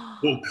like,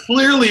 well,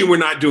 clearly we're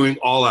not doing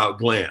all out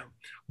glam,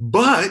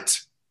 but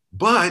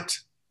I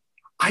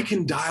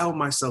can dial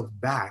myself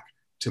back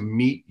to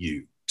meet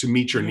you, to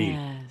meet your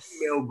needs.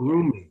 Female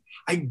grooming.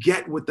 I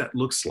get what that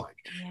looks like.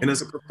 Yeah. And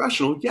as a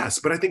professional, yes,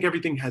 but I think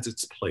everything has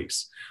its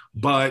place.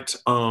 But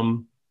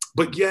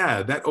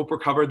yeah, that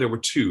Oprah cover, there were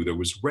two. There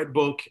was Red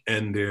Book,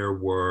 and there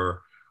was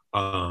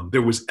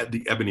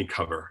the Ebony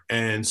cover.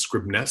 And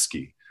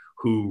Scribnesky,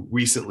 who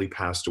recently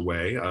passed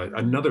away,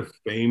 another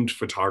famed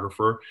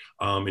photographer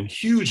and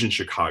huge in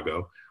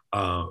Chicago,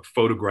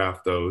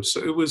 photographed those.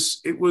 So it was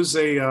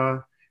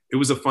a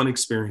fun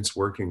experience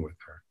working with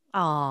her.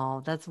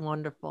 Oh, that's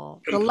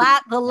wonderful. The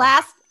last.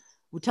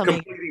 Tell me.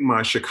 Completing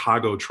my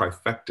Chicago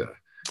trifecta.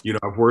 You know,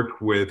 I've worked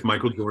with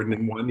Michael Jordan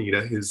and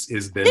Juanita, his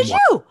then wife. Did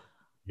you?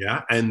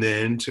 Yeah, and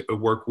then to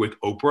work with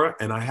Oprah,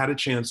 and I had a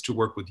chance to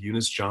work with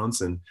Eunice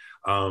Johnson,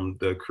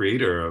 the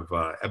creator of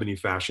Ebony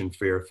Fashion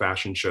Fair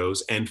fashion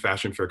shows and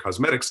Fashion Fair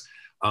Cosmetics,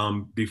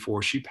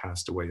 before she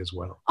passed away as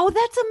well. Oh,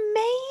 that's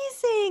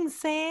amazing,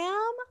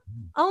 Sam.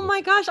 Oh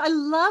my gosh, I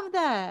love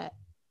that.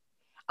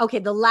 Okay,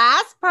 the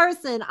last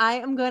person I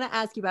am going to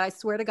ask you about, I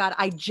swear to God,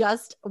 I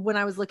just, when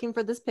I was looking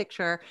for this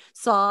picture,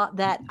 saw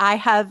that I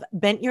have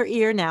bent your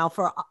ear now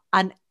for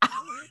an hour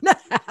and a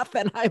half,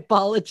 and I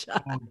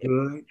apologize.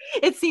 Oh,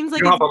 it seems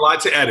like you'll have a lot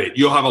to edit.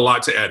 You'll have a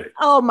lot to edit.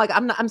 Oh my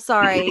God, I'm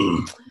sorry.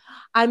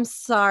 I'm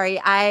sorry.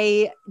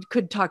 I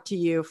could talk to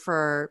you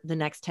for the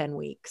next 10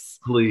 weeks.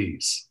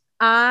 Please.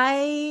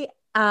 I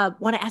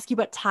want to ask you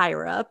about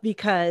Tyra,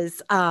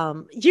 because,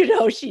 you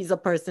know, she's a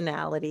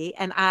personality,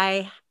 and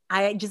I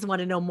just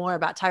want to know more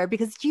about Tyra,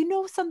 because you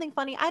know something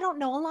funny. I don't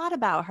know a lot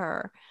about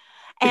her.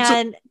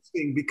 And it's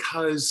interesting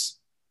because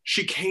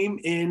she came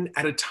in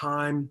at a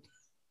time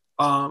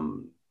where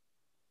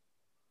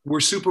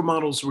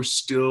supermodels were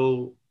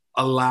still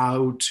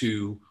allowed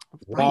to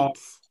walk,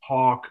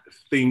 talk,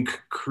 think,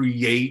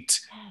 create,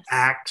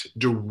 act,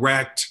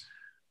 direct,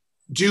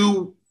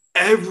 do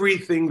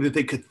everything that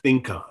they could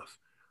think of.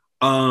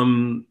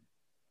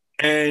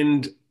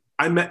 And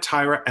I met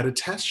Tyra at a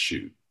test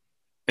shoot.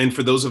 And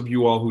for those of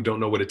you all who don't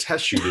know what a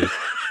test shoot is,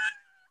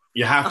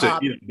 you have to,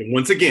 you know,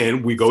 once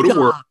again, we go to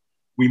work.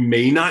 We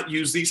may not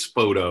use these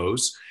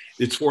photos.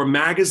 It's for a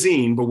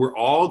magazine, but we're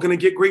all going to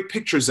get great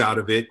pictures out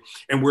of it.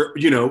 And we're,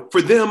 you know,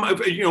 for them,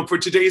 you know, for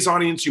today's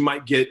audience, you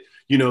might get,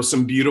 you know,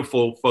 some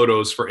beautiful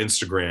photos for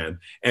Instagram.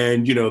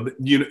 And, you know,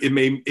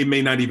 it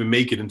may not even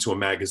make it into a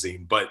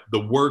magazine, but the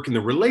work and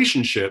the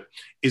relationship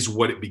is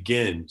what it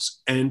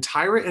begins. And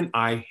Tyra and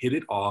I hit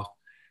it off.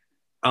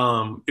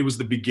 It was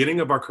the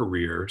beginning of our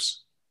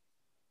careers.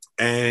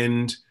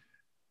 And,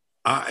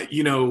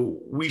 you know,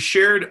 we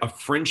shared a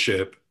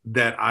friendship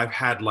that I've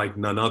had like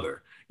none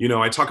other. You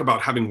know, I talk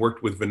about having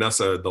worked with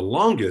Vanessa the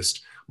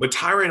longest, but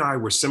Tyra and I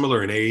were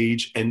similar in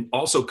age and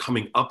also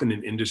coming up in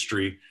an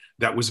industry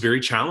that was very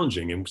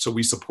challenging. And so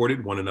we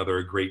supported one another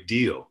a great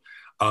deal.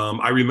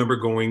 I remember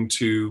going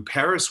to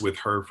Paris with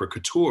her for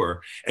couture,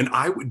 and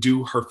I would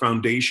do her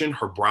foundation,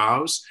 her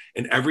brows,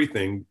 and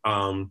everything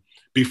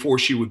before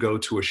she would go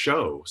to a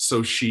show.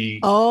 So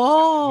she...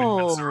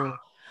 Oh,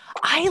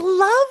 I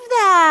love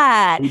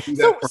that. We do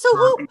that for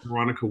her and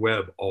Veronica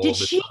Webb all the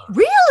time.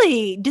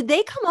 Really? Did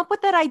they come up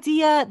with that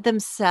idea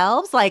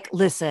themselves? Like,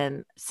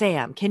 listen,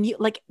 Sam, can you,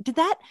 like, did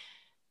that...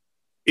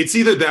 It's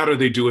either that or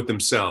they do it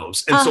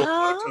themselves. And so a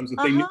lot of times if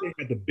they knew they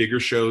had the bigger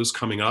shows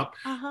coming up,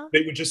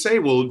 they would just say,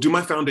 well, do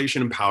my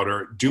foundation and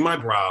powder, do my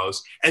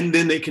brows, and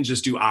then they can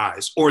just do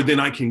eyes. Or then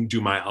I can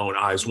do my own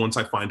eyes once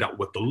I find out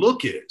what the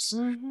look is.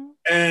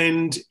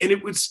 And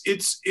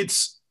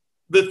it's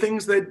the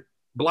things that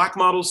Black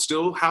models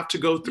still have to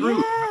go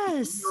through.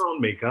 Yes. Their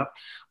own makeup.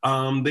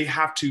 They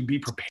have to be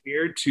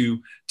prepared to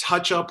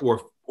touch up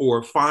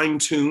or fine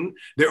tune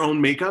their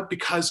own makeup,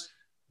 because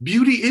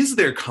beauty is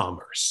their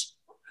commerce.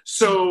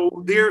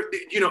 So they're,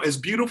 you know, as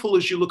beautiful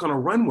as you look on a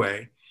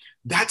runway,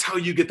 that's how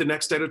you get the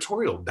next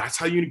editorial. That's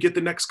how you get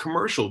the next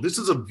commercial. This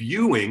is a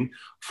viewing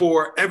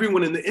for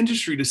everyone in the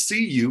industry to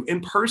see you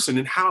in person,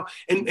 and how,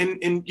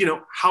 and you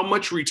know, how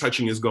much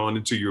retouching has gone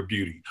into your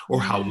beauty,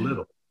 or how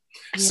little.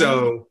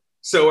 Yeah.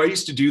 So I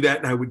used to do that,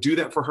 and I would do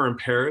that for her in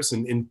Paris.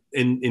 And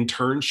in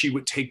turn, she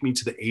would take me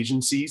to the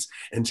agencies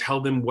and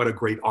tell them what a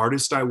great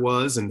artist I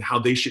was and how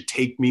they should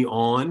take me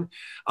on,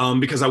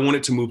 because I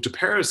wanted to move to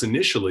Paris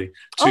initially.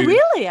 Oh,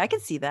 really? I can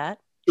see that.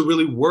 To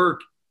really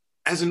work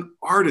as an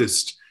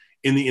artist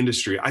in the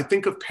industry. I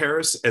think of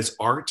Paris as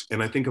art,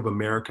 and I think of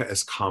America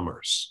as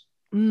commerce.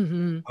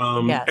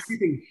 Mm-hmm. Yes.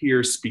 Everything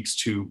here speaks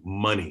to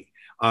money.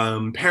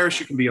 Paris,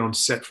 you can be on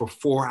set for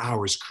 4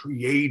 hours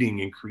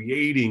creating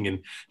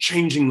and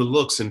changing the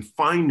looks and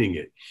finding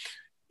it.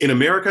 In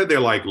America, they're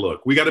like,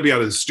 look, we got to be out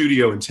of the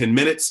studio in 10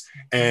 minutes,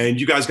 and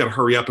you guys got to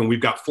hurry up, and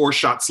we've got 4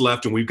 shots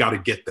left, and we've got to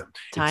get them.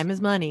 Time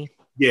is money.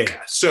 Yeah.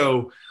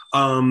 So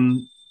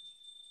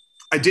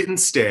I didn't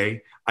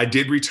stay. I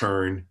did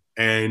return,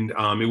 and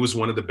it was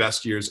one of the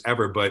best years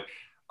ever. But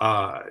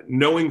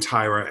knowing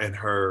Tyra and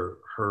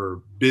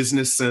her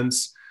business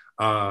sense,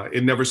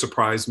 it never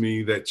surprised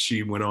me that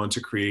she went on to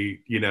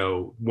create, you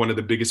know, one of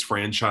the biggest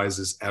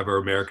franchises ever,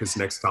 America's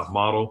Next Top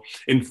Model.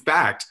 In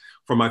fact,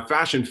 for my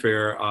fashion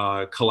fair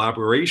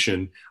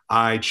collaboration,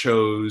 I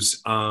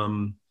chose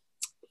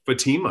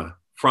Fatima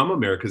from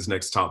America's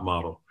Next Top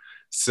Model.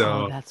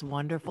 So that's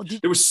wonderful.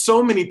 There were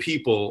so many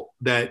people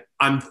that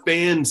I'm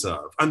fans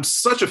of. I'm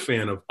such a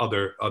fan of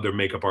other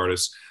makeup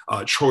artists.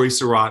 Troy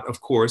Surratt,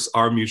 of course,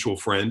 our mutual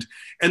friend.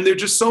 And there are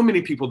just so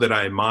many people that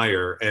I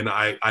admire. And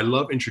I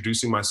love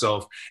introducing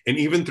myself. And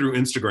even through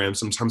Instagram,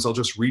 sometimes I'll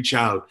just reach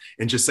out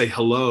and just say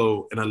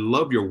hello. And I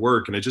love your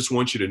work. And I just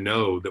want you to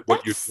know that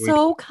what that's you're doing.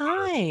 So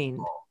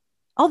kind.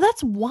 Oh,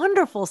 that's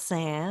wonderful,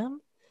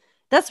 Sam.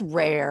 That's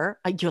rare.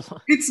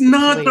 It's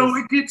not, though.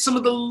 I get some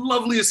of the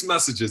loveliest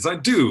messages. I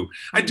do.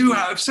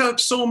 I've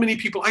had so many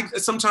people.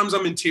 Sometimes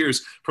I'm in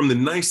tears from the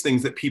nice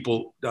things that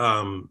people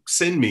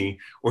send me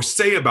or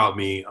say about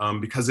me,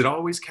 because it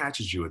always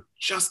catches you at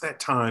just that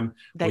time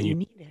that when you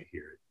need it.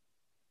 Hear it.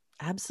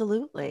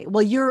 Absolutely.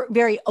 Well, you're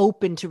very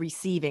open to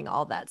receiving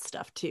all that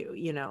stuff too,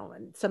 you know,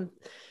 and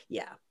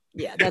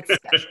that's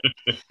special.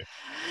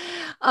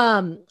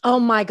 Oh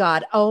my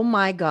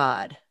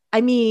God.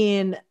 I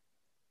mean,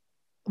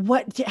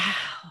 what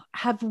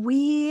have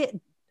we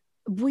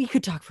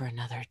could talk for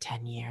another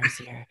 10 years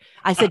here.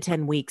 I said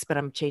 10 weeks, but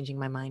I'm changing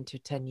my mind to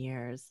 10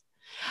 years.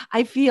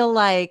 I feel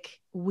like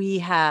we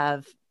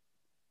have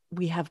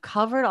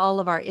covered all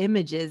of our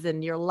images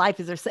in your life.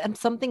 Is there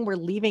something we're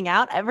leaving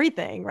out?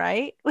 Everything,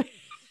 right?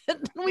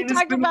 We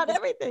talked about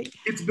everything.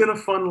 It's been a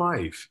fun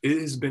life.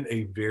 It has been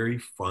a very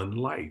fun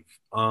life.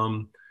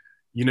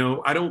 You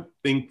know, I don't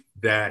think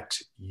that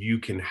you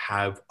can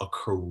have a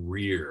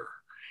career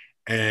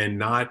and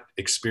not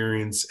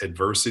experience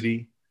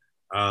adversity.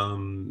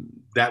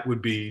 That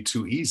would be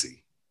too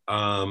easy.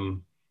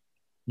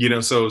 You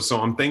know, so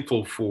I'm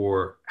thankful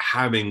for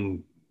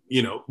having,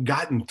 you know,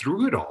 gotten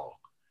through it all,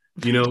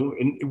 you know,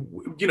 and,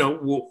 you know,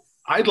 well,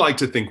 I'd like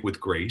to think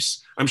with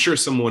grace. I'm sure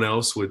someone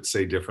else would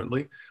say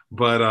differently,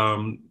 but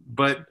no.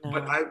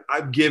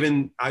 I've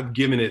given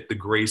it the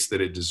grace that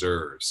it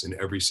deserves in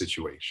every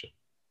situation.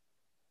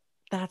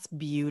 That's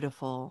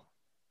beautiful.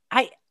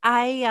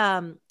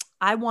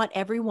 I want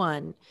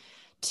everyone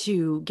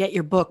to get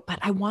your book, but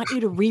I want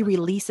you to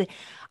re-release it.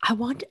 I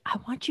want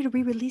you to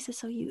re-release it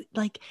so you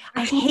like.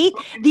 I hate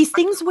these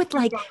things with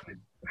like.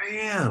 I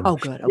am. Oh,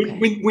 good.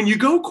 Okay. When you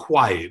go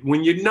quiet,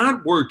 when you're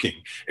not working,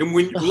 and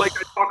when like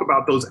I talk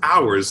about those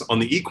hours on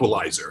the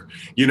Equalizer,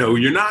 you know,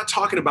 you're not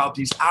talking about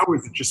these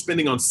hours that you're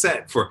spending on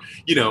set for,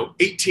 you know,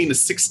 18 to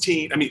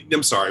 16. I mean,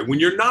 I'm sorry, when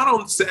you're not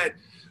on set,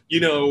 you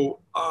know,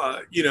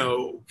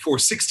 for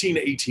 16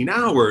 to 18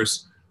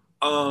 hours.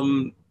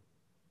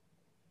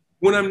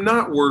 When I'm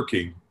not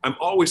working, I'm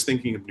always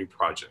thinking of new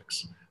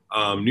projects,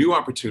 new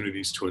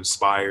opportunities to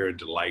inspire and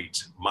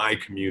delight my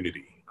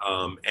community,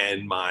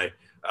 and my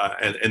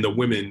and the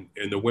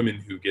women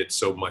who get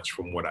so much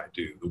from what I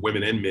do, the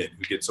women and men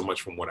who get so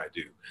much from what I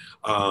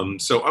do.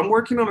 So I'm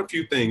working on a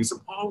few things. I'm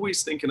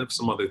always thinking of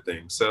some other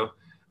things. So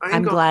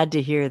I'm glad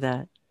to hear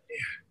that.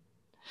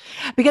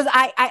 Yeah. Because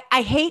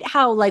I hate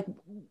how like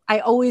I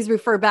always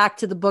refer back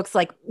to the books,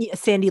 like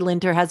Sandy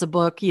Linter has a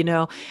book, you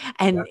know,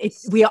 and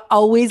we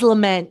always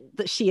lament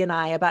that she and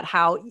I about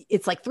how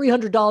it's like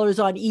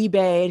 $300 on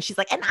eBay. And she's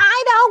like, and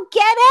I don't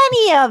get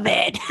any of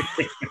it.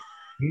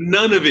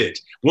 None of it.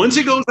 Once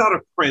it goes out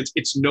of print,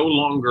 it's no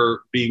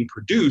longer being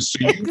produced.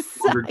 So you no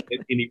longer get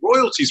any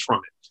royalties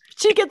from it.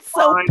 She gets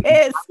so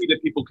pissed.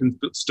 That people can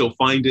still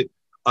find it.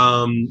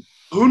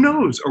 Who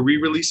knows? A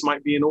re-release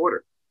might be in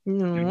order.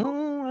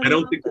 No, I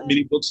don't think that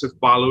many books have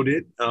followed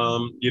it,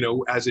 you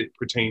know, as it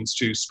pertains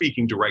to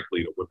speaking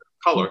directly to women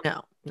of color.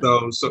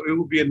 No. So it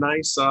would be a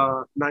nice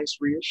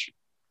reissue.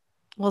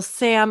 Well,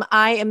 Sam,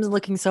 I am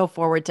looking so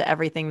forward to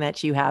everything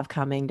that you have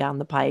coming down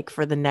the pike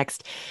for the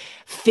next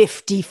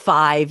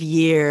 55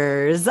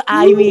 years.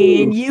 I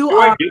mean, you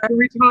are. I get to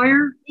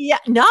retire? Yeah,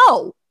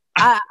 no.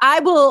 I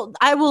will,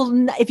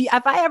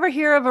 if I ever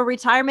hear of a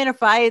retirement,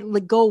 if I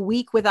go a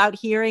week without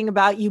hearing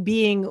about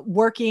you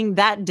working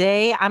that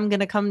day, I'm going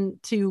to come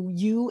to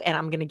you and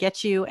I'm going to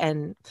get you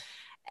and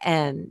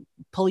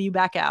pull you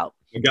back out.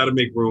 I got to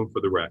make room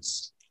for the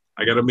rest.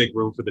 I got to make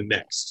room for the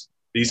next.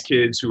 These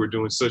kids who are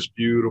doing such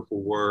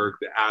beautiful work,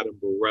 the Adam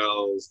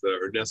Burrells, the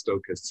Ernesto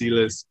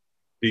Casillas,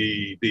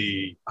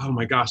 oh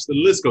my gosh, the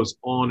list goes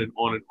on and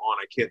on and on.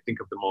 I can't think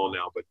of them all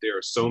now, but there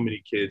are so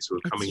many kids who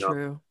are coming up.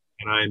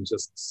 And I am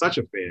just such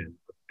a fan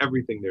of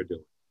everything they're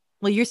doing.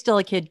 Well, you're still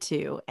a kid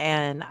too.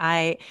 And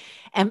I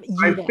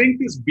think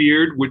this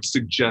beard would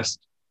suggest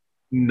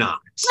not.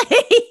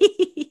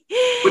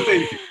 But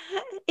thank you.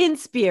 In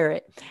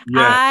spirit.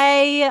 Yes.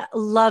 I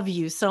love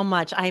you so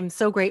much. I'm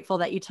so grateful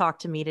that you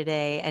talked to me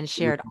today and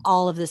shared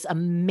all of this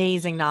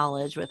amazing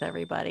knowledge with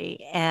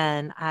everybody.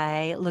 And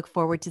I look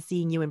forward to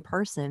seeing you in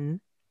person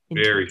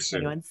very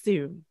soon.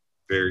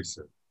 Very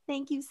soon.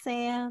 Thank you,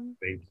 Sam.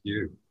 Thank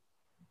you.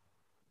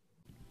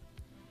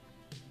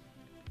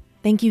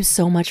 Thank you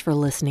so much for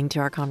listening to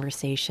our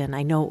conversation.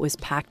 I know it was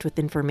packed with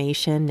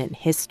information and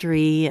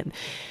history and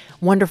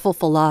wonderful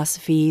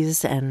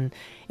philosophies. And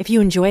if you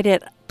enjoyed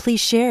it,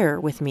 please share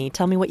with me.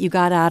 Tell me what you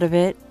got out of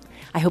it.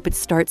 I hope it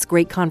starts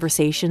great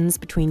conversations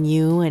between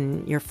you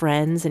and your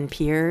friends and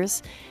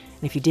peers.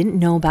 And if you didn't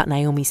know about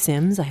Naomi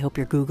Sims, I hope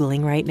you're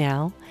Googling right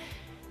now.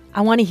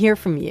 I want to hear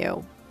from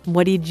you.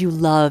 What did you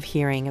love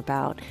hearing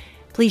about?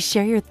 Please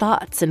share your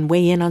thoughts and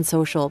weigh in on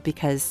social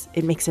because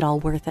it makes it all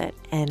worth it.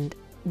 And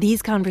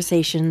these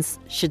conversations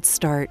should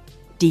start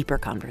deeper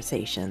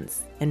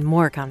conversations and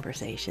more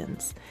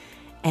conversations.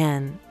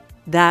 And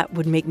that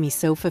would make me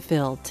so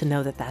fulfilled to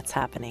know that that's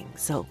happening.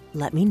 So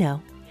let me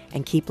know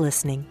and keep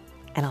listening,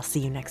 and I'll see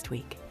you next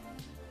week.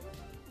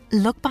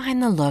 Look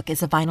Behind the Look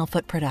is a Vinyl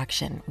Foot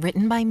production,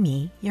 written by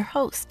me, your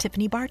host,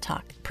 Tiffany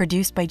Bartok,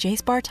 produced by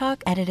Jace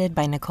Bartok, edited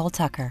by Nicole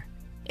Tucker.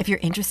 If you're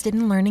interested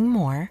in learning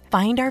more,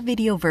 find our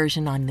video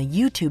version on the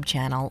YouTube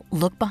channel,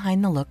 Look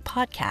Behind the Look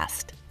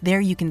Podcast.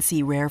 There you can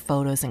see rare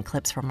photos and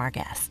clips from our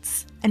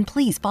guests. And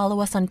please follow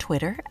us on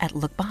Twitter at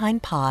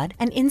LookBehindPod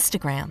and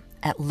Instagram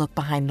at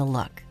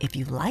LookBehindTheLook. If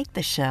you like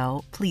the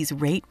show, please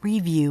rate,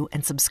 review,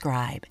 and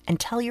subscribe. And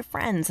tell your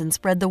friends and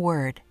spread the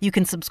word. You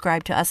can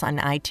subscribe to us on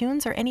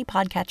iTunes or any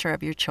podcatcher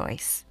of your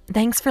choice.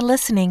 Thanks for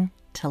listening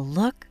to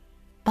Look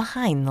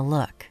Behind the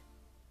Look.